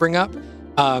that I'm gonna bring up."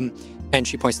 And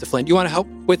she points to Flynn. "Do you want to help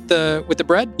with the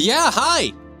bread?" Yeah,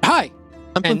 hi. "Hi."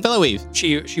 I'm from And Fellowweave.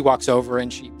 She walks over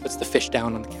and she puts the fish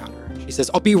down on the counter. She says,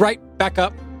 "I'll be right back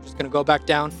up. I'm just gonna go back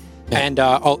down, and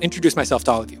I'll introduce myself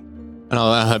to all of you." And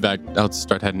I'll head back. I'll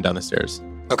start heading down the stairs.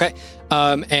 Okay.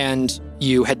 And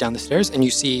you head down the stairs and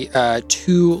you see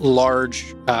 2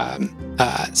 large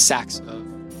sacks of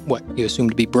what you assume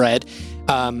to be bread.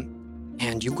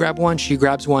 And you grab one, she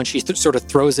grabs one, she sort of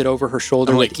throws it over her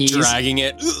shoulder I'm with like ease. dragging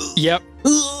it. Yep.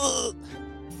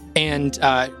 And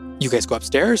you guys go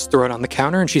upstairs, throw it on the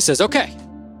counter, and she says, "Okay.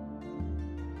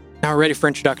 Now we're ready for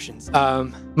introductions.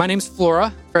 My name's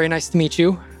Flora. Very nice to meet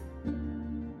you."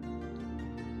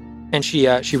 And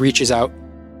she reaches out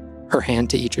her hand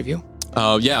to each of you.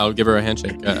 Oh, yeah, I'll give her a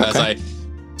handshake as I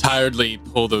tiredly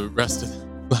pull the rest of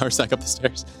the flour sack up the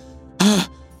stairs.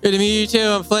 Good to meet you too.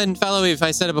 I'm Flynn Fellowweave.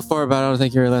 I said it before, but I don't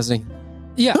think you were listening.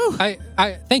 Yeah,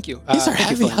 I thank you. These are thank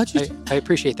heavy. you, Flynn. How'd you I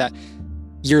appreciate that.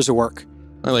 Years of work.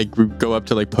 I like go up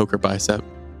to like poke her bicep.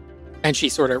 And she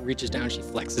sort of reaches down, she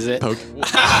flexes it. Poke.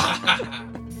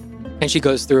 And she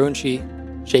goes through and she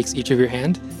shakes each of your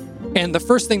hand. And the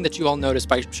first thing that you all notice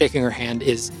by shaking her hand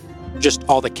is just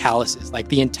all the calluses. Like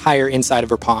the entire inside of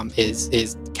her palm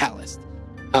is calloused.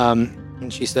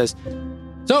 And she says,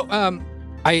 "So,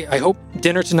 I hope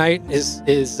dinner tonight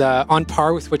is on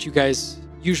par with what you guys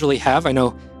usually have. I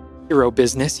know hero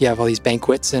business. You have all these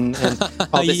banquets and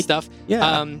all this stuff.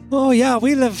 Yeah. Oh yeah,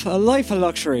 we live a life of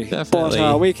luxury, Definitely.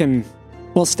 but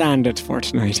we'll stand it for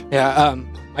tonight. Yeah.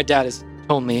 My dad has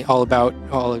told me all about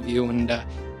all of you and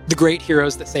the great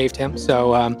heroes that saved him.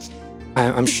 So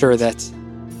I'm sure that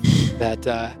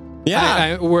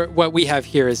Yeah. what we have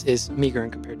here is meager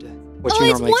in compared to what Oh,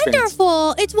 you it's normally experience.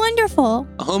 wonderful. It's wonderful.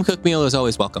 A home cooked meal is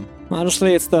always welcome.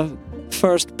 Honestly, it's the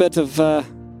first bit of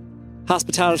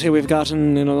hospitality we've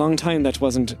gotten in a long time that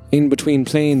wasn't in between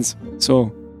planes.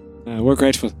 So we're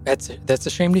grateful. That's a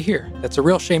shame to hear. That's a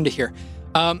real shame to hear.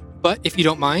 But if you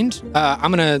don't mind,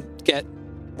 I'm gonna get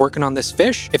working on this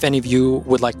fish. If any of you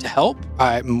would like to help,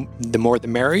 the more the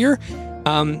merrier.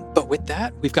 But with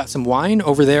that, we've got some wine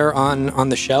over there on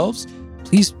the shelves.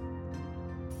 Please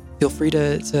feel free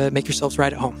to make yourselves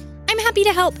right at home. I'm happy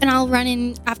to help, and I'll run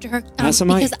in after her As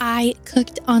am I. because I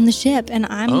cooked on the ship, and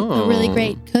I'm a really Oh.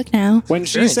 great cook now. When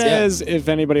she Experience, yeah. says if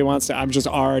anybody wants to, I'm just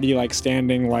already like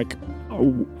standing like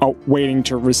waiting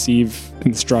to receive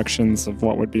instructions of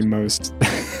what would be most.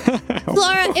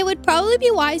 Flora, it would probably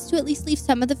be wise to at least leave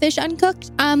some of the fish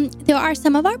uncooked. There are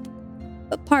some of our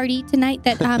party tonight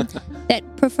that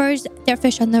that prefers their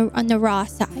fish on the raw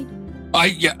side.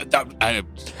 I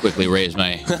quickly raise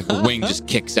my wing, just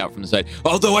kicks out from the side.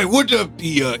 Although I would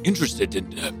be interested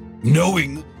in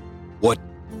knowing what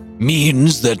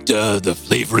means that the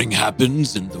flavoring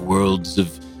happens in the worlds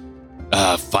of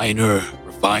finer,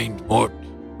 more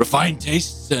refined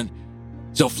tastes. And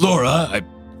so, Flora,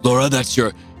 that's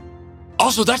your.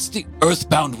 Also, that's the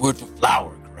earthbound word for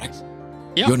flower, correct?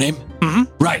 Yeah. Your name? Mhm.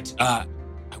 Right. I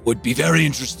would be very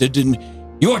interested in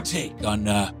your take on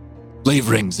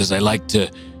flavorings, as I like to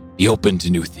be open to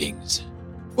new things.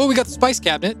 Well, we got the spice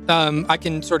cabinet. I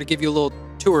can sort of give you a little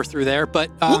tour through there, but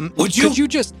Would you? could you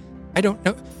just? I don't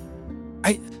know.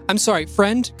 I'm sorry,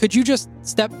 friend. Could you just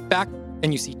step back?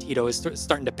 And you see Tito is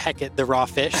starting to peck at the raw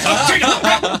fish.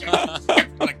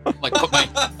 like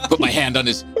put my hand on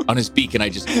his beak, and I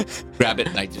just grab it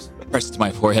and I just press it to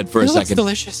my forehead for a It looks second.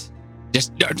 delicious.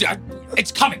 Just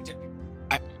it's coming.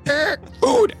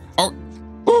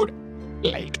 Food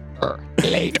later.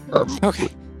 Okay,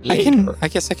 I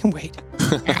guess I can wait.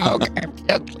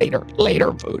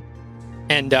 Later food.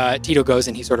 And Tito goes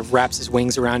and he sort of wraps his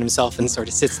wings around himself and sort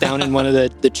of sits down in one of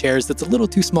the chairs that's a little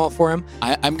too small for him.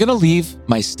 I'm gonna leave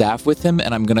my staff with him,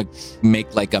 and I'm gonna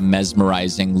make like a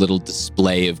mesmerizing little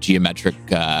display of geometric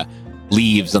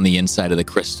leaves on the inside of the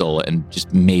crystal, and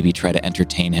just maybe try to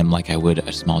entertain him like I would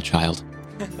a small child.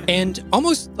 And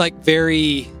almost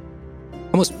very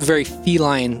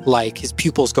feline-like, his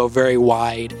pupils go very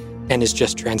wide and is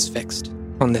just transfixed.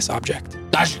 on this object.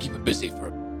 I should keep it busy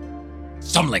for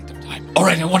some length of time. All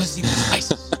right, I want to see the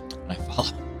spices. I follow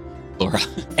Laura.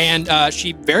 And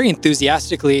she very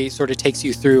enthusiastically sort of takes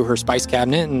you through her spice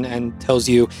cabinet and tells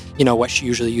you, what she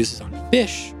usually uses on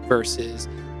fish versus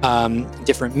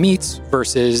different meats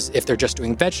versus if they're just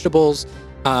doing vegetables,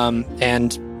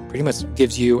 and pretty much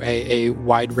gives you a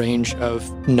wide range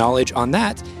of knowledge on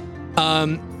that.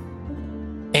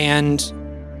 And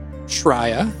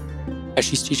Shreya, as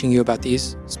she's teaching you about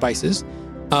these spices,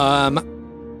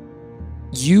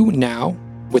 you now,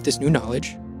 with this new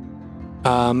knowledge,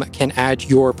 can add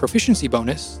your proficiency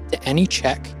bonus to any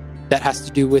check that has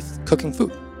to do with cooking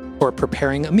food or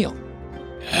preparing a meal.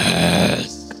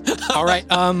 Yes. All right.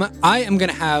 I am going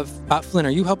to have Flynn,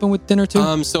 are you helping with dinner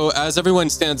too? So as everyone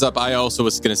stands up, I also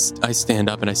was I stand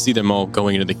up and I see them all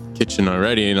going into the kitchen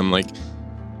already, and I'm like,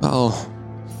 oh,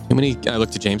 too many. I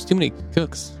look to James. Too many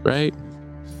cooks, right?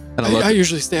 And I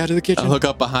usually stay out of the kitchen. I look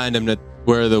up behind him to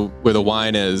where the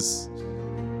wine is.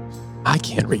 I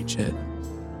can't reach it.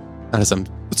 Not as I'm.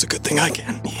 It's a good thing I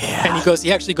can. Yeah. And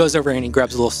he actually goes over and he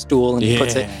grabs a little stool and he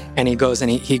puts it, and he goes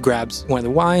and he grabs one of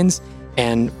the wines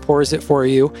and pours it for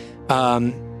you. I'll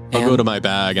go to my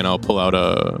bag and I'll pull out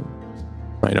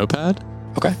my notepad.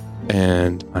 Okay.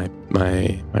 And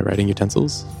my writing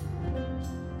utensils.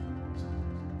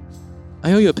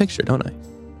 I owe you a picture, don't I?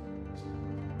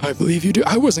 I believe you do.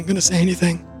 I wasn't going to say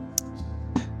anything.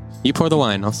 You pour the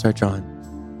wine, I'll start drawing.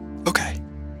 Okay.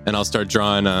 And I'll start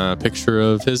drawing a picture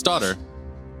of his daughter.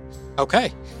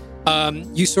 Okay.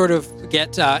 You sort of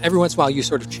get, every once in a while, you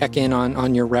sort of check in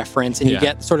on your reference, and you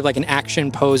get sort of like an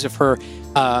action pose of her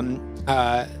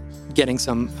getting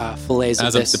some fillets of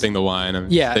As this. I'm sipping the wine, I'm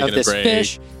of taking a this break.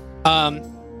 fish.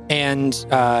 And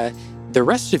the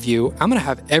rest of you, I'm going to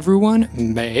have everyone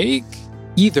make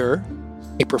either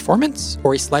a performance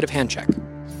or a sleight of hand check.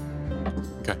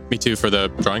 Okay, me too for the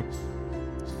drawing.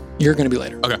 You're going to be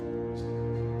later. Okay.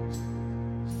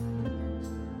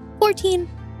 14.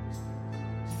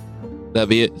 That'll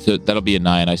be it. So that'll be a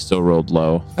 9. I still rolled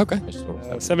low. Okay.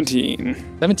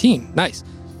 17. 17. Nice.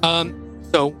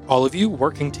 So all of you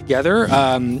working together,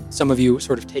 some of you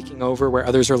sort of taking over where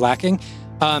others are lacking.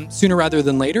 Sooner rather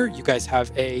than later, you guys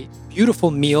have a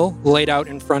beautiful meal laid out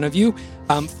in front of you.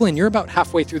 Flynn, you're about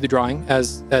halfway through the drawing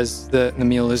as the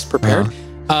meal is prepared.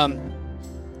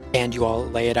 And you all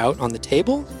lay it out on the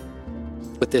table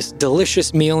with this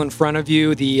delicious meal in front of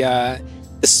you. The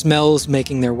smells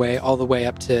making their way all the way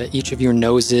up to each of your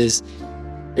noses.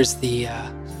 There's the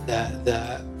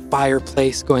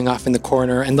fireplace going off in the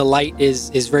corner, and the light is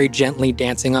very gently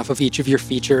dancing off of each of your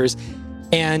features.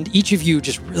 And each of you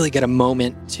just really get a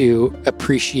moment to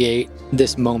appreciate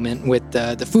this moment with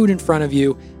the food in front of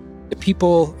you, the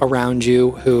people around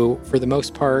you who, for the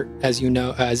most part, as you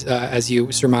know, as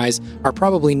you surmise, are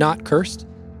probably not cursed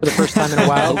for the first time in a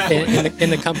while in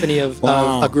the company of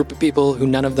a group of people who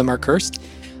none of them are cursed.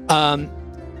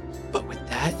 But with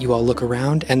that, you all look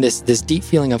around, and this deep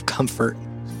feeling of comfort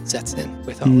sets in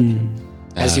with all of you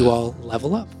as you all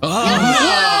level up.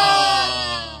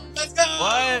 Let's go.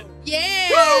 What?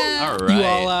 Yeah. All right. You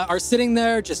all are sitting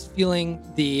there just feeling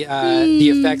the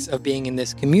effects of being in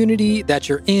this community that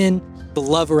you're in, the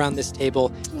love around this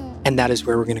table, and that is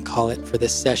where we're going to call it for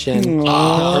this session.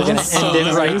 We're going to end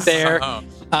it right there.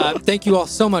 Thank you all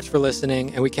so much for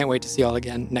listening, and we can't wait to see you all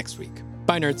again next week.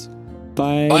 Bye, nerds.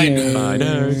 Bye. Bye,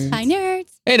 nerds. Hi,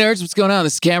 nerds. Hey, nerds, what's going on?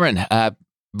 This is Cameron,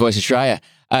 voice of Shreya.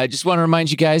 I just want to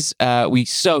remind you guys, we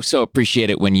so appreciate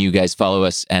it when you guys follow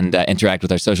us and interact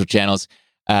with our social channels.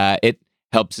 It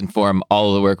helps inform all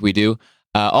of the work we do.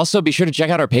 Also, be sure to check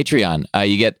out our Patreon.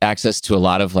 You get access to a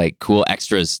lot of like cool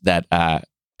extras that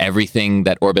everything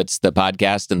that orbits the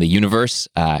podcast and the universe.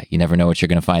 You never know what you're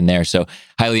going to find there. So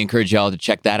highly encourage y'all to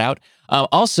check that out.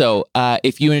 Also,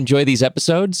 if you enjoy these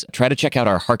episodes, try to check out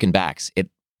our Harken Backs. It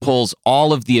pulls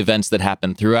all of the events that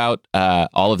happen throughout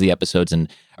all of the episodes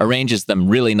and arranges them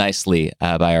really nicely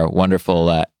by our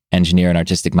wonderful engineer and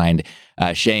artistic mind,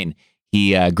 Shane.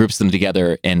 He groups them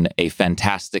together in a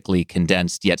fantastically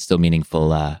condensed yet still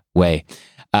meaningful way.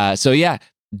 So yeah,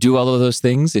 do all of those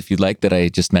things if you'd like that I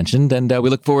just mentioned, and we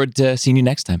look forward to seeing you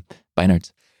next time. Bye,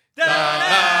 nerds.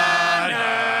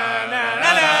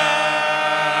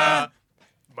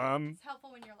 Bum. It's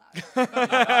helpful when you're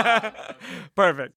loud. Perfect.